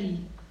so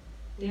ready,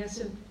 they are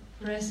so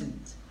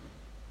present.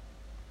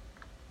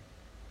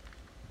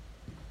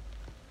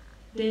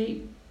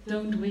 They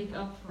don't wake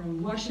up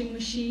from washing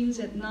machines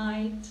at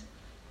night.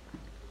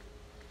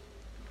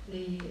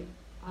 They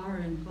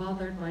aren't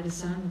bothered by the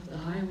sound of the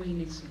highway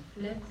next to the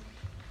flat.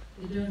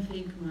 They don't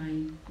think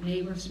my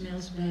neighbor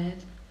smells bad.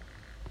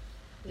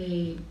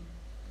 They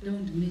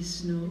don't miss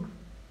snow.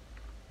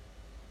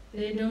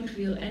 They don't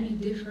feel any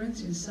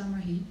difference in summer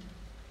heat.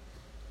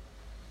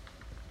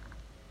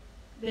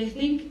 They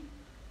think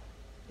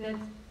that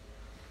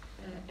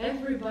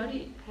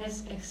everybody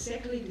has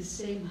exactly the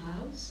same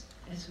house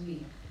as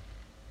we.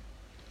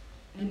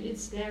 And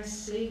it's their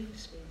safe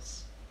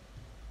space,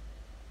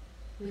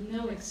 with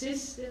no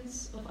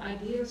existence of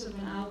ideas of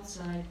an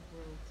outside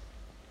world.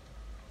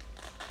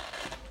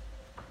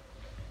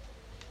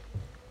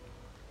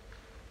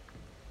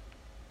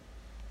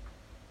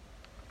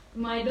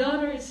 My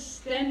daughter is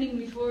standing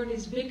before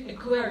this big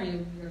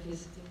aquarium we are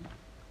visiting.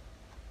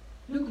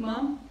 Look,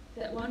 Mom,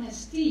 that one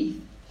has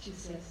teeth, she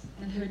says,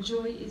 and her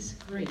joy is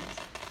great.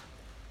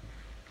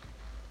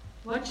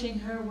 Watching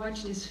her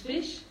watch this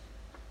fish,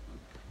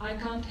 I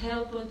can't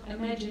help but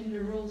imagine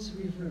the roles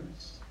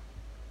reversed.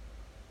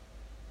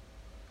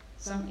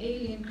 Some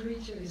alien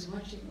creature is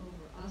watching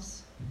over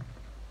us,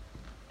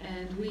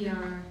 and we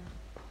are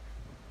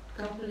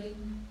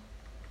coupling,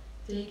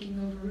 taking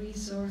over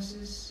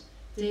resources,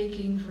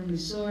 taking from the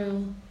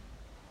soil,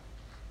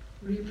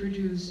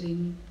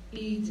 reproducing,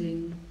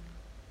 eating,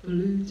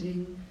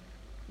 polluting,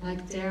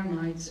 like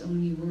termites,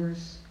 only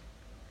worse.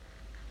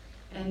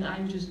 And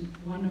I'm just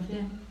one of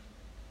them.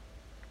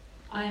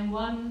 I am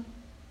one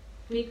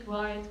big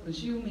white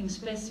consuming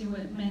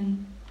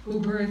specimen who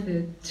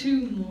birthed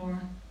 2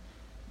 more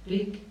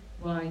big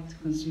white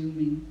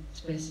consuming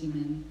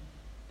specimen.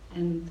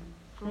 And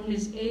from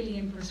this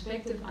alien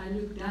perspective, I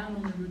look down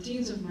on the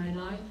routines of my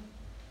life,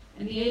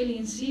 and the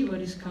aliens see what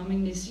is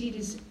coming. They see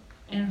this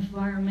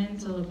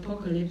environmental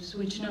apocalypse,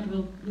 which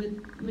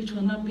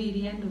will not be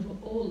the end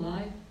of all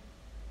life,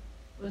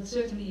 but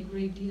certainly a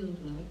great deal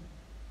of life.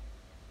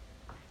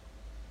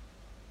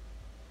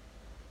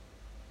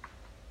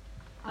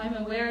 I'm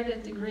aware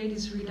that the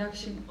greatest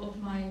reduction of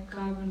my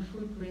carbon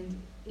footprint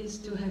is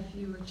to have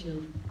fewer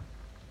children.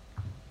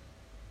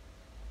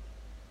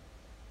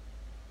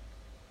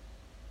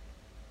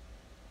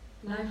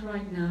 Life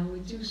right now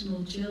with 2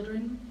 small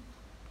children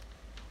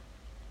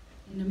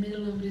in the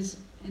middle of this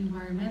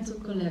environmental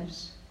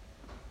collapse,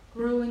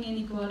 growing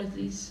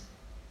inequalities,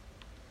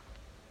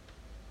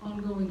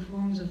 ongoing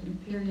forms of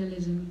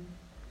imperialism,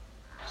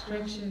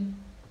 extraction,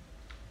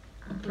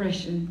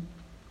 oppression,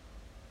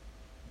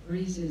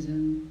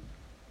 racism,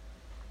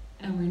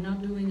 and we're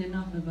not doing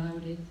enough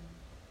about it.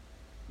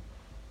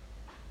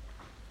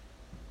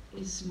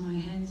 It's my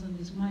hands on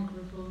this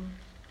microphone,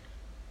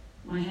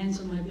 my hands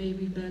on my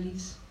baby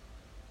bellies,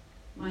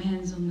 my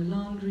hands on the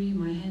laundry,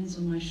 my hands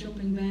on my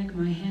shopping bag,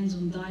 my hands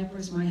on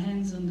diapers, my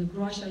hands on the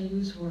brush I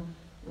use for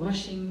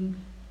washing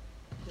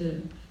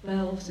the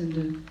valves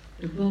and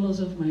the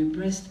bottles of my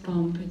breast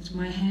pump. It's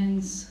my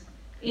hands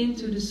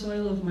into the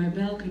soil of my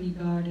balcony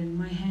garden,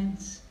 my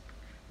hands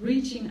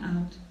reaching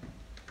out,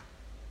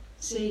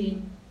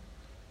 saying,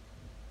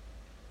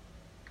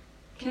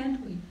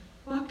 can't we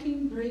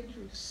fucking break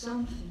through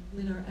something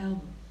with our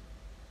elbows?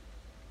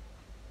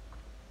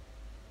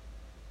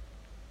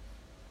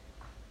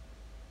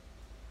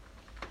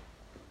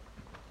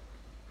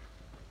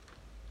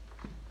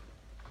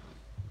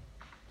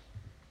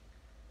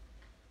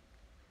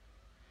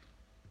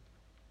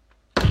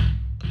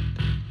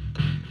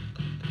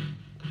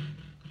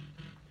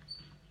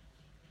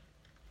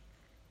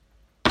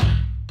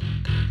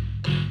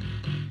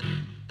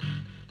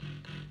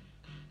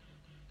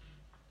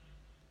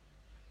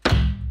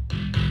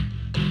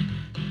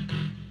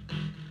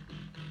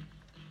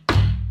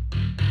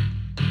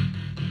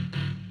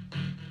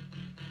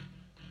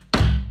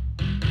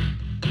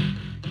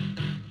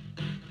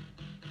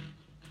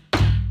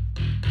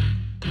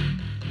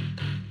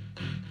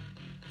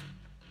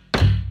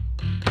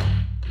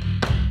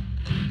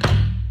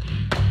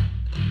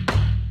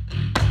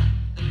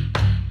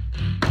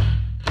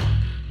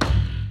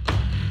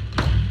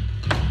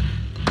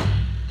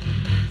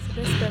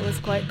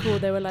 Quite cool.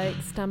 They were like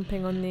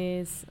stamping on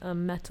these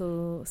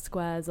metal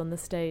squares on the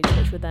stage,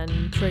 which were then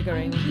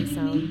triggering these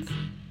sounds.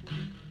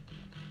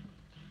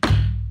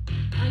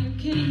 Are you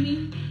kidding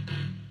me?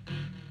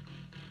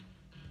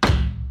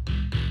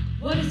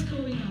 What is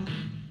going on?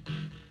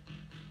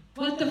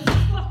 What the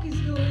fuck is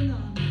going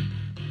on?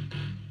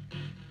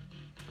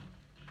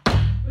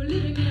 We're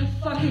living in a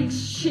fucking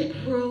shit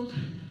world.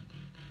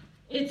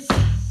 It's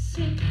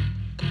sick.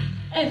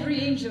 Every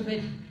inch of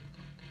it.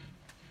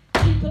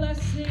 People are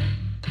sick.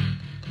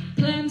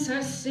 Plants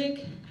are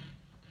sick.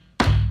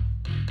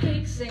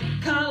 Pigs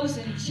and cows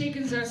and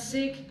chickens are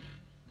sick.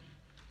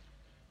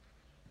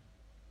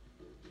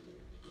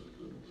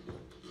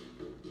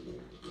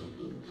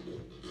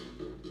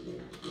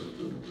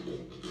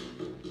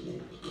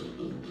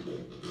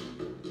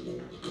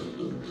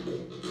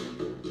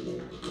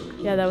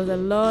 Yeah, there was a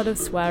lot of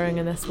swearing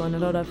in this one, a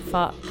lot of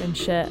fuck and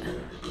shit,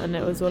 and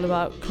it was all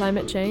about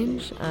climate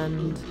change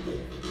and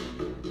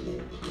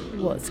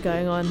what's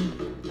going on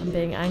and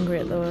being angry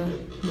at the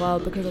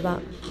world because of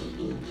that.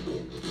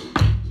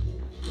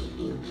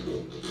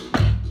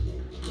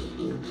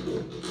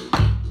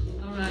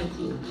 All right.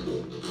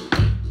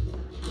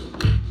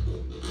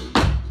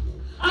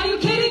 Are you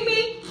kidding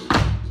me?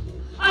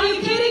 Are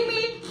you kidding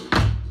me?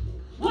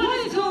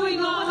 What is going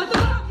on? What the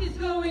fuck is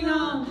going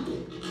on?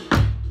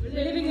 We're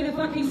living in a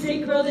fucking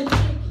sick world. It's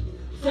sick.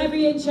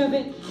 Every inch of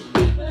it.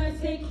 People are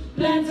sick.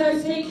 Plants are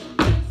sick.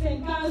 Pigs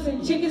and cows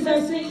and chickens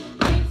are sick.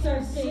 Pigs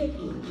are sick.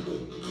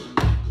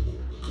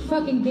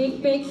 Fucking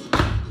big pigs.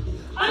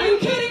 Are you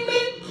kidding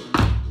me?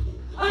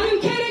 Are you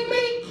kidding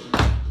me?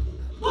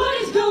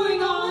 What is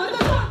going on? What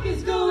the fuck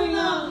is going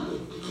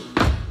on?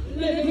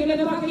 Living in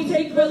a fucking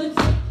sick world. It's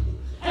sick.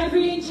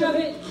 Every inch of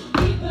it.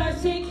 People are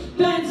sick.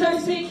 Plants are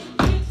sick.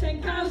 Pigs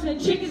and cows and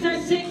chickens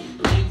are sick.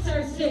 Pigs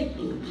are sick.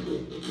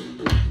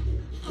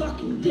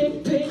 Fucking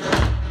dick pigs.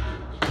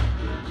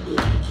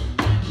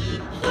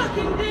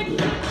 Fucking dick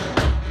pigs.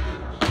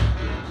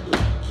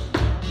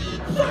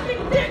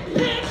 Fucking dick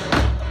pigs.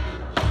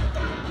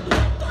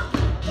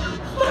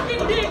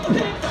 Fucking dick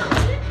pigs.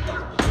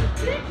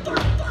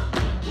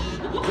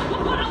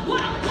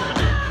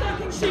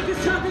 Fucking sick as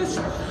suckers.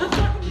 I'm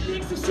fucking the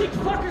dicks of sick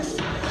fuckers.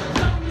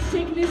 Fucking the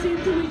sickness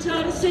into each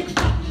other. Sick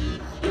fucking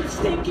in the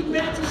stinking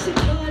beds of sick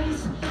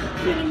bodies.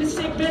 Filling the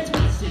sick beds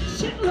with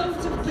sick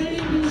shitloads of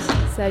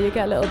babies. So you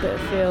get a little bit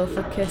of feel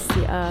for Kiss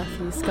the Earth,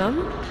 You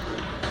Scum.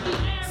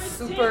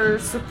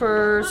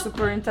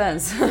 super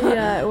intense.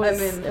 Yeah, it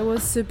was. I mean, it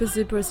was super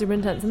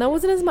intense, and there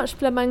wasn't as much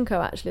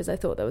flamenco actually as I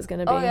thought there was going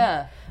to be. Oh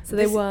yeah. So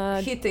this they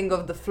were hitting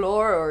of the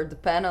floor or the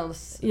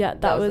panels. Yeah,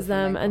 that was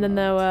them, and then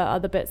there moment. were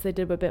other bits they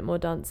did with a bit more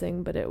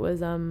dancing, but it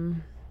was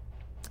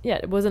yeah,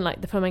 it wasn't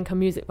like the flamenco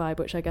music vibe,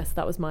 which I guess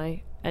that was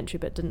my entry,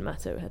 but it didn't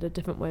matter. It had a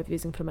different way of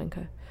using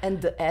flamenco.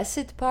 And the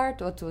acid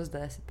part, what was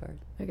the acid part?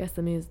 I guess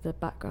the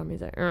background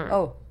music.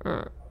 Oh,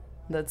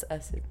 that's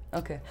acid.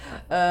 Okay.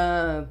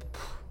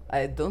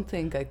 I don't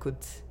think I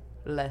could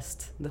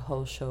last the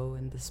whole show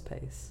in this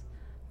space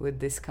with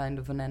this kind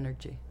of an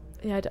energy.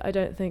 Yeah, I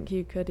don't think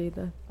you could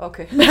either.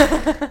 Okay.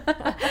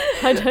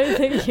 I don't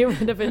think you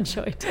would have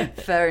enjoyed it.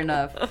 Fair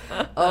enough.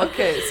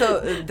 Okay,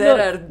 so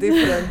there are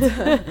different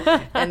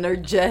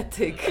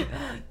energetic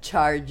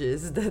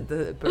charges that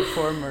the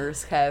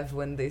performers have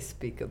when they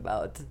speak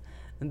about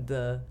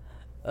the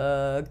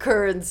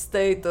current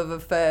state of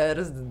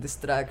affairs, the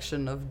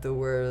destruction of the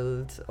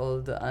world,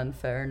 all the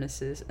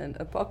unfairnesses and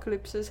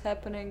apocalypses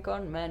happening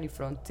on many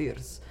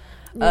frontiers.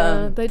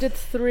 Yeah, they did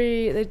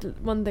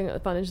one thing that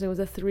was fun, interesting, was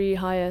the 3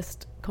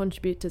 highest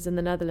contributors in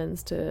the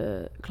Netherlands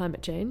to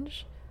climate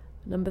change.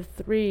 Number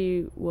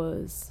 3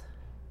 was,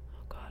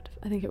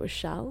 I think it was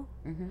Shell.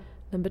 Mm-hmm.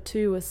 Number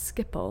 2 was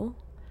Schiphol,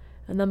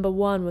 and number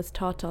 1 was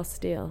Tata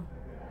Steel,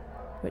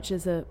 which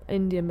is a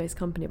Indian-based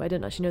company, but I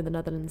didn't actually know the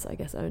Netherlands, I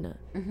guess, own it.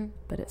 Mm-hmm.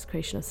 But it's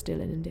creation of steel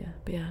in India.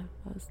 But yeah,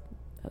 that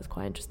was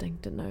quite interesting.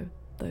 Didn't know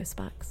those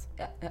facts.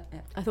 Yeah.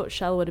 I thought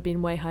Shell would have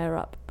been way higher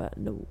up, but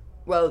no.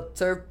 Well,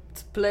 third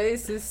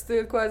place is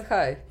still quite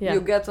high. Yeah.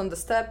 You get on the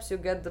steps, you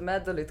get the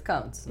medal, it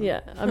counts.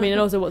 Yeah, I mean,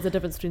 and also what's the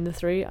difference between the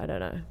 3? I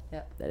don't know.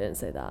 Yeah, they didn't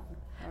say that.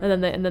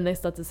 And then they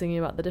started singing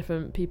about the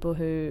different people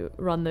who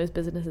run those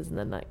businesses, and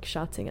then like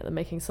shouting at them,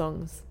 making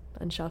songs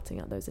and shouting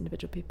at those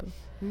individual people.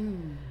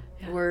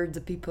 Yeah. Were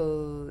the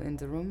people in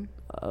the room?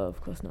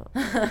 Of course not.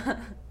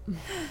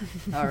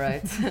 All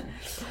right.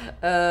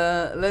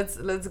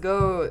 Let's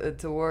go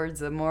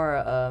towards a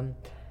more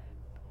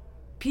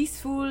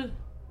peaceful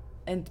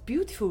and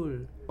beautiful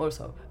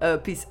also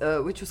piece,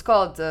 which was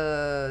called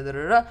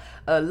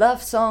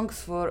Love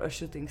Songs for a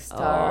Shooting Star.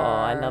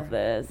 Oh, I love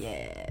this.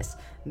 Yes.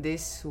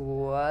 This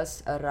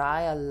was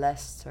Araya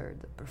Lester,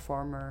 the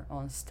performer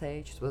on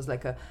stage. It was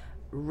like a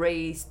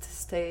raised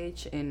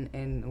stage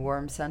in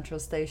Worm Central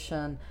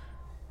Station.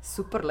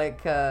 Super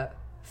like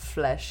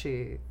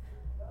flashy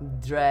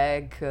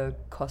drag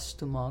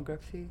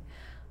costumography.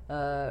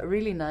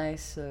 Really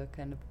nice,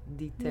 kind of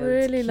detailed,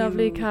 really cute.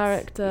 lovely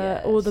character.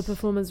 Yes. All the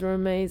performers were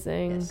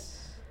amazing. Yes.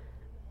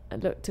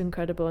 It looked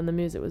incredible, and the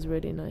music was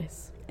really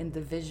nice. And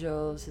the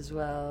visuals as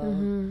well.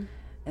 Mm-hmm.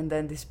 And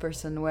then this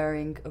person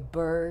wearing a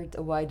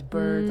white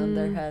bird on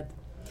their head.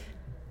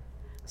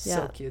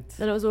 So cute.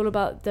 And it was all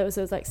about, there was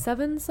like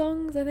 7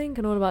 songs, I think,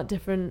 and all about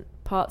different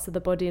parts of the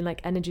body and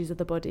like energies of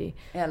the body.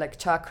 Yeah, like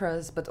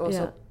chakras, but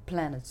also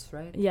planets,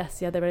 right?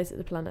 Yes, yeah, they related to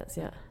the planets,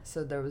 yeah.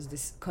 So there was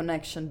this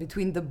connection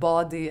between the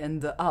body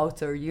and the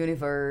outer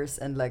universe,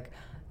 and like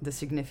the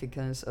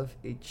significance of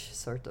each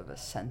sort of a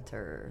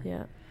center.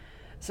 Yeah.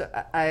 So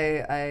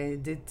I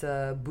did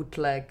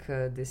bootleg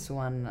this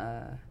one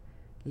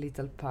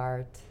little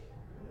part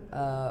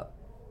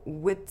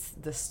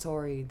with the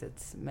story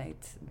that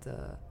made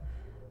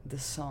the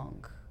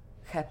song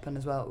happen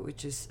as well,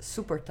 which is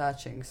super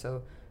touching.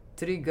 So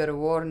trigger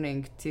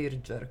warning,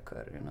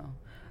 tearjerker, you know.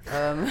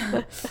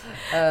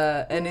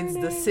 And it's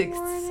the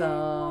 6th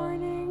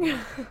song.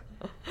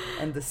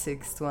 And the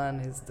 6th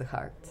one is the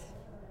heart.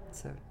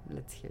 So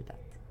let's hear that.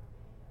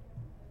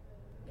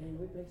 Can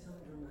we play some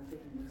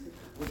dramatic music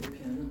with the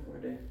piano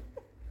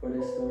for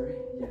the story?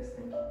 Yes,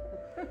 thank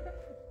you.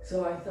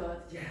 So I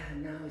thought,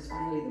 now is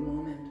finally the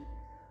moment.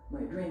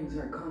 My dreams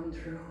are coming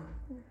true.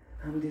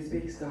 I'm this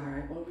big star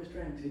I always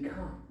dreamt to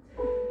become.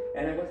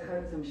 And I was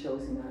having some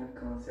shows in a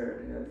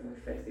concert,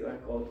 a festival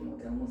called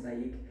Motel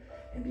Mosaic,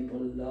 and people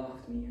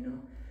loved me, you know.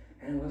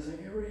 And I was like,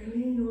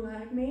 really? You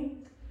like me?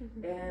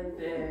 And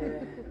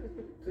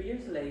 2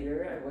 years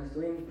later, I was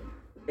doing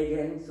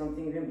again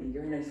something even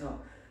bigger, and I saw,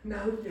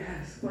 now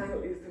yes,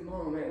 finally is the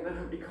moment that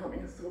I'm becoming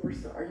a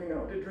superstar, you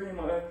know, the dream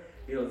of it.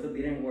 It also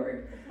didn't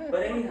work.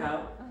 But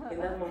anyhow, in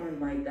that moment,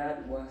 my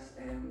dad was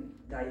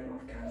dying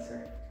of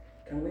cancer.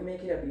 Can we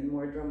make it a bit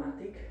more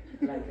dramatic?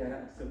 Like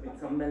so with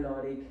some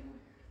melodic.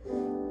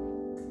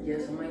 Yeah,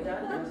 so my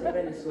dad was in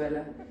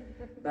Venezuela,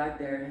 back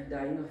there,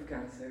 dying of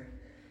cancer.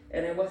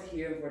 And I was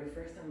here for the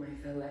first time.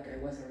 I felt like I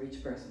was a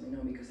rich person, you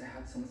know, because I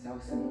had some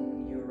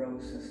 1,000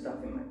 euros and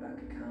stuff in my bank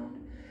account.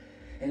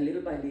 And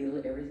little by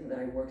little, everything that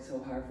I worked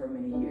so hard for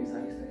many years,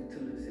 I started to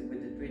lose it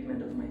with the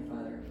treatment of my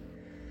father.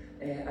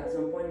 At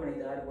some point, my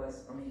dad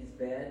was on his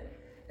bed,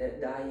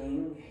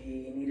 dying.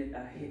 He needed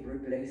a hip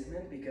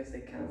replacement because the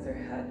cancer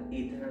had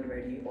eaten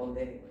already all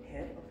the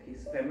head of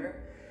his femur.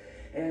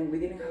 And we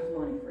didn't have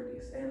money for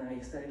this. And I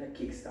started a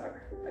Kickstarter,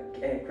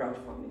 a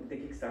crowdfunding. The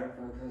Kickstarter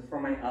was for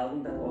my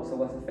album that also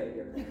was a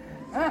failure.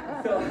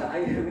 So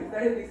we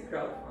started this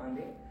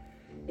crowdfunding.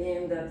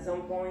 And at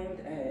some point,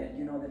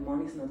 you know, the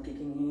money's not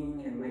kicking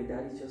in, and my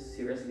dad is just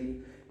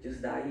seriously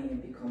just dying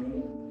and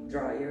becoming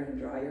drier and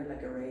drier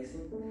like a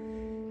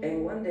raisin.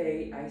 And one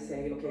day I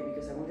say, okay,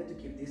 because I wanted to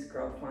keep this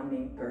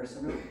crowdfunding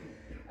personal,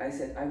 I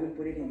said I will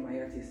put it in my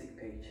artistic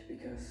page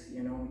because,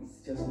 you know, it's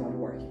just not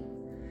working.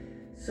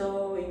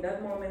 So in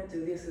that moment,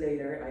 2 days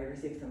later, I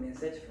received a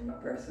message from a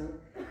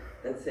person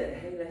that said,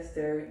 hey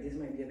Lester, this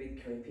might be a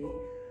bit creepy,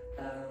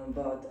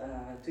 but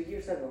 2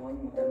 years ago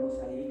in Motel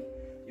Mosaic,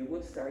 you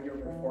would start your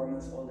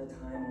performance all the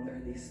time under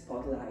this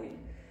spotlight,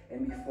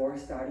 and before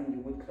starting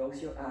you would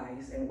close your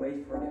eyes and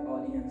wait for the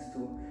audience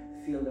to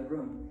fill the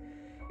room.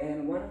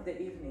 And one of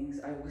the evenings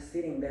I was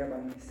sitting there by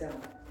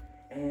myself,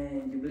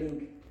 and you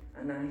blink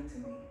an eye to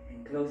me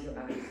and close your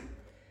eyes.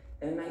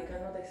 And I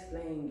cannot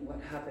explain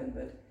what happened,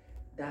 but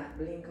that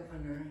blink of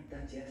an eye,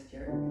 that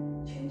gesture,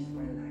 changed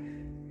my life.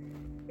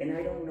 And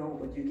I don't know,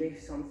 but you gave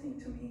something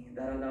to me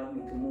that allowed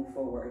me to move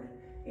forward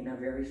in a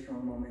very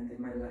strong moment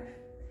in my life.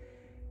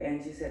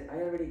 And she said, I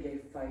already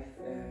gave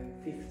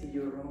 50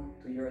 euro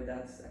to your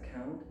dad's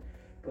account,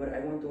 but I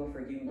want to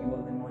offer giving you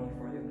all the money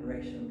for the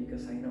operation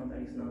because I know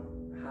that it's not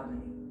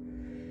happening.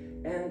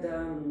 And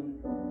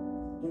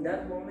in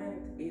that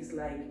moment, it's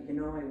like, you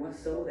know, I was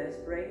so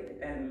desperate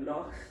and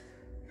lost.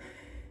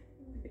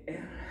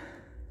 And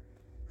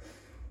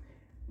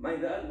my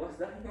dad was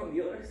dying on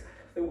the other side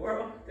of the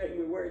world, and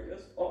we were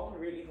just all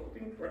really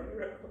hoping for a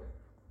miracle.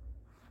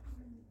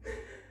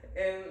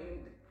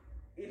 And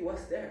it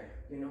was there,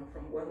 you know,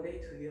 from one day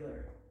to the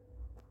other.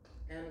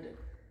 And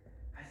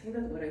I think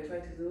that what I try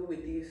to do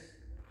with this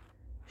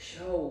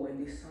show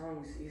and these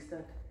songs is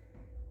that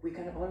we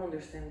can all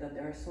understand that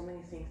there are so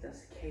many things that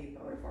escape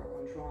out of our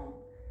control,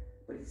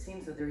 but it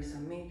seems that there is a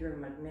major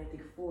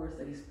magnetic force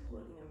that is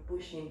pulling and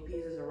pushing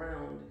pieces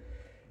around,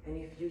 and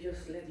if you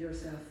just let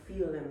yourself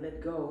feel and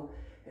let go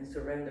and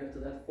surrender to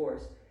that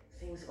force,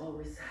 things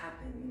always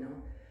happen, you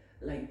know,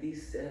 like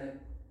this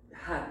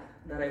hat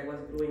that I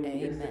was gluing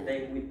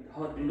yesterday with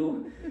hot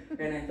glue,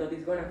 and I thought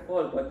it's gonna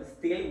fall, but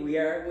still we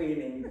are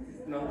winning.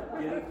 It's not,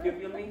 you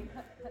feel me?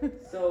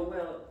 So,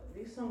 well,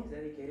 this song is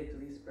dedicated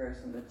to this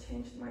person that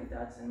changed my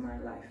dad's and my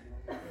life.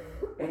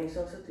 And it's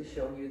also to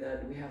show you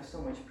that we have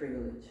so much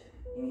privilege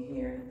in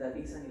here that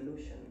it's an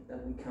illusion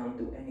that we can't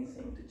do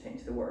anything to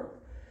change the world.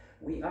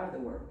 We are the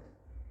world.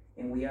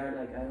 And we are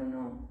like, I don't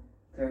know,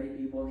 30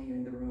 people here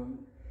in the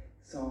room.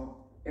 So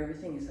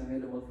everything is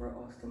available for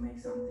us to make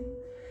something.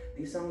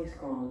 This song is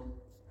called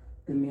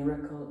The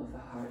Miracle of a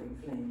Heart in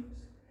Flames,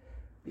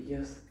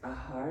 because a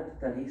heart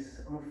that is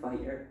on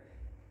fire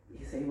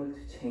is able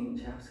to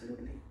change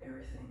absolutely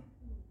everything.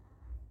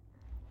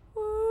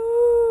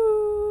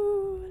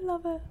 Ooh,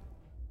 love it.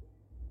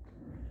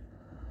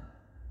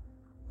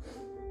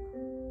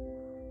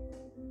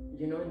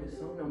 You know, in the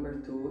song number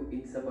 2,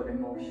 it's about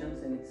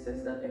emotions, and it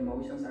says that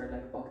emotions are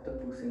like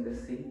octopus in the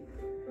sea.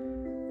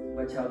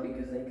 Watch out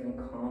because they can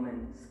come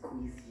and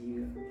squeeze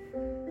you.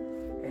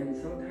 And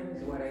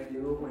sometimes what I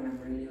do when I'm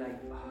really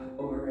like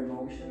over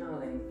emotional,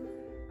 and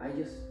I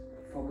just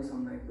focus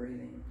on my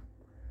breathing.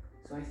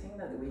 So I think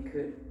that we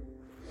could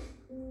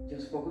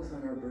just focus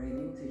on our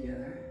breathing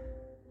together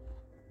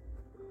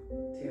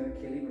to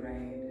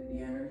equilibrate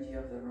the energy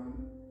of the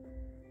room.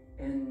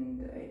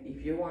 And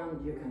if you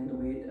want, you can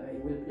do it. I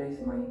will place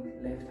my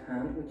left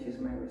hand, which is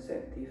my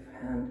receptive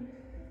hand,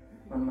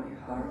 on my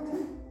heart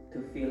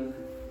to feel it.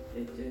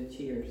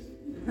 Cheers.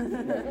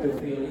 To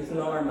feel it's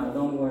normal,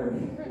 don't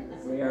worry.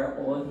 We are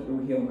all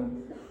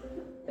human.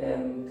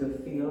 To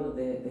feel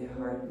the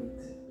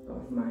heartbeat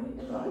of my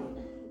body.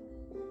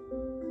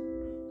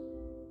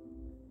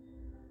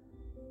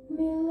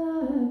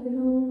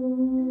 Milagro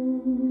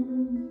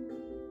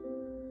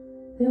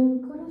de un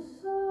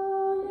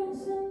corazón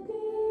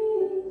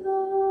encendido,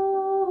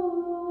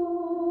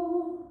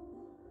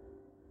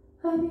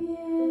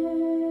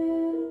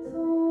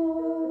 abierto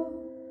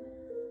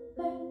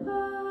de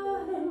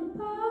par en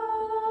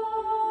par,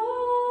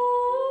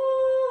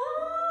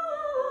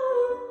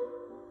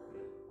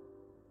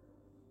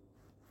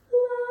 la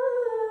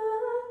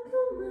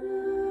cámara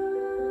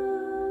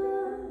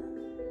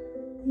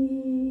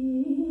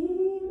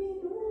diminuta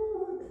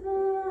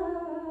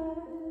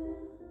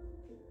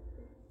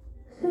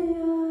se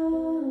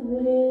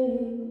abre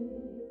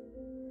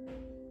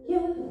y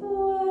el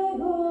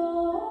fuego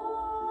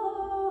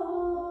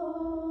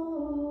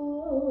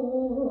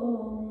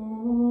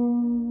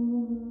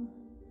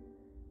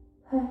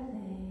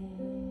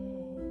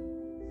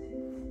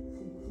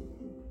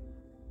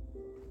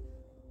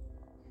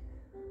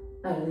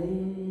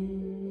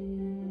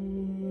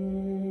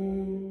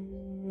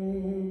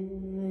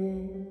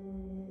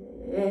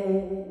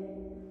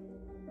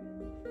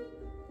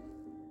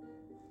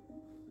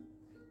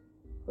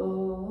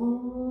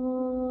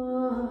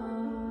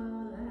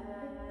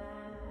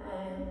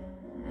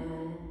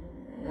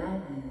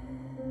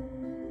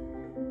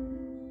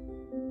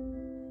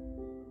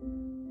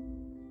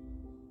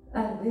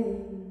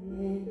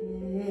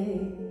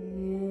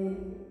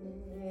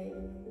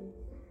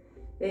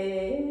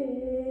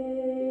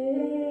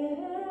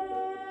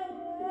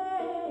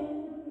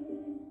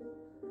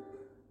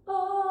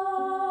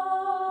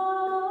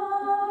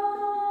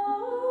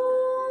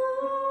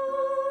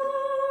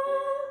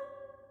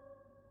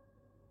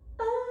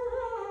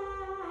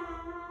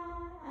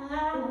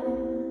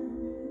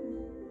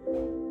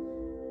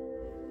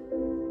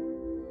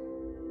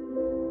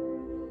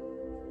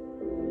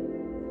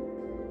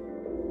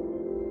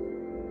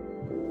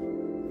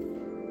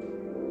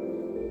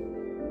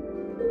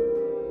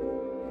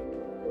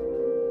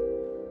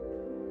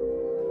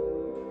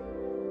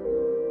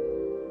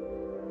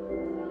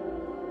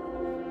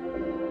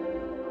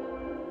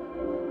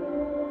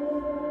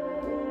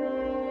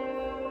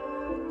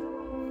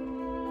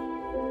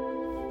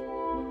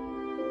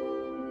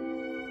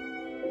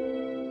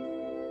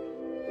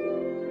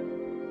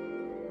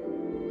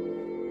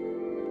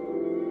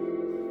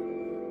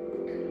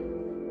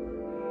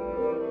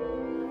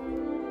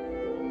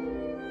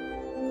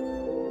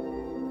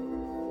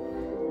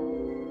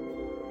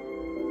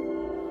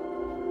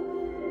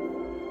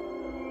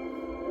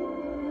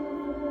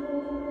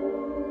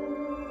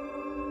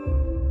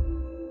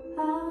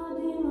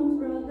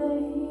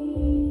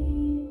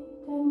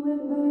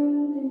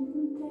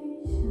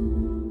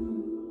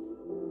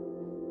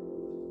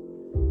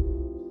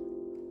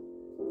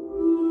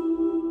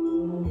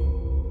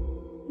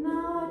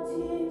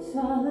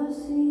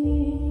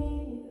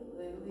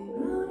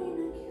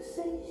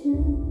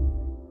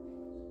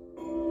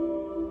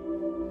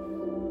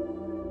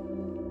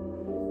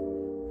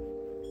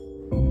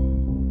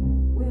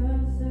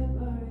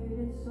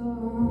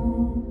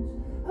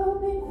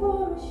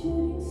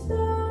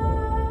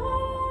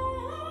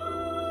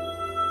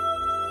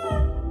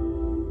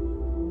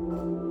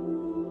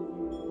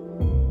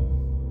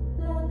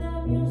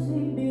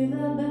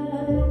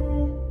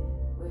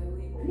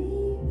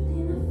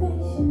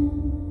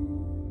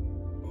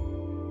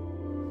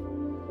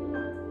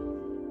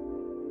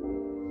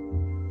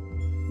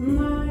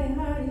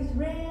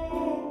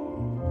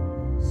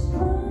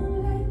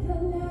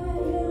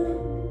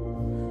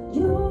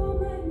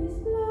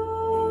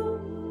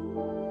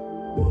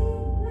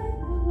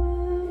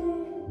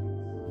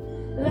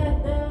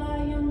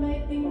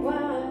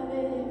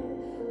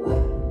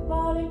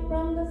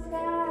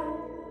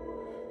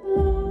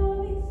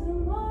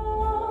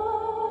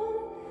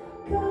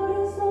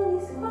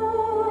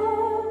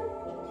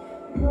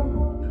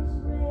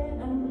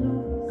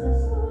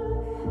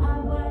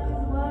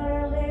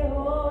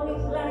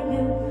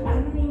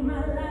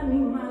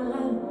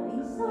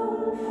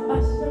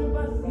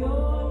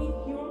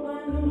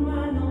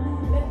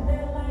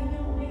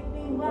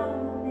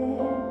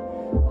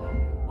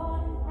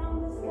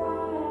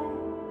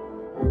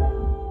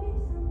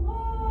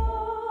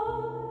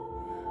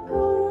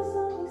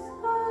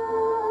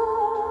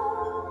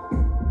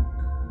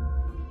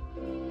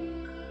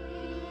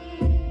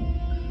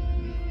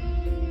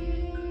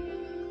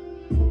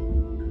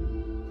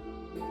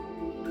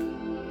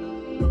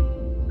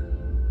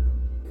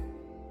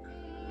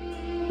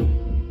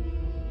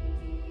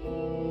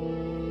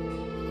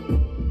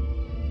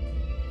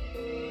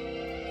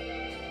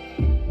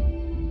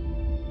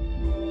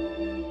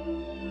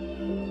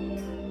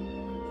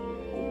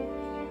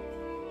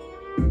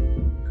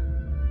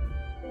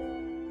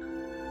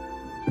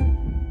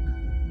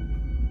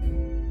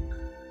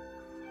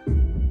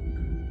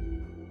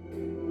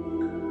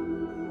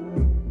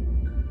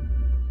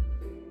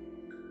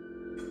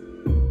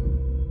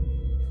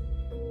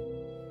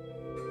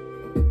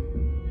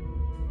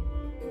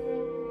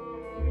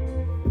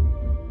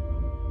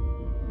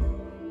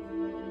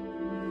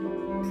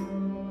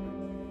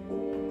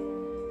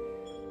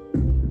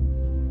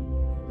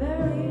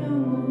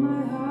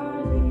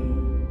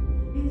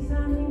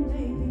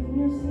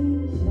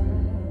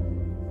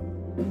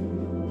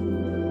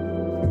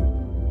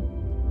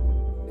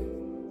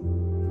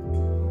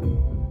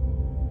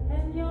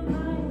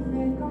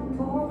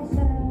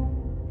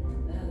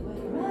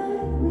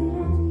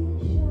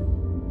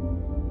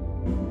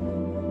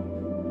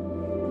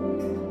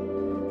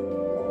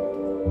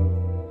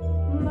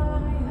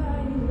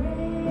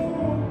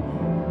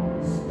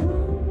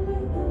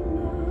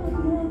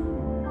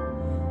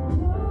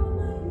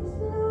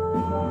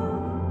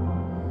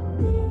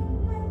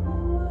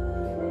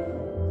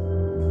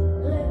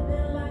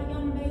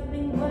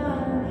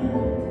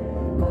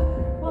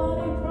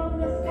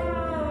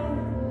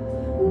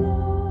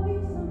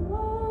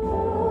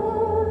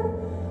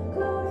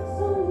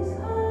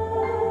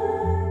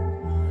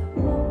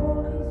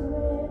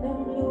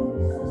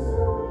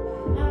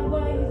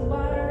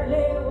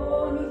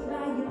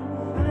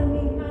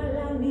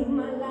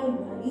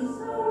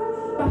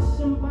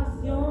Passion,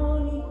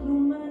 passioni,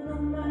 mano a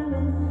mano,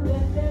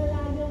 let the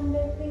lion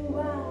let me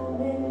wild,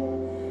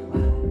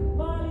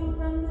 falling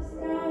from the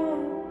sky.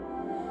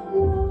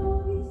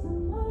 Love is a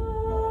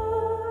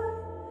heart,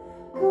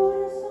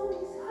 corazón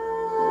is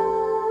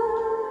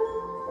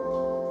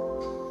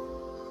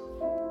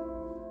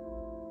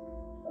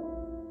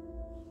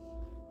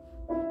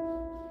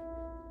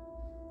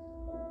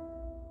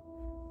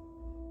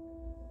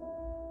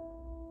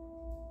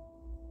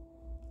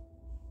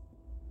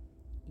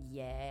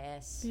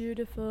Yes.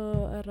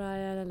 Beautiful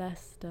Araya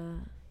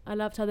Lester. I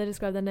loved how they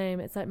described the name.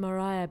 It's like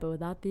Mariah but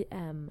without the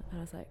M. And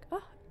I was like,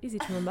 oh, easy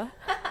to remember.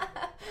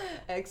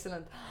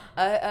 Excellent.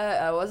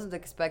 I wasn't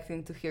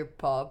expecting to hear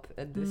pop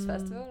at this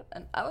festival,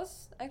 and I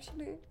was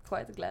actually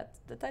quite glad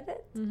that I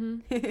did.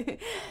 Mm-hmm.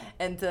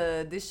 And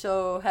this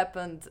show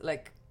happened,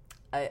 like,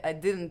 I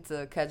didn't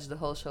catch the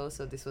whole show,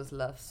 so this was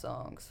Love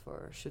Songs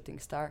for Shooting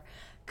Star,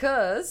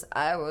 because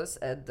I was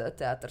at the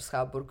Theater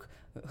Schouwburg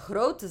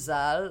Grote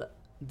Zaal,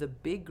 the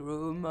big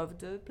room of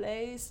the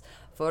place,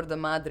 for the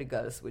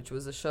Madrigals, which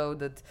was a show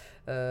that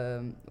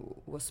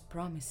was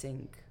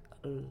promising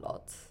a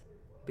lot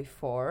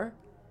before,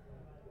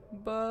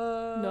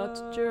 but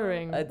Not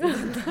during. I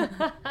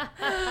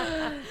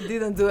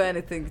didn't do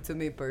anything to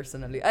me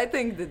personally. I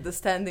think that the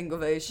standing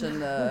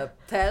ovation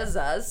tells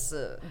us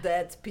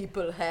that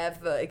people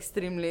have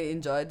extremely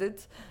enjoyed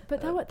it.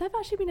 But there've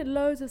actually been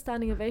loads of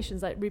standing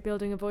ovations, like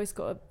Rebuilding a Voice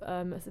got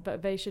a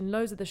ovation.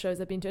 Loads of the shows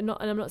I've been to, and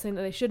I'm not saying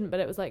that they shouldn't, but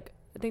it was like,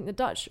 I think the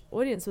Dutch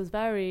audience was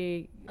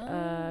very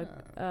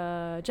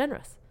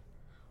generous.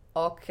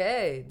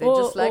 Okay, they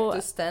just like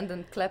to stand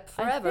and clap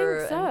forever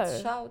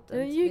and shout and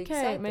in be the UK,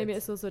 excited. maybe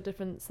it's also a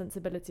different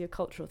sensibility, a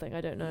cultural thing,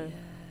 I don't know.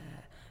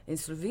 Yeah. In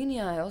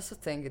Slovenia, I also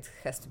think it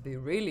has to be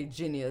really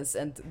genius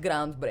and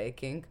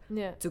groundbreaking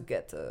to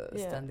get a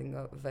standing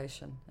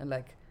ovation, and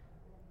like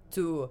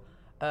to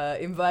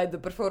invite the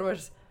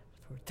performers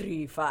for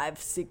 3, 5,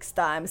 6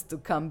 times to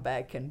come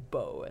back and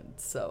bow and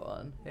so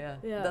on. Yeah.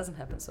 It doesn't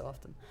happen so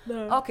often.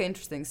 No. Okay,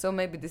 interesting. So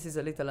maybe this is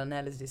a little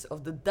analysis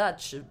of the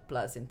Dutch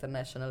plus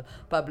international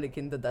public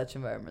in the Dutch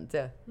environment.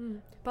 Yeah.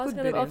 But I was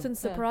kind of often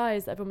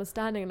surprised that everyone was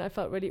standing, and I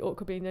felt really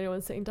awkward being the only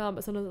one sitting down.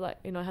 But sometimes, like,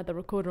 you know, I had the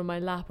recorder on my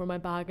lap or my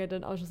bag,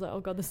 and I was just like, oh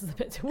god, this is a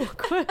bit too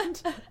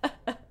awkward.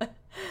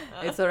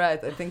 It's all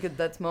right. I think at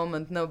that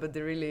moment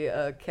nobody really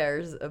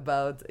cares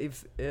about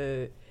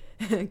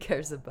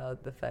cares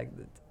about the fact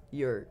that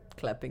you're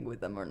clapping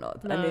with them or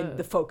not. No. I mean,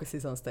 the focus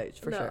is on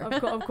stage for sure.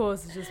 Of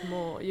course, it's just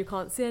more, you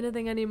can't see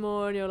anything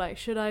anymore, and you're like,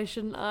 should I,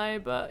 shouldn't I?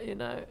 But, you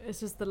know, it's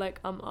just the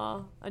like,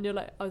 and you're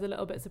like, I was a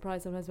little bit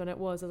surprised sometimes when it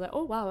was. I was like,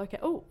 oh wow, okay,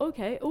 oh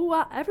okay, oh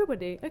wow,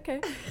 everybody, okay.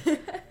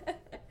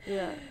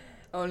 Yeah.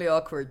 Only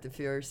awkward if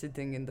you're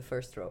sitting in the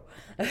first row,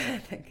 I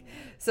think.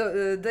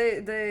 So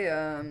they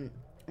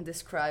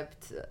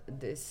described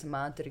this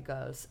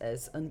Madrigals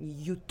as an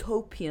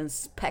utopian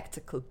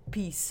spectacle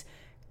piece,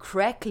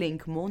 crackling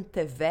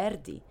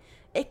Monteverdi,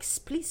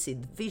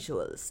 explicit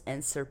visuals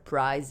and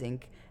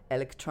surprising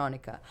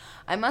electronica.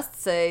 I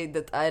must say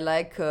that I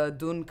like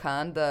Dun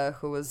Kanda,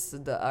 who was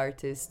the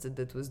artist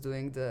that was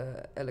doing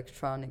the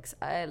electronics.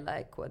 I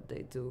like what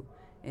they do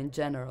in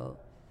general.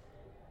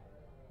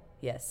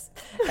 Yes.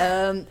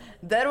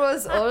 There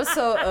was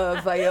also a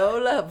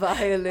viola,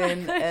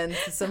 violin, and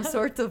some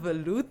sort of a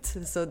lute.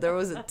 So there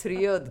was a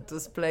trio that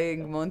was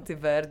playing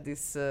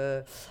Monteverdi's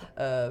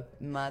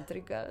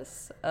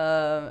Madrigals,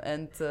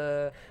 and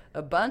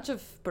a bunch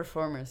of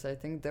performers. I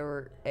think there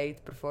were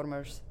 8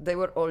 performers. They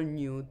were all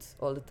nude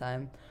all the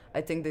time.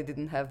 I think they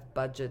didn't have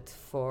budget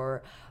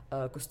for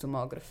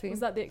costumography.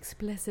 Was that the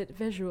explicit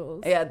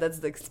visuals? Yeah, that's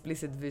the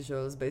explicit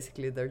visuals.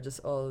 Basically, they're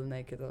just all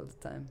naked all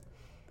the time.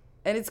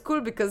 And it's cool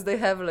because they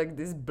have like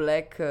these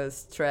black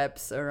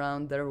straps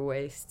around their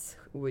waists,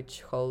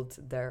 which hold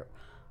their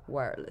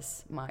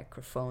wireless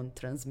microphone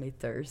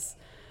transmitters.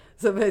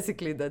 So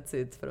basically that's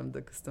it from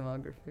the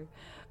costumography.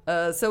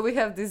 So we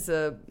have this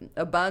a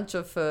bunch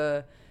of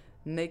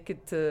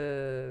naked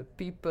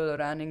people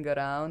running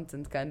around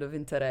and kind of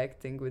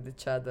interacting with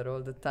each other all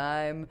the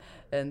time.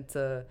 And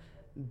the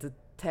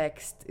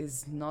text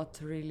is not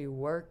really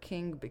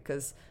working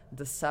because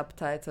the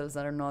subtitles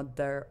are not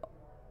there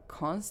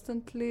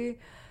constantly.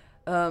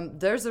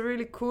 There's a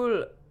really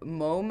cool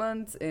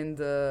moment in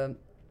the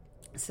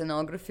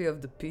scenography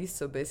of the piece.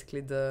 So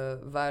basically the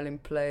violin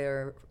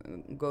player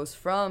goes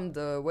from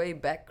the way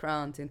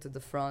background into the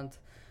front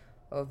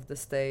of the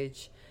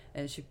stage,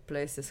 and she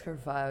places her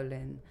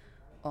violin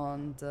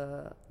on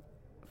the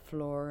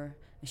floor,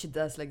 and she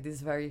does like this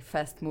very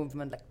fast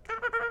movement, like,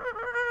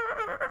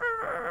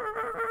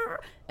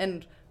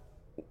 and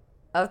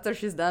after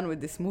she's done with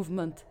this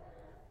movement,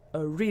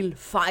 a real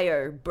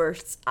fire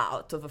bursts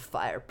out of a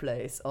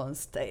fireplace on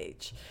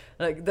stage.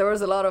 Like, there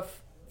was a lot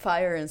of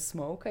fire and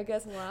smoke, I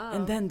guess. Wow.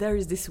 And then there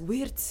is this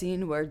weird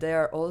scene where they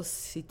are all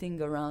sitting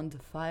around the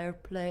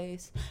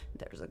fireplace.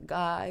 There's a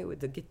guy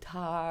with a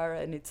guitar,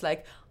 and it's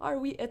like, are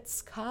we at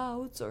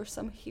Scouts or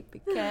some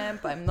hippie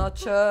camp? I'm not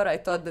sure. I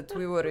thought that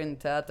we were in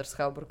Theater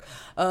Schouwburg.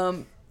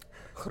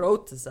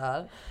 grote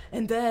zaal.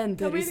 And then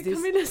there is this...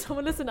 Can we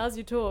someone listen as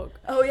you talk?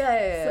 Oh,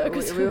 yeah.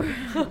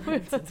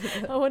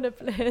 I want to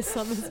play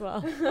some as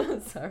well.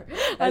 Sorry.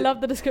 I love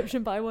the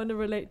description, but I want to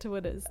relate to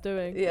what it's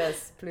doing.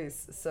 Yes, please.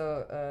 So,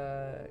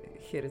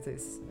 here it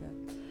is. Yeah.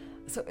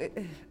 So,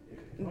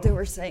 they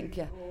were saying,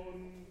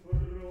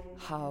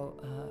 how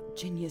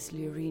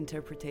geniusly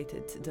reinterpreted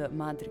the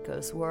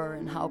Madrigals were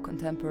and how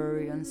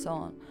contemporary and so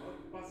on.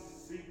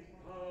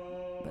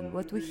 But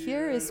what we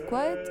hear is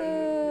quite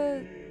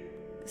a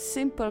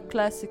simple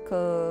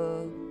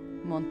classical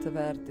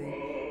Monteverdi.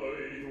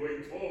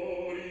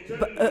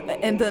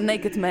 And the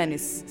Naked Man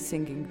is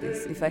singing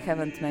this, if I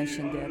haven't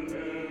mentioned yet.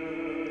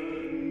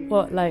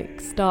 What,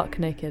 like stark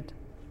naked?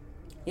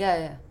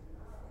 Yeah.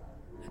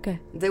 Okay.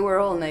 They were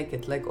all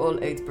naked, like all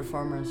 8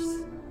 performers.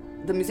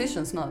 The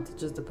musicians not,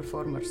 just the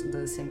performers,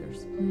 the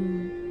singers.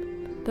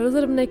 There was a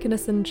lot of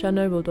nakedness in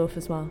Chernobyl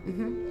as well.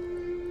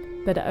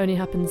 But it only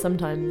happened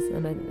sometimes,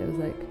 and it was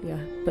like,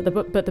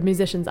 But the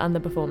musicians and the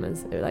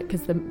performers,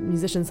 because the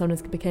musician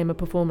sometimes became a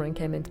performer and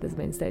came into this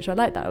main stage. So I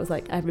like that. It was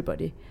like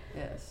everybody.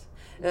 Yes.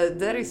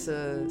 There is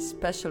a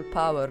special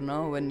power,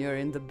 no, when you're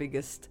in the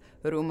biggest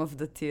room of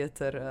the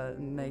theater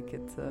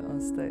naked on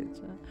stage.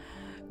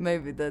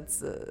 Maybe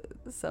that's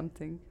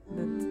something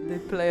that they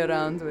play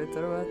around with,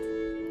 or what?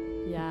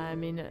 Yeah, I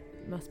mean, it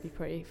must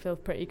feel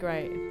pretty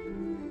great.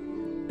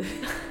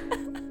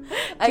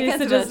 I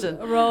can't imagine. Just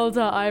rolled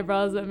her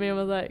eyebrows at me and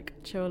was like,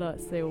 Ceola,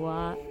 say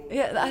what?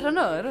 Yeah, I don't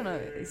know.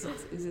 Is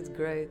it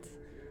great?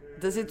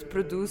 Does it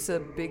produce a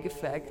big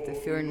effect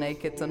if you're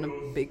naked on a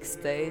big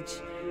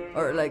stage?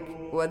 Or like,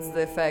 what's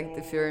the effect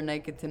if you're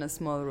naked in a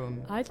small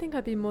room? I think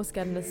I'd be more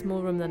scared in a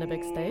small room than a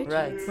big stage.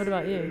 Right. What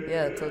about you?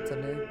 Yeah,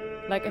 totally.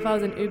 Like if I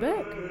was in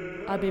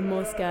Ubik, I'd be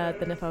more scared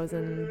than if I was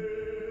in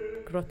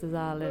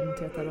Rotterdam in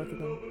Theater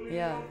Rotterdam.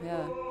 Yeah.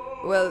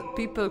 Well,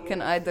 people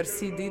can either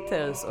see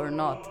details or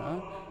not,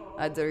 huh?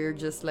 Either you're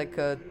just like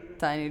a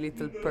tiny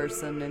little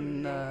person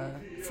in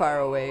far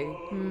away,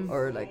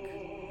 or like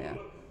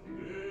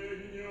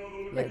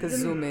a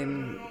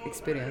zoom-in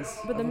experience.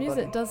 But the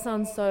music does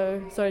sound so...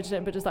 Sorry,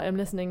 but just like I'm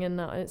listening in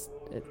now, it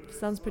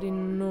sounds pretty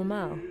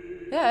normal.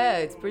 Yeah,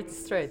 it's pretty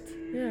straight.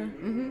 Yeah.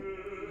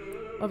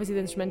 Obviously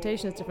the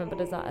instrumentation is different,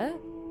 but is that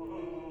it?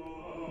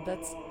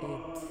 That's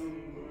it.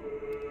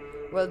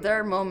 Well, there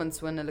are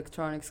moments when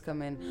electronics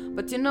come in.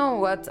 But you know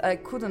what? I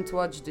couldn't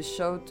watch this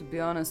show, to be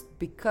honest,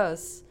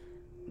 because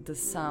the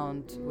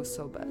sound was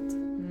so bad.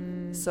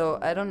 So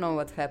I don't know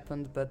what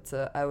happened, but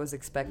I was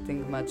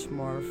expecting much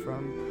more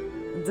from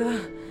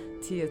the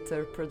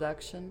theater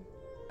production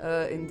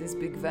in this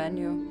big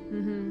venue.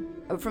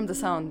 From the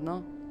sound,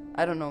 no?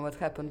 I don't know what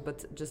happened,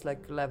 but just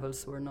like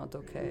levels were not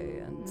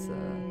okay, and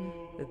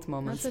at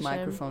moments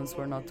microphones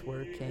were not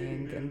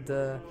working, and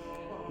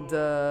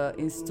the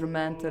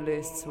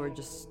instrumentalists were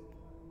just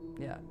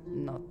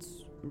not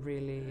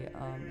really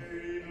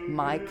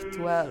mic'd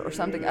well or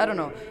something. I don't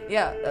know.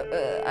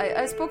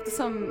 I spoke to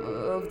some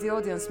of the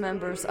audience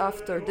members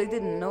after. They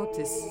didn't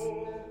notice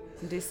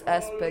this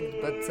aspect,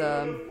 but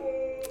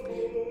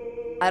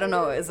I don't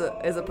know, as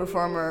a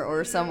performer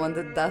or someone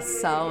that does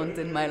sound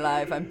in my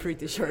life, I'm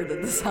pretty sure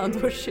that the sound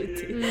was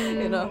shitty.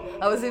 You know,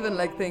 I was even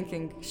like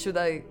thinking, should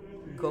I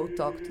go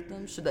talk to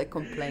them? Should I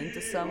complain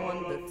to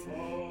someone that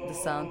the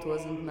sound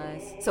wasn't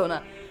nice? So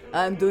now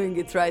I'm doing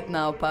it right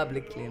now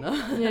publicly, no?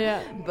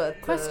 Yeah. But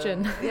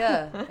question.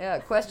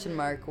 Question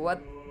mark.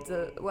 What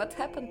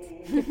happened?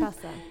 ¿Qué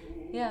pasa?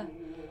 Yeah.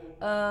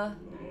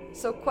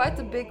 So quite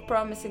a big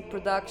promising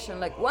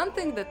production. Like one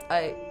thing that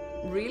I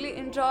really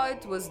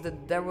enjoyed was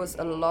that there was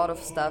a lot of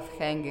stuff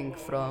hanging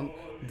from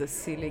the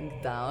ceiling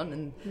down,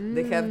 and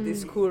they have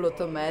this cool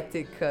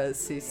automatic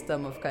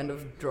system of kind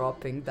of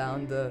dropping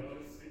down the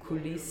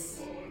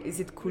coulisses. Is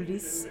it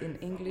coulisses in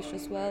English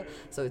as well?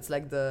 So it's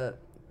like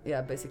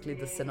basically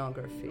the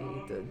scenography,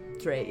 the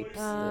drapes.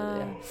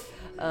 I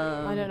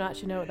don't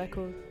actually know what they're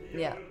called.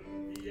 Yeah.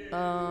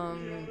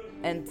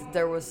 And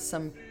there was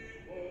some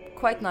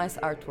quite nice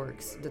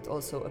artworks that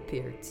also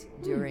appeared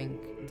during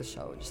the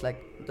show, just like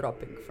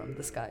dropping from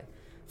the sky.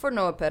 For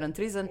no apparent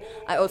reason.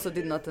 I also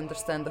did not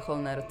understand the whole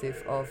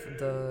narrative of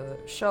the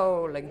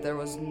show. Like there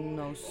was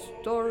no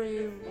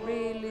story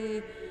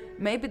really.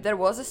 Maybe there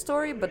was a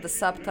story, but the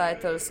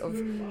subtitles of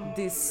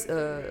these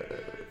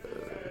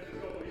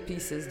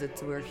pieces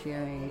that we're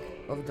hearing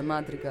of the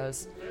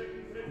Madrigals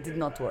did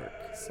not work.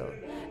 So,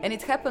 and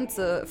it happened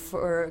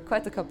for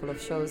quite a couple of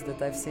shows that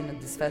I've seen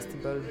at this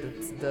festival,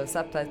 that the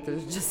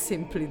subtitles just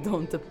simply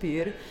don't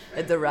appear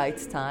at the right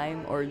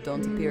time or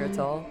don't appear at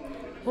all.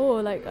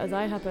 Or like, as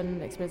I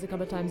happen experienced a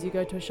couple of times, you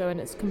go to a show and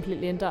it's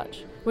completely in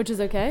Dutch, which is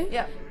okay.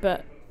 Yeah.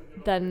 But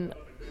then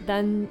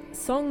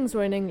songs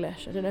were in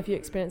English. I don't know if you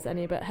experienced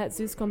any, but Het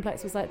Zeus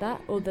Complex was like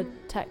that. All the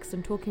text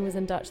and talking was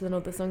in Dutch, and then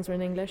all the songs were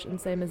in English.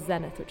 And same as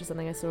Zenith, which is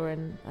something I saw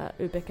in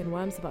Ubik and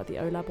Worms about the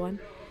O.Lab one.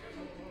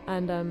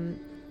 And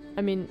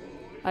I mean,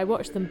 I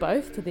watched them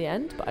both to the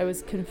end, but I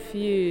was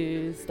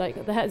confused.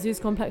 Like the Het Zeus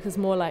Complex was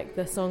more like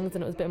the songs,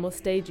 and it was a bit more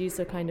stagey,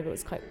 so kind of it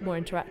was quite more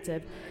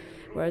interactive.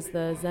 whereas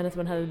the Zenith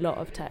one had a lot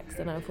of text,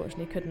 and I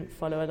unfortunately couldn't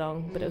follow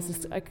along. But it was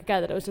just, I could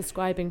get that it was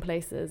describing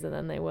places, and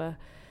then they were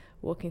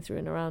walking through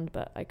and around,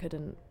 but I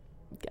couldn't.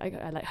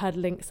 I like had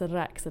links and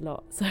racks a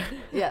lot. So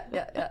yeah.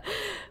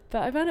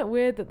 But I found it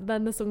weird that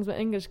then the songs were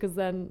English, because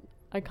then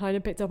I kind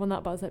of picked up on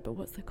that. But I was like, but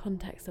what's the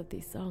context of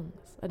these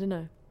songs? I don't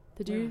know.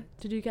 Did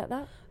you get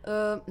that?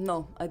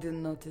 No, I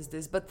didn't notice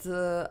this, but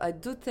I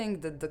do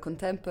think that the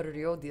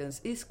contemporary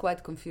audience is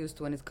quite confused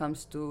when it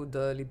comes to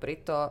the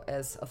libretto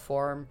as a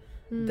form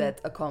that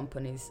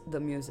accompanies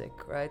the music,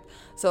 right?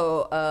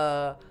 So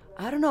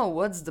I don't know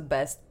what's the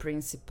best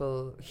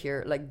principle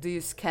here. Like, do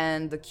you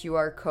scan the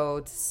QR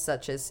code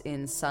such as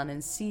in Sun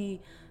and Sea?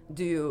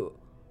 Do you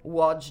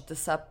watch the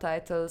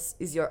subtitles?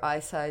 Is your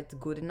eyesight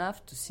good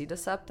enough to see the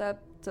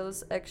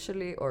subtitles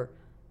actually, or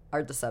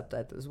are the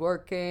subtitles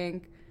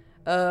working?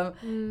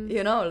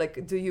 You know,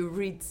 like, do you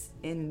read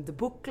in the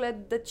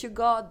booklet that you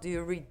got? Do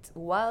you read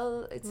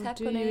while it's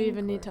happening? Do you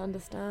even need to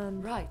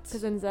understand? Right.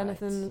 Because in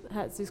Zenith and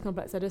Het Zeus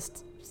Complex, I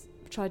just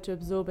tried to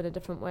absorb in a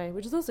different way,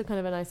 which is also kind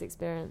of a nice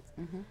experience.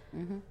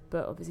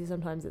 But obviously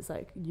sometimes it's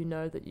like, you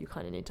know that you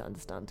kind of need to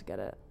understand to get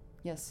it.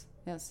 Yes.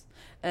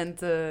 And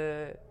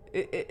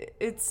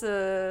it's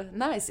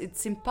nice, it's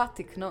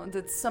sympathetic, no?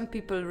 That some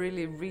people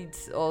really read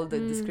all the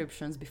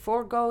descriptions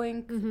before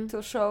going to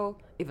a show,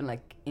 even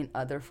like in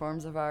other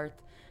forms of art,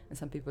 and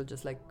some people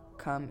just like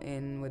come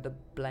in with a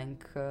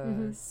blank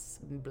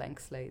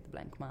slate,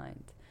 blank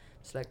mind,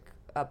 just like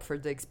up for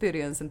the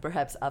experience, and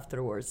perhaps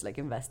afterwards like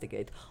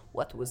investigate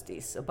what was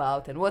this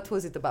about and what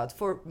was it about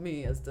for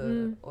me as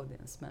the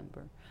audience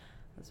member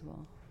as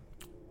well.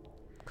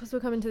 Because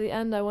we're coming to the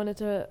end, I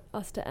wanted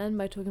us to end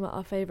by talking about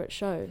our favourite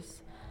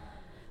shows.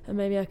 And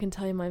maybe I can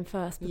tell you mine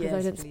first, because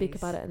I didn't speak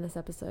about it in this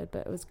episode,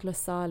 but it was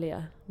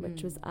Glossalia,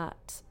 which was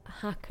at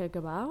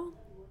Hakkergebouw.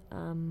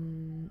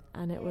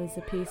 And it was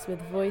a piece with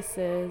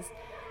voices,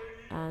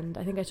 and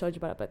I think I told you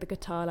about it, but the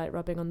guitar like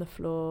rubbing on the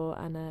floor,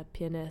 and a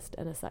pianist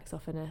and a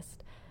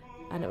saxophonist.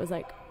 And it was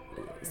like,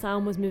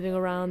 sound was moving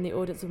around, the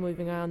audience was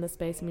moving around the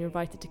space, and we were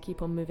invited to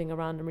keep on moving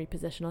around and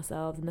reposition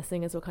ourselves, and the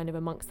singers were kind of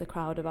amongst the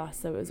crowd of us,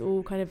 so it was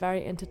all kind of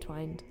very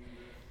intertwined.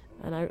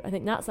 And I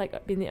think that's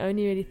like been the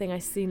only really thing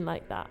I've seen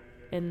like that,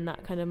 in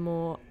that kind of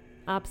more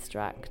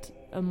abstract,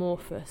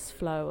 amorphous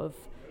flow of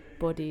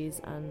bodies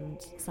and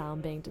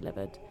sound being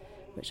delivered,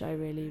 which I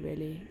really,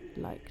 really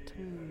liked.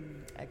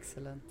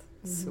 Excellent.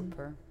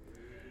 Super.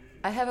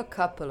 I have a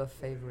couple of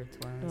favorite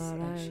ones,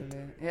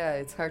 actually. Yeah,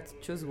 it's hard to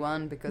choose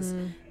one, because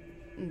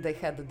they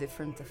had a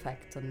different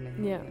effect on me,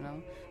 you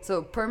know.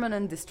 So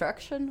Permanent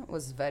Destruction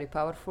was very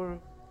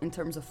powerful in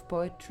terms of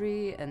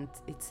poetry and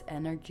its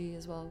energy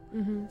as well.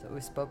 So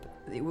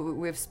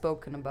we've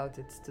spoken about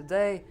it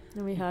today.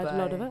 And we heard a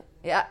lot of it.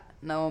 Yeah,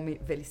 Naomi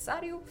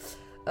Velisariu.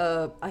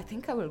 I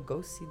think I will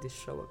go see this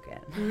show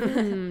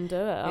again. Do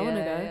it. I want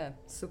to go. Yeah,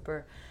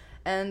 super.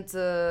 And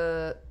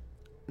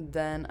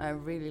then I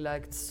really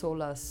liked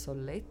Sola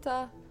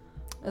Soleta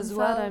as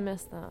well. I'm sad I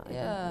missed that. I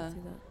didn't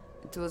see that.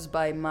 It was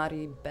by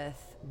Mary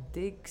Beth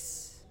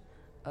Diggs,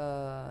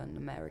 an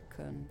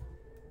American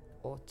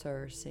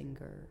author,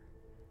 singer,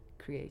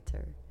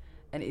 creator,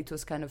 and it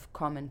was kind of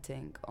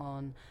commenting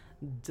on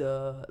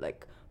the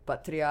like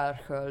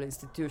patriarchal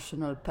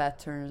institutional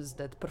patterns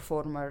that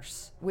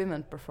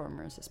women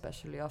performers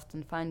especially,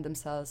 often find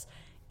themselves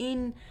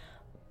in.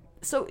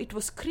 So it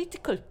was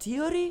critical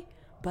theory,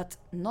 but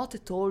not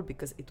at all,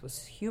 because it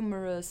was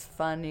humorous,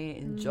 funny,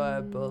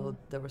 enjoyable.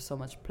 There was so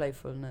much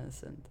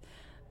playfulness, and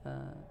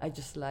I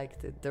just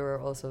liked it. There were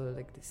also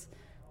like this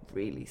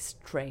really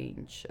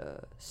strange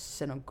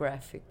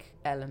scenographic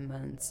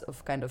elements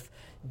of kind of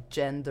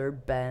gender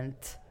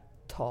bent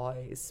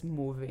toys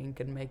moving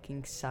and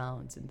making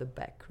sounds in the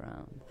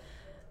background.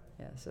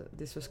 Yeah, so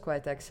this was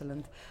quite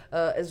excellent.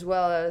 As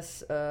well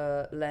as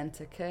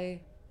Lente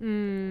K.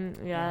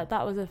 Yeah,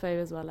 that was a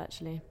favourite as well,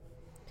 actually.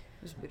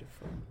 It was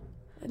beautiful.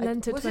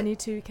 Lente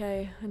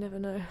 22K, I never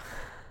know.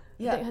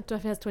 Yeah. I think it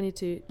definitely has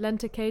 22.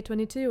 Lente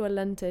K22 or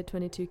Lente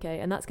 22K.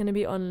 And that's going to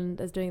be on,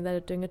 they're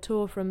doing a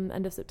tour from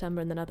end of September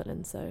in the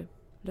Netherlands, so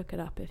look it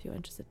up if you're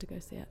interested to go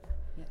see it.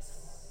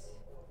 Yes.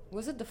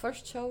 Was it the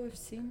first show we've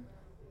seen?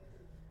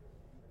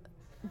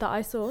 That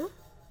I saw?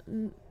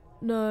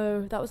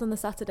 No, that was on the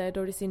Saturday. I'd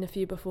already seen a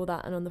few before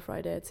that, and on the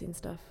Friday I'd seen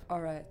stuff.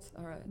 All right.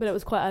 But it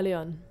was quite early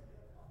on.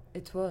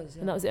 It was,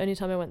 yeah. And that was the only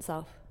time I went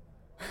south.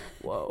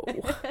 Whoa.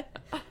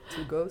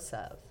 To go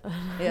south.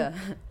 Yeah,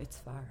 it's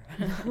far.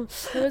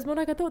 There was more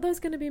like, I thought there was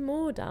going to be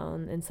more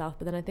down in south,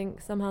 but then I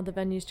think somehow the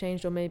venues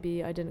changed, or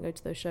maybe I didn't go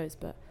to those shows,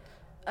 but...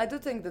 I do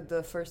think that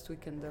the first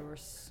weekend there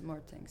was more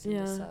things in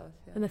the south.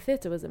 Yeah. And the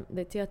theatre was...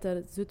 the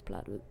Theater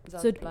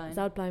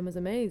Zuidplein was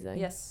amazing.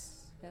 Yes.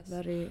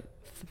 Very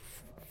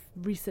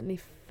recently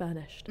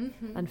furnished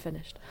and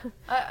finished.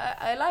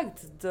 I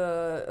liked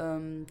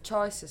the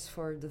choices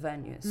for the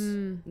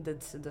venues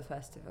that the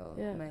festival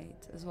made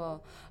as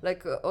well.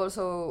 Like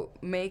also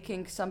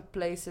making some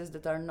places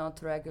that are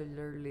not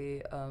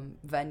regularly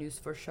venues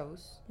for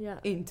shows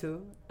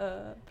into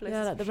places.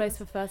 Yeah, like the place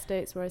for first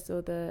dates where I saw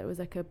it was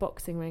like a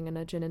boxing ring and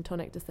a gin and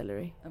tonic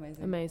distillery.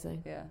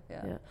 Amazing.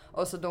 Yeah.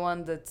 Also the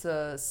one that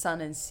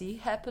Sun and Sea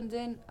happened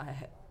in.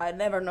 I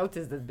never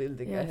noticed that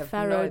building. Yeah, I have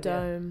Pharaoh no idea.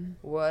 Dome.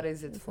 What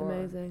is it for?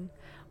 Amazing.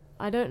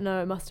 I don't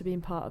know. It must have been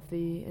part of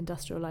the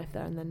industrial life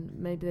there, and then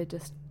maybe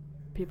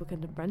people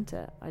can rent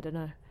it. I don't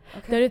know.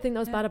 Okay. The only thing that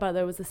was bad about it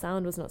though was the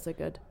sound was not so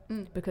good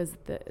because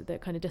the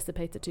kind of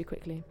dissipated too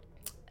quickly.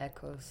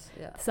 Echoes,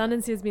 yeah. Sun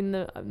and Sea has been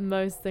the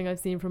most thing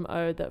I've seen from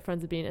O that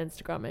friends have been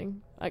Instagramming.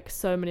 Like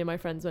so many of my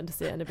friends went to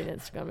see it and have been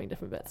Instagramming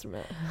different bits from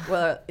it.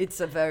 Well,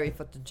 it's a very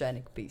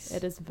photogenic piece.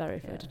 It is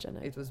very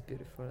photogenic. It was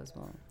beautiful as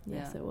well.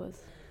 Yes, it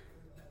was.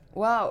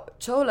 Wow,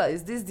 Ceola,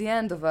 is this the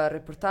end of our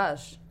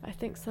reportage? I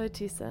think so,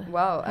 Tisa.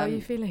 Wow. How are you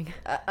feeling?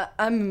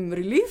 I'm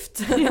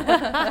relieved.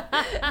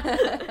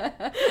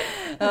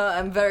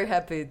 I'm very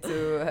happy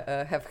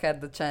to have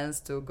had the chance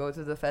to go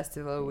to the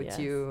festival with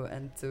you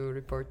and to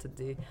report to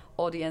the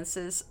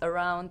audiences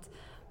around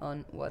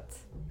on what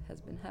has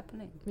been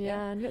happening.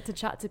 Yeah, and get to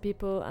chat to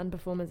people and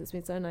performers. It's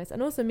been so nice.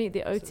 And also meet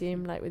the O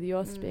team, like with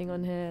Jos being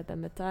on here,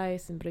 then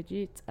Matthijs and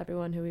Brigitte,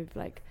 everyone who we've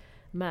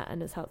met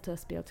and has helped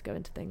us be able to go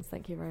into things.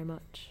 Thank you very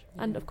much.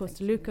 And of course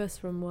to Lucas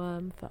from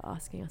Worm for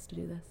asking us to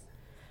do this.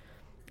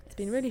 It's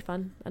been really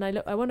fun, and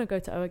I want to go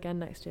to O again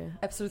next year.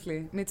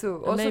 Absolutely, me too.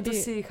 And also to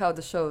see how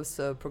the shows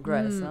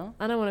progress, no?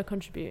 And I want to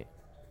contribute.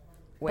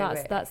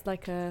 That's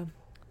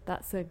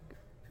a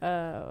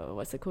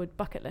what's it called,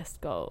 bucket list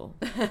goal.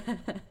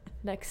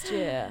 Next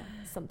year,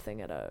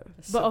 something at O,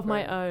 but of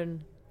my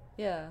own.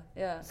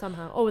 Yeah.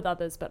 Somehow, or with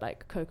others, but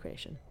like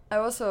co-creation. I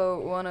also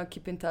want to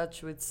keep in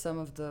touch with some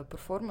of the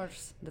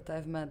performers that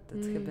I've met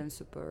that have been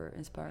super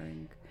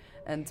inspiring,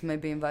 and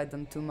maybe invite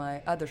them to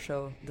my other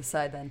show, The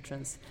Side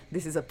Entrance.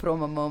 This is a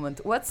promo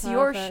moment. What's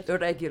your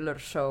regular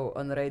show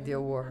on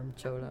Radio Worm,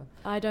 Ceola?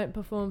 I don't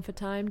perform for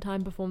Time.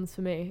 Time performs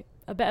for me.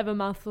 A bit of a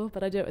mouthful,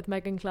 but I do it with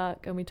Megan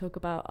Clark, and we talk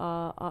about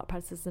our art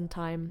practices and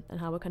time and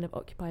how we're kind of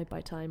occupied by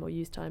time or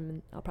use time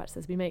in our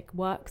practices. We make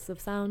works of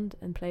sound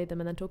and play them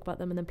and then talk about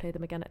them and then play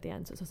them again at the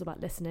end. So it's also about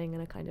listening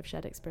and a kind of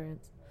shared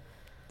experience.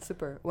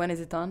 Super. When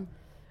is it on?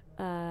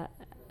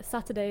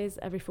 Saturdays,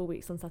 every 4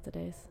 weeks on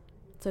Saturdays.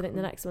 So I think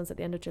the next one's at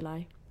the end of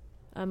July.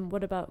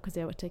 What about, because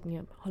we're taking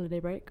a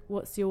holiday break.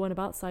 What's your one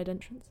about, Side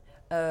Entrance?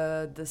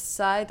 The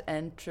Side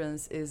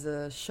Entrance is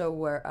a show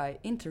where I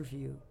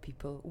interview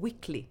people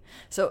weekly.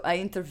 So I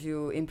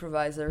interview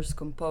improvisers,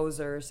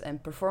 composers,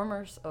 and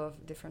performers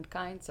of different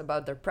kinds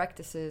about their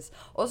practices,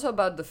 also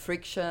about the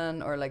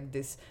friction or like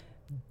this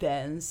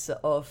dance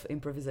of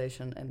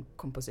improvisation and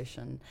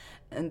composition.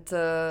 And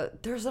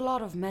there's a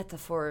lot of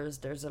metaphors,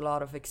 there's a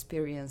lot of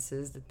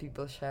experiences that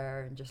people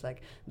share, and just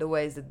like the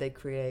ways that they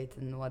create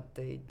and what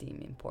they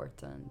deem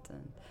important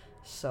and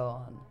so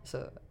on.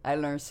 So I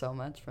learned so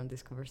much from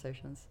these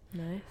conversations.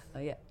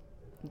 Nice.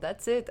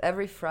 That's it.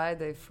 Every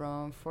Friday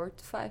from 4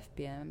 to 5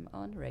 p.m.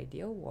 on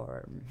Radio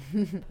Worm.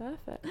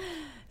 Perfect.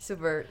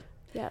 Super.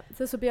 Yeah, so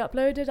this will be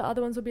uploaded.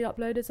 Other ones will be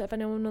uploaded. So if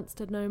anyone wants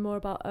to know more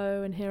about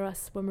O and hear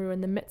us when we were in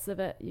the midst of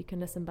it, you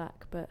can listen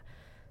back. But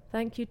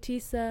thank you,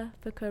 Tisa,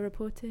 for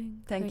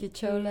co-reporting. Thank you,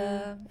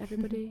 Ceola.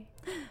 Everybody.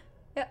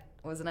 Yeah,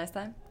 it was a nice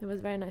time. It was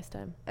a very nice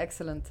time.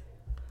 Excellent.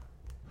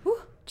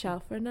 Ciao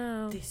for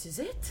now. This is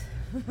it.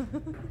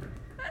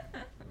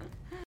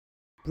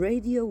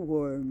 Radio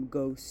Worm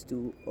goes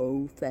to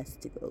O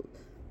Festival.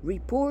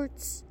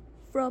 Reports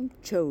from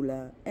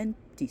Ceola and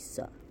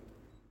Tisa.